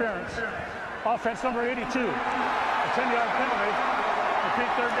range. Interference. Offense number 82. A 10-yard penalty. Repeat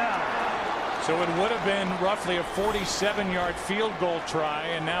 3rd down. So it would have been roughly a 47-yard field goal try,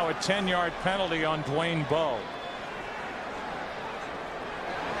 and now a 10-yard penalty on Dwayne Bowe.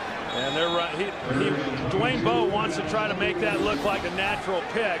 And Dwayne Bowe wants to try to make that look like a natural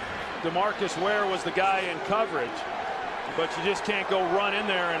pick. DeMarcus Ware was the guy in coverage, but you just can't go run in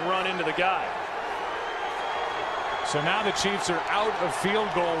there and run into the guy. So now the Chiefs are out of field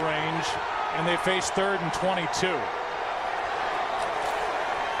goal range, and they face 3rd and 22.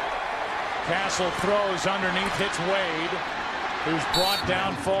 Castle throws underneath, hits Wade, who's brought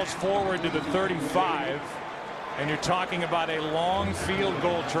down, falls forward to the 35. And you're talking about a long field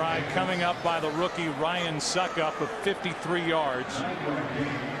goal try coming up by the rookie Ryan Suckup of 53 yards,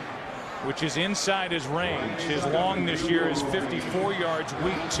 which is inside his range. His long this year is 54 yards,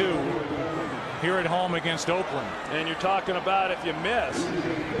 Week 2 here at home against Oakland. And you're talking about, if you miss,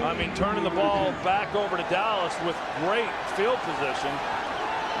 I mean, turning the ball back over to Dallas with great field position.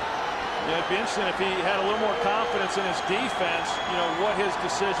 Yeah, it'd be interesting if he had a little more confidence in his defense, you know, what his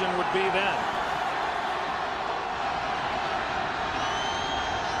decision would be then.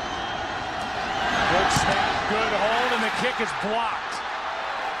 Good snap, good hold, and the kick is blocked.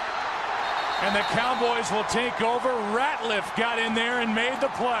 And the Cowboys will take over. Ratliff got in there and made the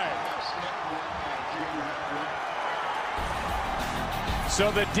play.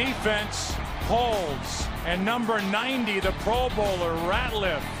 So the defense holds, and number 90, the Pro Bowler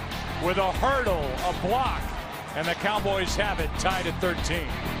Ratliff, with a hurdle, a block, and the Cowboys have it tied at 13.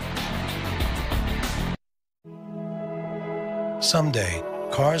 Someday,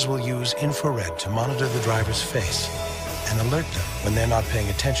 cars will use infrared to monitor the driver's face and alert them when they're not paying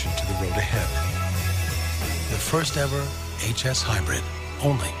attention to the road ahead. The first ever HS Hybrid,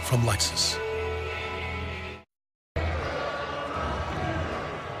 only from Lexus.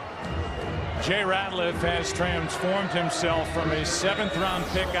 Jay Ratliff has transformed himself from a 7th-round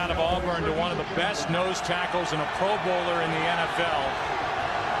pick out of Auburn to one of the best nose tackles and a Pro Bowler in the NFL.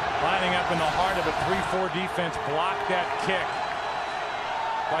 Lining up in the heart of a 3-4 defense, blocked that kick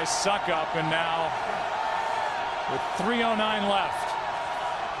by Suckup, and now with 3:09 left,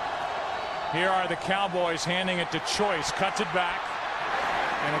 here are the Cowboys handing it to Choice, cuts it back,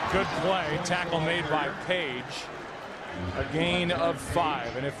 and a good play. Tackle made by Page. A gain of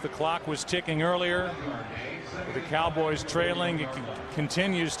 5, and if the clock was ticking earlier, with the Cowboys trailing, it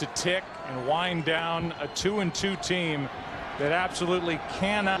continues to tick and wind down. A 2-2 team that absolutely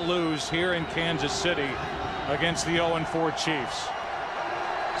cannot lose here in Kansas City against the 0-4 Chiefs.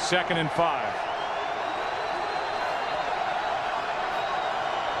 2nd and 5.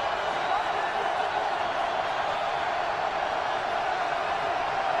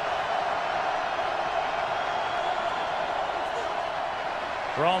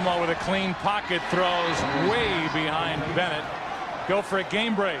 Romo with a clean pocket, throws way behind Bennett. Go for a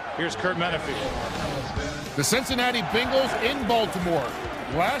game break. Here's Kurt Menefee. The Cincinnati Bengals in Baltimore.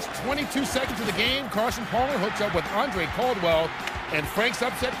 Last 22 seconds of the game, Carson Palmer hooks up with Andre Caldwell, and Frank's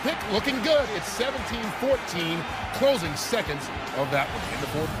upset pick looking good. It's 17-14, closing seconds of that one in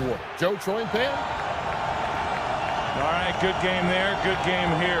the 4th quarter. Joe, Troy, and Pam. All right, good game there, good game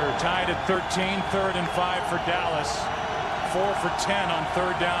here. Tied at 13, 3rd and 5 for Dallas. 4 for 10 on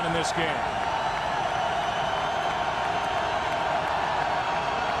 3rd down in this game.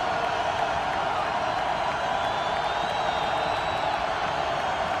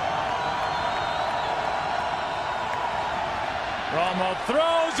 Romo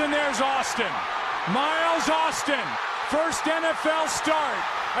throws, and there's Austin. Miles Austin, first NFL start.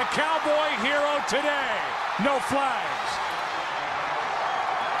 A Cowboy hero today. No flags.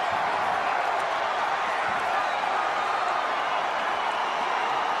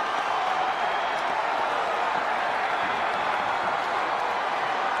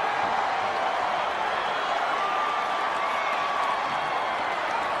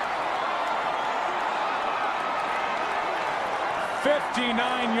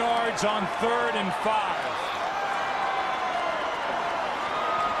 Yards on 3rd and 5.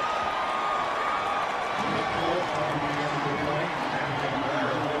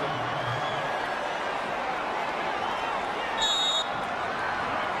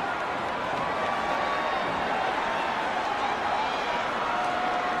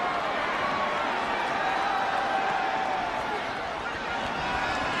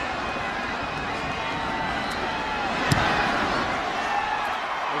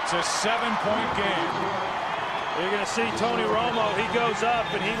 It's a 7-point game. You're going to see Tony Romo. He goes up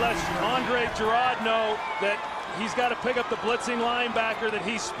and he lets Andre Gerard know that he's got to pick up the blitzing linebacker that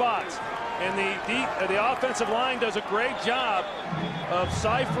he spots. And the offensive line does a great job of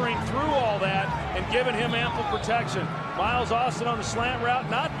ciphering through all that and giving him ample protection. Miles Austin on the slant route,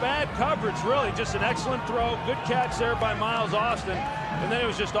 not bad coverage, really. Just an excellent throw. Good catch there by Miles Austin. And then it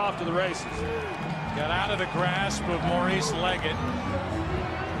was just off to the races. Got out of the grasp of Maurice Leggett.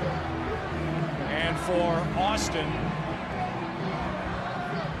 And for Austin,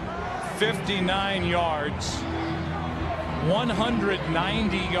 59 yards,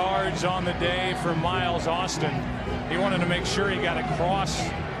 190 yards on the day for Miles Austin. He wanted to make sure he got across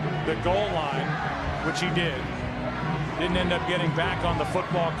the goal line, which he did. Didn't end up getting back on the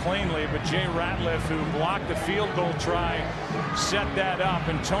football cleanly, but Jay Ratliff, who blocked the field goal try, set that up.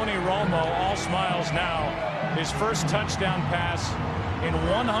 And Tony Romo, all smiles now, his first touchdown pass in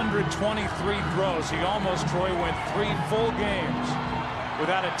 123 throws. He almost, Troy, went 3 full games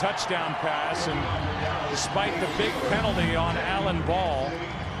without a touchdown pass. And despite the big penalty on Allen Ball,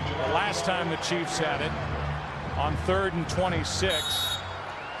 the last time the Chiefs had it, on 3rd and 26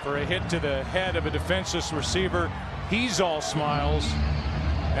 for a hit to the head of a defenseless receiver, he's all smiles.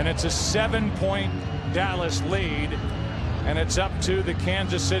 And it's a 7-point Dallas lead, and it's up to the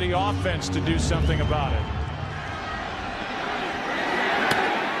Kansas City offense to do something about it.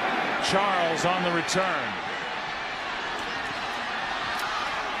 Charles on the return.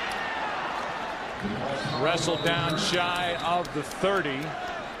 Wrestled down shy of the 30.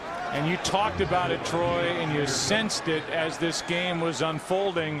 And you talked about it, Troy, and you sensed it as this game was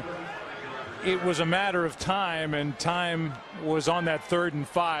unfolding. It was a matter of time, and time was on that 3rd and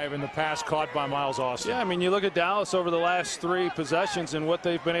 5, and the pass caught by Miles Austin. Yeah, I mean, you look at Dallas over the last 3 possessions and what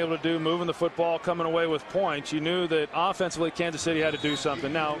they've been able to do, moving the football, coming away with points. You knew that offensively Kansas City had to do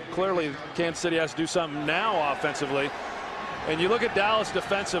something. Now, clearly, Kansas City has to do something now offensively. And you look at Dallas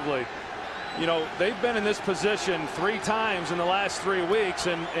defensively. You know, they've been in this position 3 times in the last 3 weeks,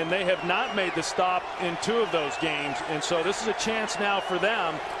 and they have not made the stop in 2 of those games. And so this is a chance now for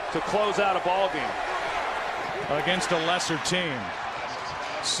them to close out a ball game against a lesser team.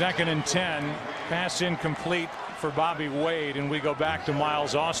 2nd and 10, pass incomplete for Bobby Wade, and we go back to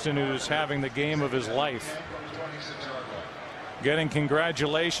Miles Austin, who's having the game of his life, getting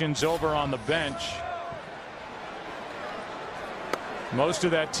congratulations over on the bench. Most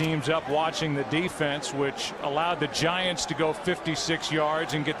of that team's up watching the defense, which allowed the Giants to go 56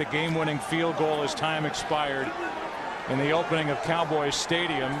 yards and get the game-winning field goal as time expired in the opening of Cowboys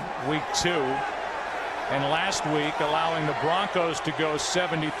Stadium week 2, and last week allowing the Broncos to go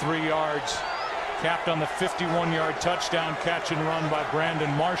 73 yards, capped on the 51-yard touchdown catch and run by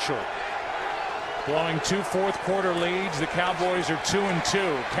Brandon Marshall. Blowing 2 fourth-quarter leads, the Cowboys are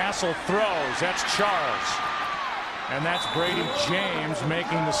 2-2. Castle throws. That's Charles. And that's Brady James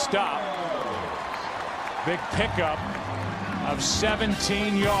making the stop. Big pickup of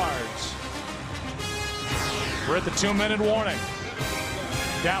 17 yards. We're at the 2-minute warning.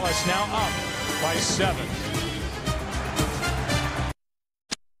 Dallas now up by 7.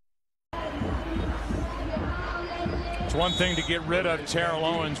 It's one thing to get rid of Terrell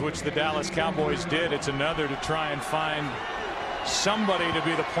Owens, which the Dallas Cowboys did. It's another to try and find somebody to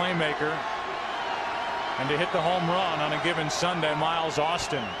be the playmaker and to hit the home run on a given Sunday. Miles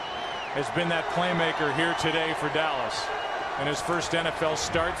Austin has been that playmaker here today for Dallas in his first NFL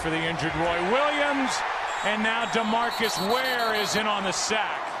start for the injured Roy Williams. And now DeMarcus Ware is in on the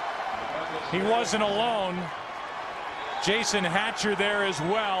sack. He wasn't alone. Jason Hatcher there as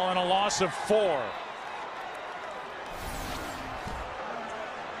well, and a loss of 4.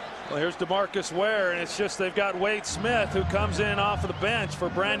 Well, here's DeMarcus Ware, and it's just they've got Wade Smith, who comes in off of the bench for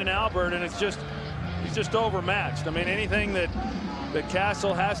Brandon Albert, and he's just overmatched. I mean, anything that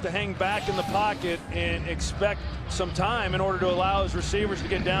Castle has to hang back in the pocket and expect some time in order to allow his receivers to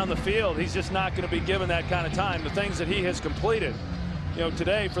get down the field, he's just not going to be given that kind of time. The things that he has completed,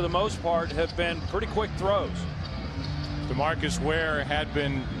 today for the most part have been pretty quick throws. DeMarcus Ware had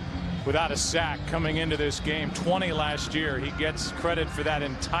been without a sack coming into this game. 20 last year. He gets credit for that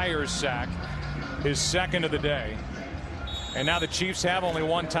entire sack, his 2nd of the day. And now the Chiefs have only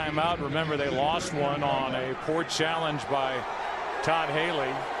 1 timeout. Remember, they lost one on a poor challenge by Todd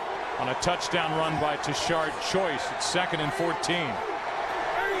Haley on a touchdown run by Tashard Choice. It's 2nd and 14.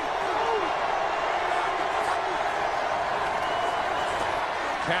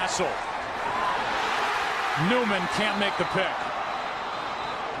 Castle. Newman can't make the pick.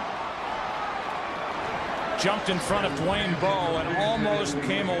 Jumped in front of Dwayne Bowe and almost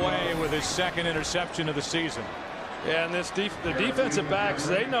came away with his 2nd interception of the season. Yeah, and the defensive backs,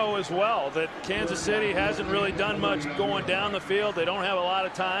 they know as well that Kansas City hasn't really done much going down the field. They don't have a lot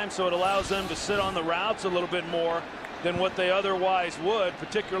of time, so it allows them to sit on the routes a little bit more than what they otherwise would,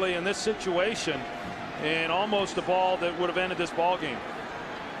 particularly in this situation, and almost a ball that would have ended this ball game.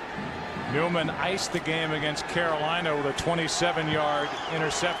 Newman iced the game against Carolina with a 27-yard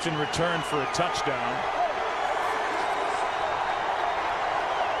interception return for a touchdown.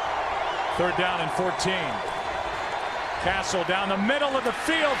 3rd down and 14. Castle down the middle of the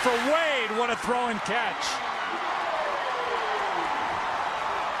field for Wade. What a throw and catch.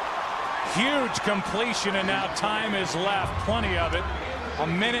 Huge completion, and now time is left. Plenty of it.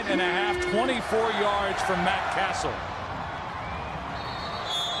 1.5 minutes, 24 yards from Matt Castle.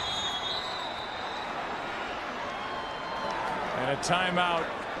 And a timeout.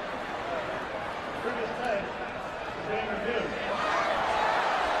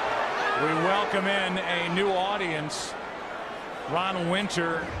 We welcome in a new audience. Ron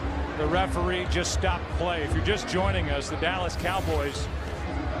Winter, the referee, just stopped play. If you're just joining us, the Dallas Cowboys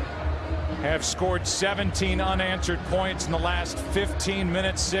have scored 17 unanswered points in the last 15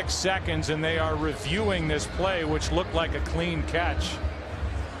 minutes 6 seconds, and they are reviewing this play, which looked like a clean catch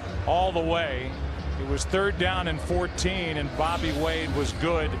all the way. It was 3rd down and 14, and Bobby Wade was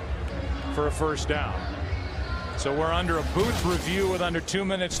good for a 1st down. So we're under a booth review with under 2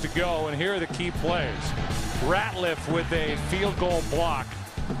 minutes to go, and here are the key plays. Ratliff with a field goal block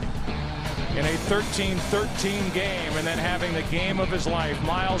in a 13-13 game, and then having the game of his life.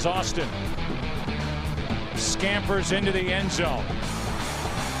 Miles Austin scampers into the end zone.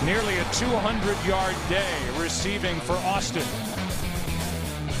 Nearly a 200-yard day receiving for Austin.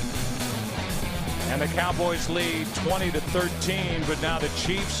 And the Cowboys lead 20-13, but now the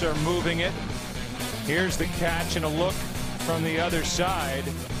Chiefs are moving it. Here's the catch and a look from the other side.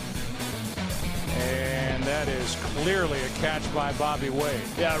 And that is clearly a catch by Bobby Wade.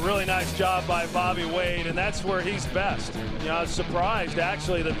 Yeah, really nice job by Bobby Wade, and that's where he's best. I was surprised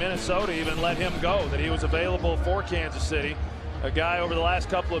actually that Minnesota even let him go, that he was available for Kansas City. A guy over the last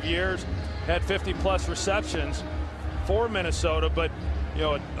couple of years had 50+ receptions for Minnesota, but you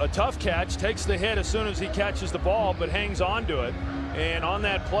know, a tough catch, takes the hit as soon as he catches the ball, but hangs on to it. And on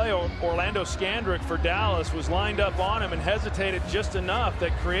that play, Orlando Scandrick for Dallas was lined up on him and hesitated just enough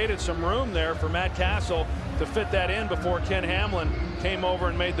that created some room there for Matt Castle to fit that in before Ken Hamlin came over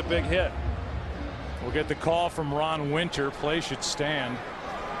and made the big hit. We'll get the call from Ron Winter. Play should stand.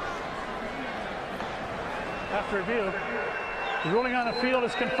 After review, the ruling on the field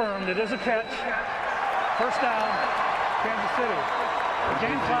is confirmed. It is a catch. First down, Kansas City. The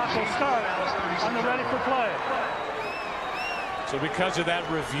game clock will start on the ready for play. So because of that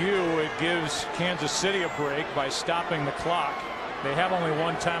review, it gives Kansas City a break by stopping the clock. They have only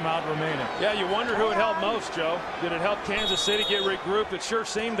one timeout remaining. Yeah, you wonder who it helped most, Joe. Did it help Kansas City get regrouped? It sure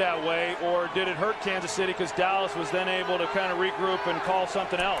seemed that way. Or did it hurt Kansas City because Dallas was then able to kind of regroup and call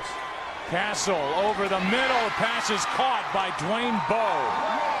something else? Castle over the middle. Pass is caught by Dwayne Bowe.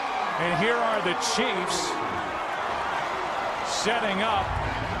 And here are the Chiefs setting up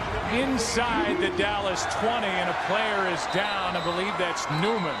inside the Dallas 20, and a player is down. I believe that's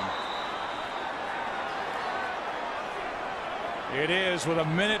Newman. It is with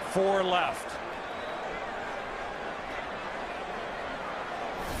 1:04 left.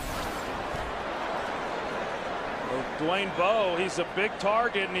 Well, Dwayne Bowe, he's a big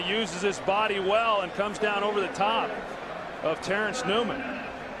target, and he uses his body well and comes down over the top of Terrence Newman.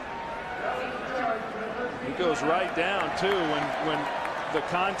 He goes right down too when the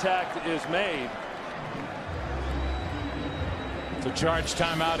contact is made. It's a charge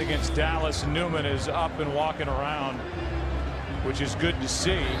timeout against Dallas. Newman is up and walking around, which is good to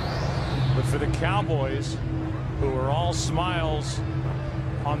see. But for the Cowboys, who are all smiles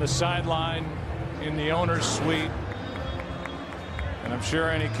on the sideline in the owner's suite, and I'm sure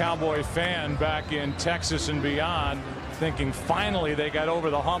any Cowboy fan back in Texas and beyond thinking finally they got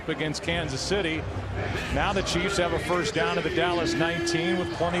over the hump against Kansas City. Now the Chiefs have a first down to the Dallas 19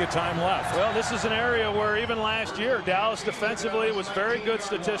 with plenty of time left. Well, this is an area where even last year Dallas defensively was very good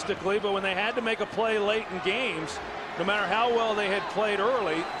statistically, but when they had to make a play late in games, no matter how well they had played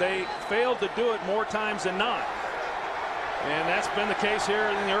early, they failed to do it more times than not. And that's been the case here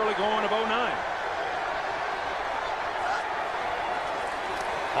in the early going of 09.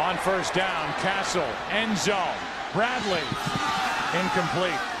 On first down, Castle, end zone. Bradley,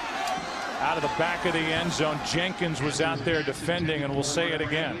 incomplete. Out of the back of the end zone. Jenkins was out there defending, and we'll say it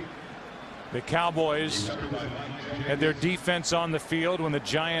again. The Cowboys had their defense on the field when the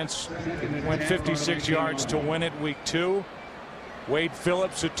Giants went 56 yards to win it week 2. Wade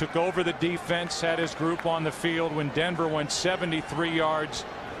Phillips, who took over the defense, had his group on the field when Denver went 73 yards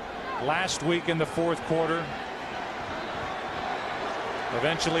last week in the fourth quarter.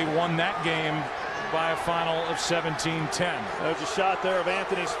 Eventually won that game by a final of 17-10. There's a shot there of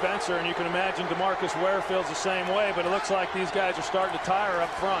Anthony Spencer, and you can imagine DeMarcus Ware feels the same way, but it looks like these guys are starting to tire up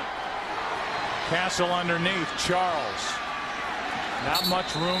front. Castle underneath. Charles. Not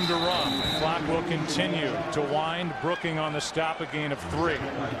much room to run. The clock will continue to wind. Brooking on the stop, a gain of 3.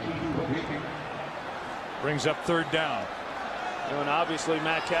 Brings up third down. And obviously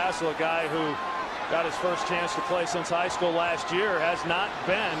Matt Castle, a guy who got his first chance to play since high school last year, has not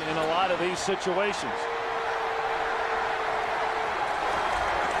been in a lot of these situations.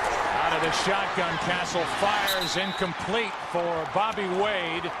 Out of the shotgun, Castle fires, incomplete for Bobby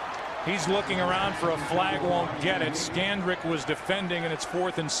Wade. He's looking around for a flag, won't get it. Scandrick was defending, and it's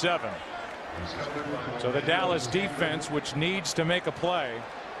 4th and 7. So the Dallas defense, which needs to make a play,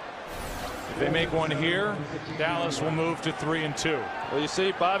 if they make one here, Dallas will move to 3 and 2. Well, you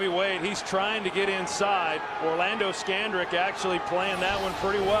see Bobby Wade, he's trying to get inside. Orlando Scandrick actually playing that one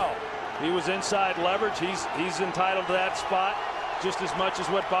pretty well. He was inside leverage. He's entitled to that spot just as much as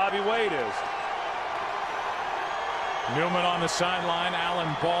what Bobby Wade is. Newman on the sideline.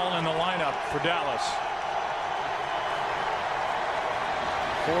 Alan Ball in the lineup for Dallas.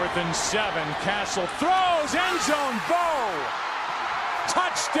 4th and 7. Castle throws, end zone. Bowe.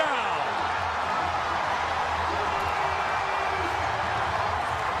 Touchdown.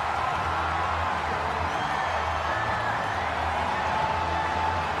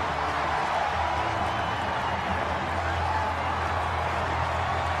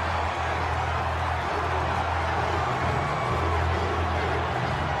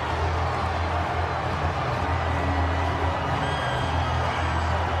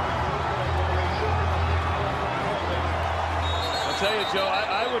 Joe,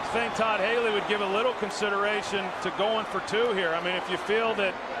 I would think Todd Haley would give a little consideration to going for 2 here. I mean, if you feel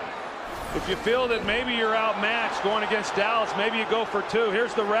that maybe you're outmatched going against Dallas, maybe you go for 2.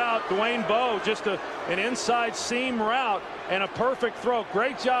 Here's the route. Dwayne Bowe, just an inside seam route and a perfect throw.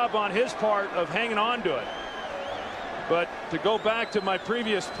 Great job on his part of hanging on to it. But to go back to my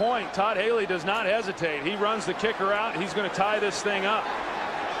previous point, Todd Haley does not hesitate. He runs the kicker out. He's going to tie this thing up.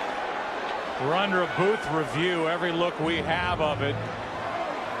 We're under a booth review. Every look we have of it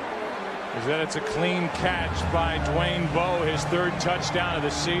is that it's a clean catch by Dwayne Bowe, his 3rd touchdown of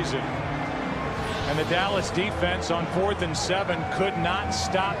the season. And the Dallas defense on 4th and 7 could not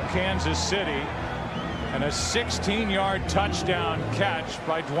stop Kansas City. And a 16-yard touchdown catch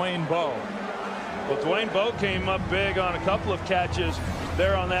by Dwayne Bowe. Well, Dwayne Bowe came up big on a couple of catches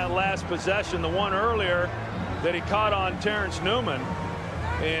there on that last possession. The one earlier that he caught on Terrence Newman.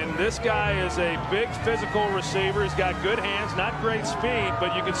 And this guy is a big physical receiver. He's got good hands, not great speed,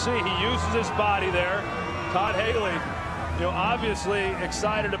 but you can see he uses his body there. Todd Haley, obviously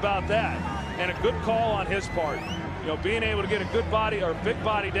excited about that. And a good call on his part. Being able to get a good body or big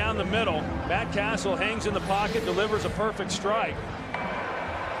body down the middle. Matt Castle hangs in the pocket, delivers a perfect strike.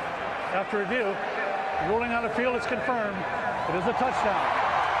 After review, the ruling on the field is confirmed. It is a touchdown.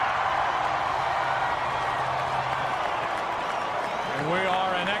 And we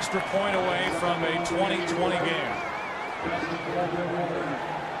are an extra point away from a 20-20 game.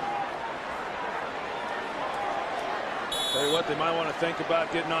 Tell you what, they might want to think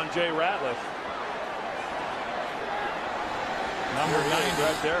about getting on Jay Ratliff. Number 90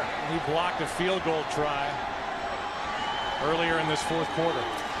 right there. He blocked a field goal try earlier in this 4th quarter.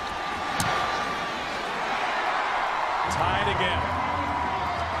 Tied again.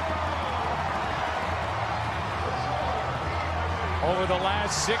 Over the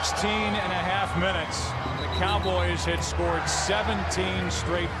last 16 and a half minutes, the Cowboys had scored 17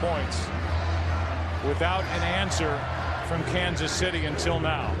 straight points without an answer from Kansas City until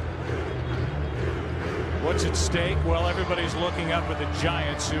now. What's at stake? Well, everybody's looking up at the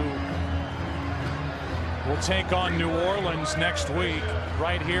Giants, who will take on New Orleans next week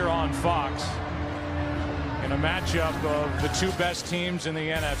right here on Fox in a matchup of the 2 best teams in the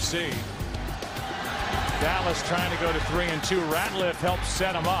NFC. Dallas trying to go to 3-2. Ratliff helps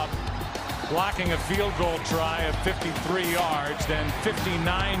set them up, blocking a field goal try of 53 yards, then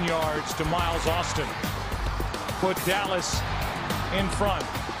 59 yards to Miles Austin. Put Dallas in front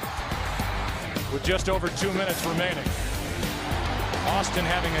with just over 2 minutes remaining. Austin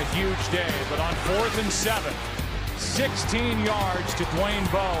having a huge day, but on 4th and 7, 16 yards to Dwayne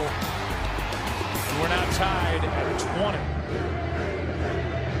Bowe. And we're now tied at 20.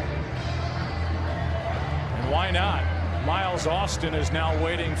 And why not? Miles Austin is now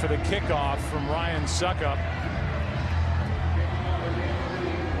waiting for the kickoff from Ryan Suckup.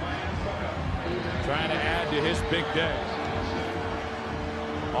 Trying to add to his big day.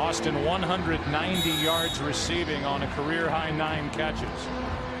 Austin 190 yards receiving on a career-high 9 catches.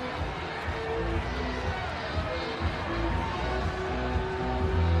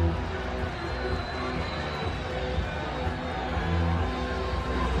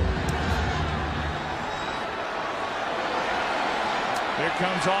 Here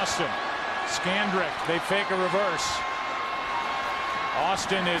comes Austin. Scandrick, they fake a reverse.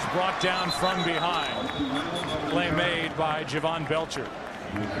 Austin is brought down from behind. Play made by Javon Belcher.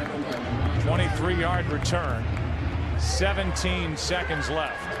 23-yard return. 17 seconds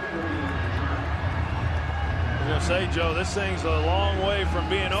left. I was going to say, Joe, this thing's a long way from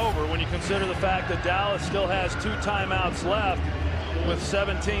being over when you consider the fact that Dallas still has 2 timeouts left with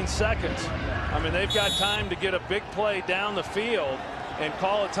 17 seconds. I mean, they've got time to get a big play down the field and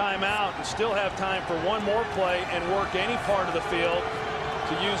call a timeout and still have time for one more play and work any part of the field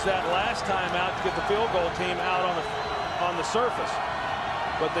to use that last timeout to get the field goal team out on the surface.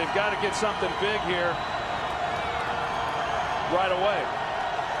 But they've got to get something big here right away.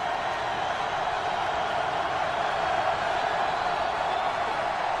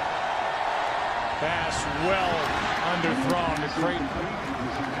 Pass well underthrown to Creighton.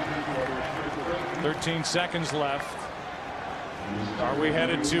 13 seconds left. Are we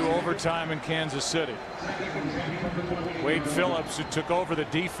headed to overtime in Kansas City? Wade Phillips, who took over the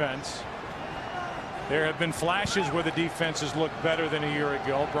defense. There have been flashes where the defense has looked better than a year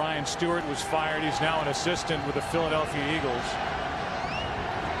ago. Brian Stewart was fired. He's now an assistant with the Philadelphia Eagles.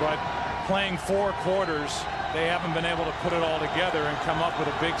 But playing 4 quarters, they haven't been able to put it all together and come up with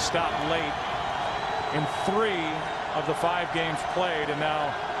a big stop late in 3 of the 5 games played. And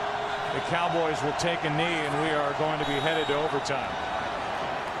now the Cowboys will take a knee, and we are going to be headed to overtime.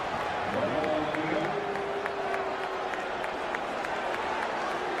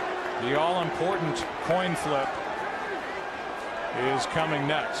 The all-important coin flip is coming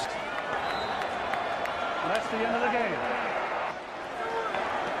next. That's the end of the game.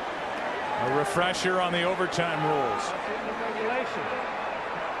 A refresher on the overtime rules. That's the end of regulation.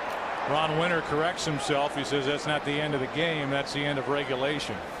 Ron Winter corrects himself. He says that's not the end of the game. That's the end of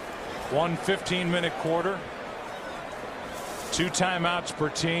regulation. 1 15-minute quarter. 2 timeouts per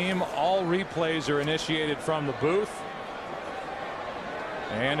team. All replays are initiated from the booth.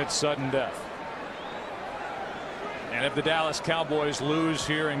 And it's sudden death. And if the Dallas Cowboys lose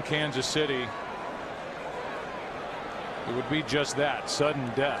here in Kansas City, it would be just that, sudden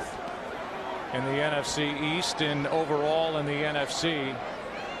death. In the NFC East and overall in the NFC.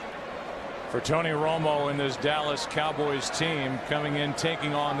 For Tony Romo and this Dallas Cowboys team coming in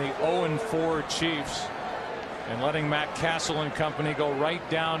taking on the 0-4 Chiefs and letting Matt Castle and company go right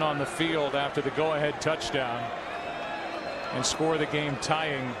down on the field after the go-ahead touchdown and score the game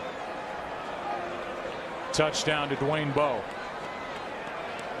tying touchdown to Dwayne Bowe.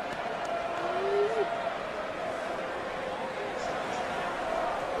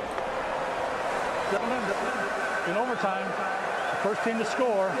 In overtime, the first team to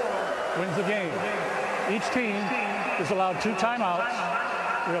score wins the game. Each team is allowed 2 timeouts.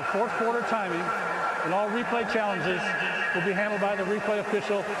 We have fourth quarter timing, and all replay challenges will be handled by the replay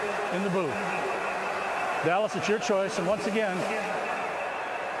official in the booth. Dallas, it's your choice, and once again,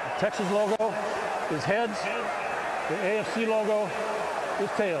 the Texas logo is heads, the AFC logo is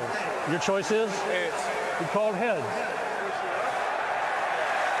tails. Your choice is? Heads. We called heads.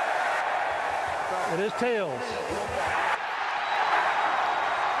 It is tails.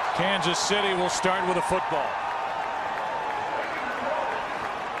 Kansas City will start with a football.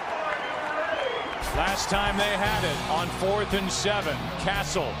 Last time they had it on 4th and 7.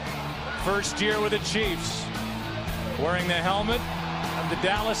 Castle, first year with the Chiefs, wearing the helmet of the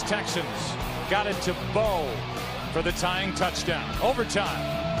Dallas Texans. Got it to Bowe for the tying touchdown. Overtime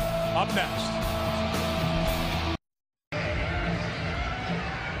up next.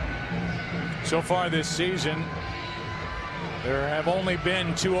 So far this season, there have only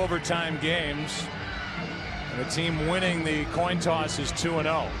been 2 overtime games, and the team winning the coin toss is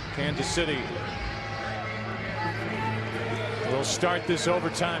 2-0. Kansas City will start this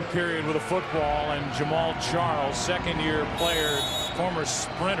overtime period with a football, and Jamal Charles, second-year player, former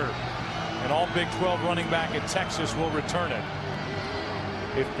sprinter, and all Big 12 running back at Texas, will return it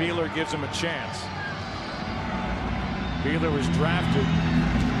if Beeler gives him a chance. Beeler was drafted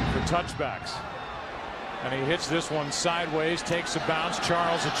for touchbacks, and he hits this one sideways, takes a bounce.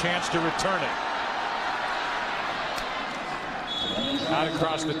 Charles a chance to return it. Out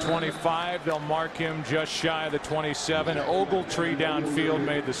across the 25. They'll mark him just shy of the 27. Ogletree downfield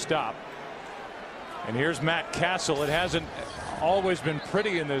made the stop. And here's Matt Castle. It hasn't always been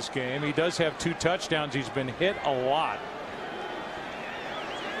pretty in this game. He does have 2 touchdowns. He's been hit a lot.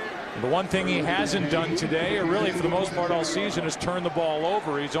 The one thing he hasn't done today, or really for the most part all season, is turn the ball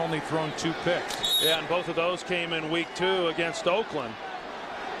over. He's only thrown 2 picks. Yeah, and both of those came in week 2 against Oakland.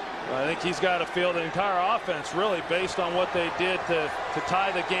 I think he's got to feel the entire offense really based on what they did to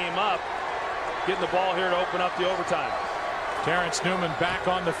tie the game up, getting the ball here to open up the overtime. Terrence Newman back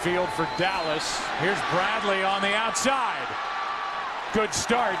on the field for Dallas. Here's Bradley on the outside. Good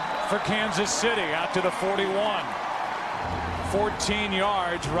start for Kansas City out to the 41. 14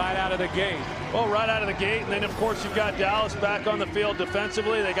 yards right out of the gate. Well, right out of the gate, and then of course you've got Dallas back on the field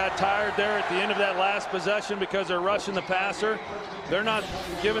defensively. They got tired there at the end of that last possession because they're rushing the passer. They're not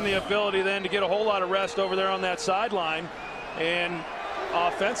given the ability then to get a whole lot of rest over there on that sideline. And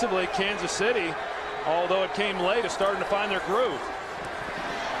offensively, Kansas City, although it came late, is starting to find their groove.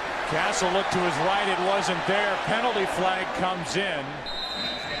 Castle looked to his right. It wasn't there. Penalty flag comes in.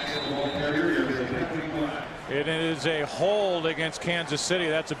 It is a hold against Kansas City.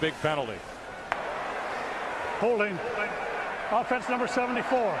 That's a big penalty. Holding. Offense number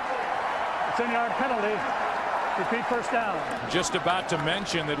 74. 10-yard penalty. Repeat first down. Just about to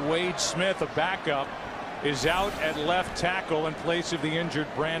mention that Wade Smith, a backup, is out at left tackle in place of the injured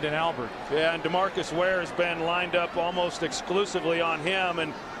Brandon Albert. Yeah, and DeMarcus Ware has been lined up almost exclusively on him,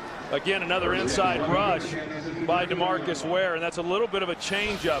 and again another inside rush by DeMarcus Ware, and that's a little bit of a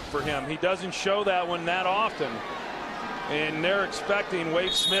change up for him. He doesn't show that one that often, and they're expecting,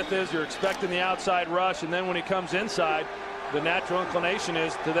 Wade Smith is, you're expecting the outside rush, and then when he comes inside, the natural inclination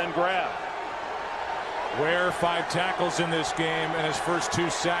is to then grab. Ware 5 tackles in this game and his first 2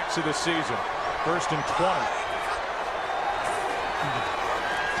 sacks of the season. 1st and 20.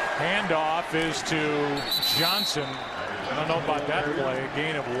 Handoff is to Johnson. I don't know about that play. A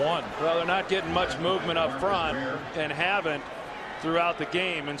gain of 1. Well, they're not getting much movement up front and haven't throughout the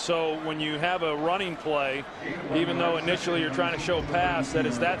game. And so when you have a running play, even though initially you're trying to show pass that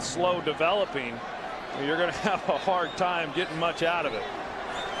is that slow developing, you're going to have a hard time getting much out of it.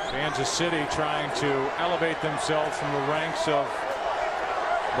 Kansas City trying to elevate themselves from the ranks of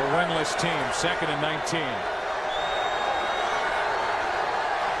The winless team, 2nd and 19.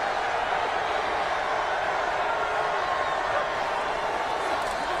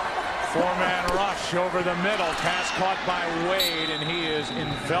 Four-man rush over the middle. Pass caught by Wade, and he is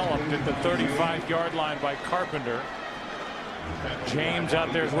enveloped at the 35-yard line by Carpenter. James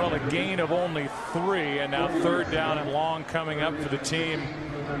out there as well, a gain of only 3, and now 3rd down and long coming up for the team.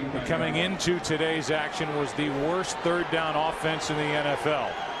 Coming into today's action was the worst 3rd down offense in the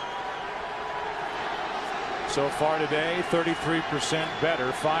NFL. So far today, 33%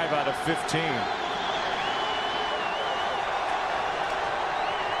 better, 5 out of 15.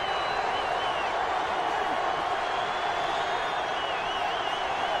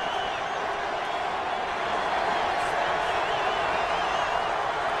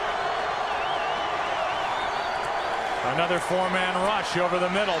 Another four-man rush over the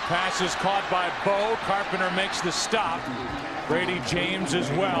middle. Pass is caught by Bo. Carpenter makes the stop. Brady James as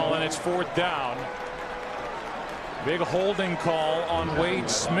well, and it's 4th down. Big holding call on Wade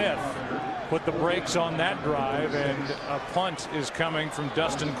Smith. Put the brakes on that drive, and a punt is coming from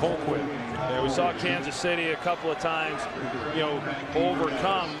Dustin Colquitt. Yeah, we saw Kansas City a couple of times,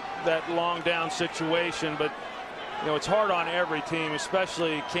 overcome that long down situation, but it's hard on every team,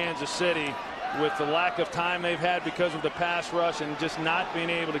 especially Kansas City, with the lack of time they've had because of the pass rush and just not being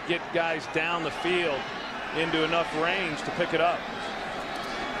able to get guys down the field into enough range to pick it up.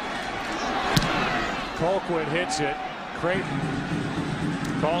 Colquitt hits it. Creighton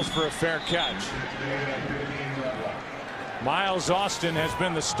calls for a fair catch. Miles Austin has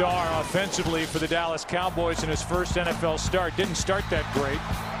been the star offensively for the Dallas Cowboys in his first NFL start. Didn't start that great.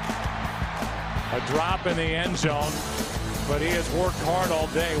 A drop in the end zone, but he has worked hard all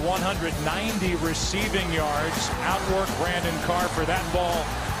day. 190 receiving yards. Outworked Brandon Carr for that ball.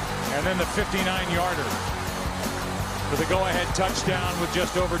 And then the 59-yarder for the go-ahead touchdown with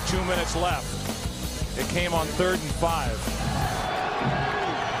just over 2 minutes left. It came on 3rd and 5.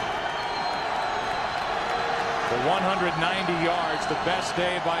 The 190 yards, the best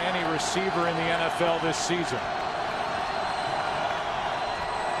day by any receiver in the NFL this season.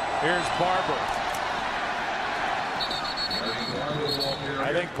 Here's Barber.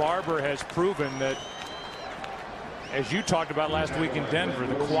 I think Barber has proven that, as you talked about last week in Denver,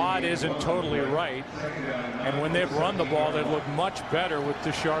 the quad isn't totally right. And when they've run the ball, they've looked much better with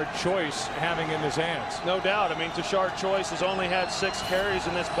Tashard Choice having it in his hands. No doubt. I mean, Tashard Choice has only had 6 carries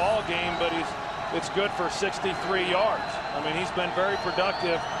in this ball game, but it's good for 63 yards. I mean, he's been very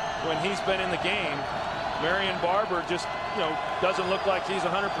productive when he's been in the game. Marion Barber just, doesn't look like he's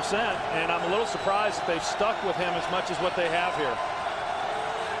 100%, and I'm a little surprised that they've stuck with him as much as what they have here.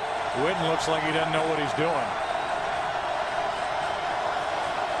 Witten looks like he doesn't know what he's doing.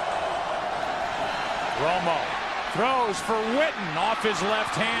 Romo throws for Witten off his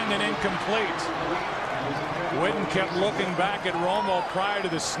left hand and incomplete. Witten kept looking back at Romo prior to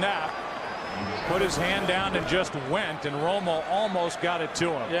the snap. Put his hand down and just went, and Romo almost got it to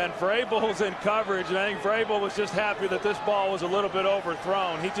him. Yeah, and Vrabel's in coverage, and I think Vrabel was just happy that this ball was a little bit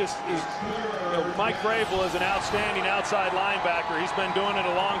overthrown. He just is, Mike Vrabel is an outstanding outside linebacker. He's been doing it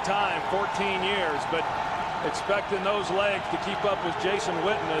a long time, 14 years, but expecting those legs to keep up with Jason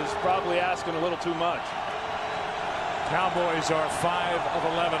Witten is probably asking a little too much. Cowboys are 5 of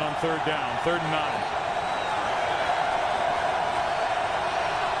 11 on 3rd down, 3rd and 9.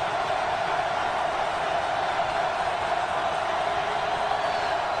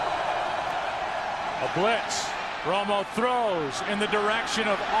 A blitz. Romo throws in the direction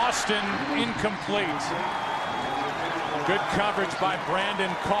of Austin, incomplete. Good coverage by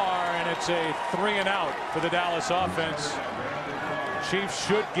Brandon Carr, and it's a 3-and-out for the Dallas offense. Chiefs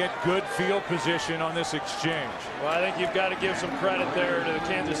should get good field position on this exchange. Well, I think you've got to give some credit there to the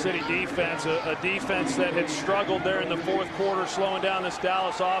Kansas City defense, a defense that had struggled there in the 4th quarter, slowing down this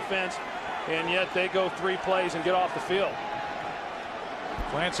Dallas offense, and yet they go 3 plays and get off the field.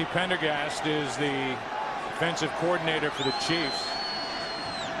 Clancy Pendergast is the defensive coordinator for the Chiefs.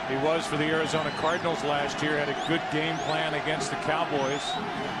 He was for the Arizona Cardinals last year, had a good game plan against the Cowboys.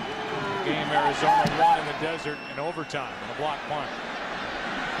 Game Arizona won in the desert in overtime on a block punt.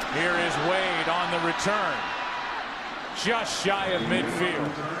 Here is Wade on the return. Just shy of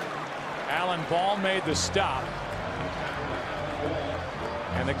midfield. Alan Ball made the stop.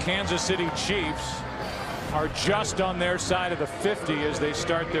 And the Kansas City Chiefs are just on their side of the 50 as they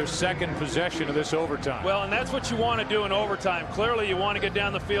start their 2nd possession of this overtime. Well, and that's what you want to do in overtime. Clearly, you want to get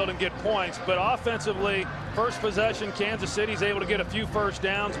down the field and get points, but offensively, first possession, Kansas City's able to get a few first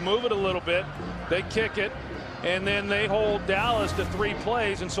downs, move it a little bit. They kick it, and then they hold Dallas to 3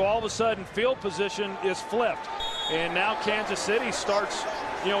 plays, and so all of a sudden, field position is flipped. And now Kansas City starts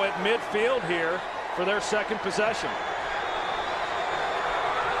at midfield here for their second possession.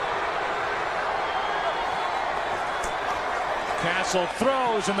 Castle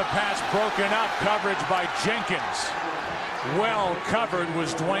throws, and the pass broken up. Coverage by Jenkins. Well covered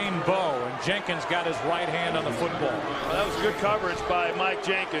was Dwayne Bowe, and Jenkins got his right hand on the football. Well, that was good coverage by Mike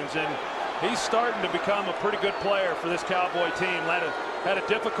Jenkins, and he's starting to become a pretty good player for this Cowboy team. Had a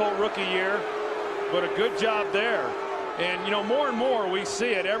difficult rookie year, but a good job there. And more and more we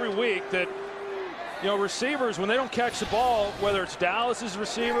see it every week that receivers, when they don't catch the ball, whether it's Dallas's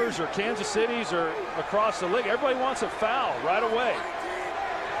receivers or Kansas City's or across the league, everybody wants a foul right away.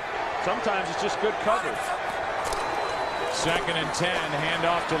 Sometimes it's just good coverage. 2nd and 10,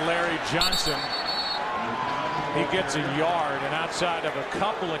 handoff to Larry Johnson. He gets a yard, and outside of a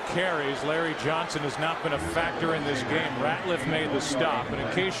couple of carries, Larry Johnson has not been a factor in this game. Ratliff made the stop, and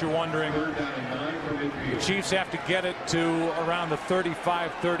in case you're wondering, the Chiefs have to get it to around the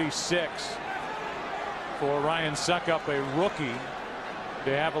 35-36 for Ryan Suckup, a rookie,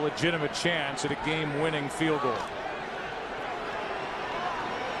 to have a legitimate chance at a game-winning field goal.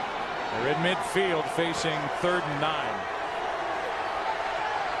 They're in midfield facing 3rd and 9.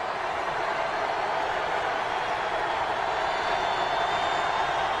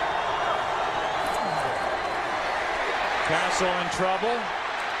 Castle in trouble.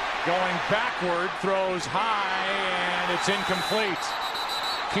 Going backward, throws high, and it's incomplete.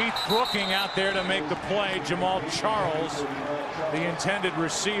 Keith Brooking out there to make the play. Jamal Charles, the intended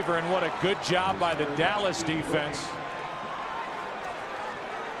receiver, and what a good job by the Dallas defense.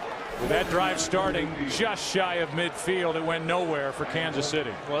 With that drive starting just shy of midfield, it went nowhere for Kansas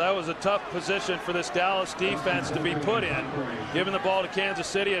City. Well, that was a tough position for this Dallas defense to be put in, giving the ball to Kansas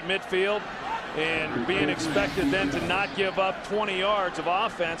City at midfield and being expected then to not give up 20 yards of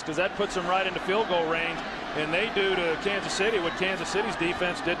offense, because that puts them right into field goal range, and they do to Kansas City what Kansas City's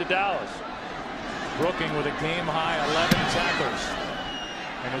defense did to Dallas. Brooking with a game-high 11 tackles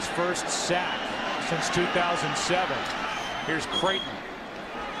and his first sack since 2007. Here's Creighton.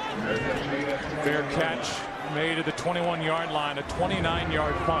 Fair catch made at the 21-yard line, a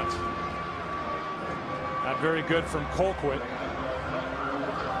 29-yard punt. Not very good from Colquitt.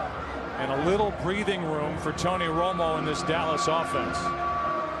 And a little breathing room for Tony Romo in this Dallas offense,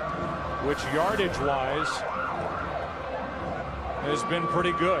 which yardage-wise has been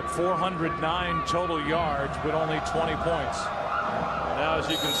pretty good. 409 total yards, but only 20 points. Now, as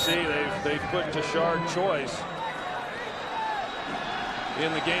you can see, they've put Tashard Choice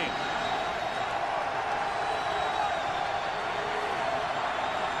in the game.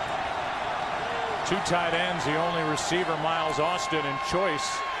 Two tight ends, the only receiver, Miles Austin, and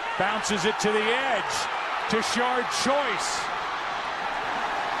Choice bounces it to the edge. Tashard Choice.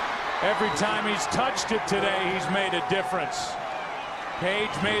 Every time he's touched it today, he's made a difference. Page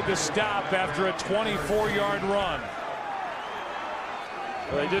made the stop after a 24-yard run.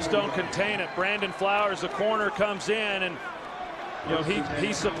 Well, they just don't contain it. Brandon Flowers, the corner, comes in, and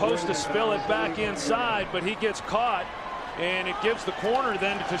he's supposed to spill it back inside, but he gets caught, and it gives the corner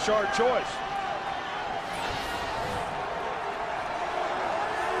then to Tashard Choice.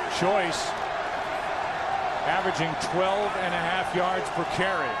 Choice averaging 12.5 yards per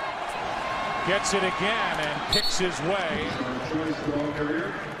carry. Gets it again and picks his way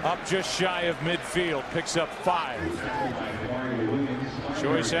up just shy of midfield. Picks up 5.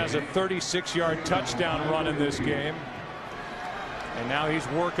 Choice has a 36-yard touchdown run in this game. And now he's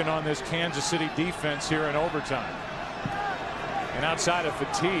working on this Kansas City defense here in overtime. And outside of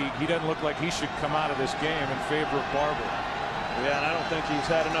fatigue, he doesn't look like he should come out of this game in favor of Barber. Yeah, and I don't think he's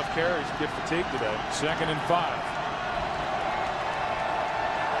had enough carries to get fatigued today. 2nd and 5.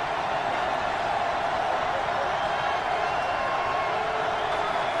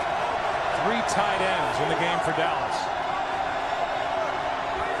 Three tight ends in the game for Dallas.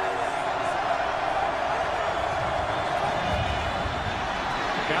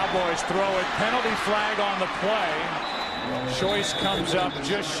 Cowboys throw it. Penalty flag on the play. Choice comes up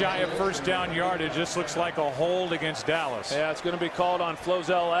just shy of first down yardage. This looks like a hold against Dallas. Yeah, it's going to be called on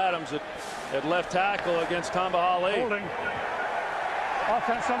Flozell Adams at left tackle against Tamba Hali. Holding.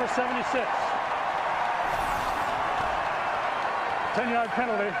 Offense number 76. 10-yard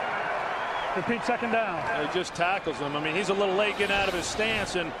penalty. Repeat, 2nd down. He just tackles him. I mean, he's a little late getting out of his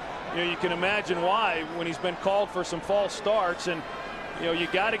stance, and you can imagine why when he's been called for some false starts. And you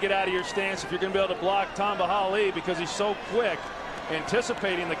got to get out of your stance if you're going to be able to block Tamba Hali, because he's so quick,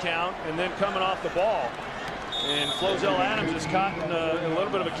 anticipating the count and then coming off the ball. And Flozell Adams is caught in a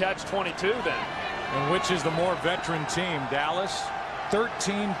little bit of a catch-22 then. And which is the more veteran team? Dallas,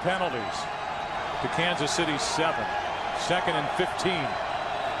 13 penalties to Kansas City 7. 2nd and 15.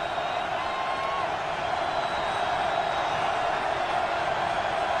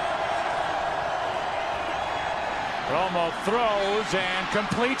 Romo throws and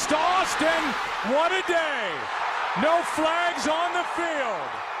completes to Austin. What a day. No flags on the field.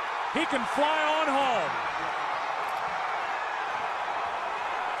 He can fly on home.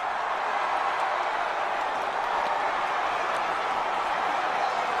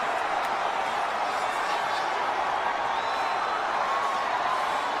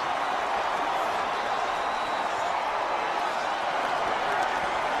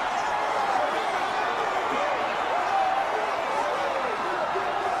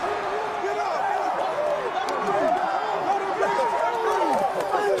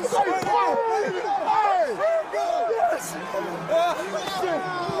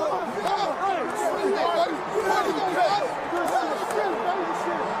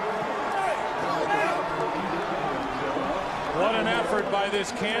 What an effort by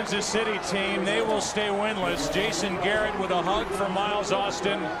this Kansas City team. They will stay winless. Jason Garrett with a hug for Miles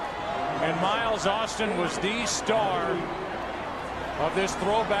Austin. And Miles Austin was the star of this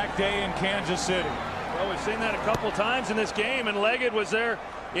throwback day in Kansas City. Well, we've seen that a couple times in this game, and Leggett was there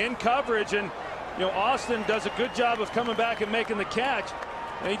in coverage, and Austin does a good job of coming back and making the catch,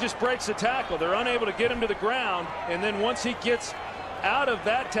 and he just breaks the tackle. They're unable to get him to the ground, and then once he gets out of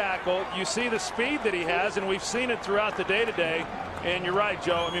that tackle, you see the speed that he has, and we've seen it throughout the day today. And you're right,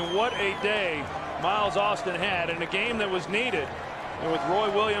 Joe. I mean, what a day Miles Austin had in a game that was needed, and with Roy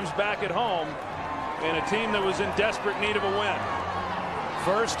Williams back at home and a team that was in desperate need of a win.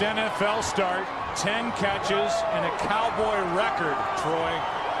 First NFL start, 10 catches and a Cowboy record, Troy.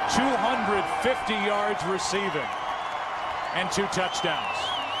 250 yards receiving and 2 touchdowns,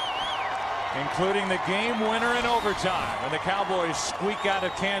 including the game winner in overtime, and the Cowboys squeak out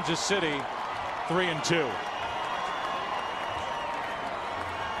of Kansas City 3-2.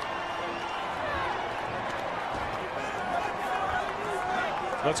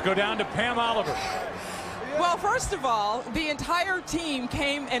 Let's go down to Pam Oliver. Well, first of all, the entire team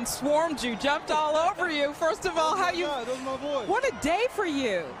came and swarmed you, jumped all over you. First of all, what a day for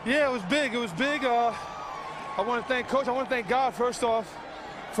you. Yeah, it was big. It was big. I want to thank Coach. I want to thank God first off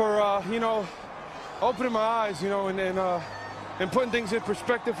for opening my eyes, and putting things in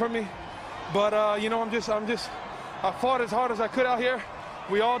perspective for me. But I fought as hard as I could out here.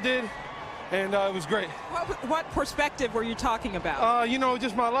 We all did. And it was great. What perspective were you talking about?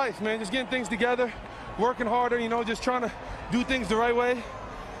 Just my life, man. Just getting things together, working harder, just trying to do things the right way.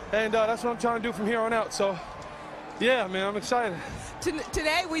 And that's what I'm trying to do from here on out. So, yeah, man, I'm excited.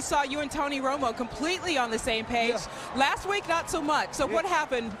 Today we saw you and Tony Romo completely on the same page. Yeah. Last week, not so much. So what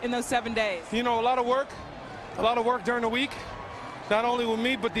happened in those 7 days? A lot of work during the week, not only with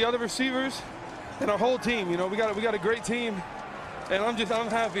me, but the other receivers and our whole team. We got a great team. And I'm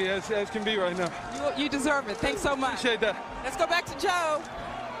happy as can be right now. You deserve it. Thanks so much. Appreciate that. Let's go back to Joe.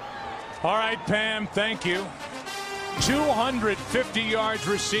 All right, Pam, thank you. 250 yards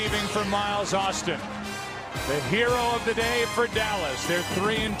receiving for Miles Austin. The hero of the day for Dallas. They're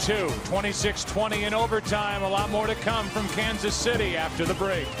 3-2, 26-20 in overtime. A lot more to come from Kansas City after the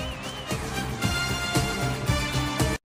break.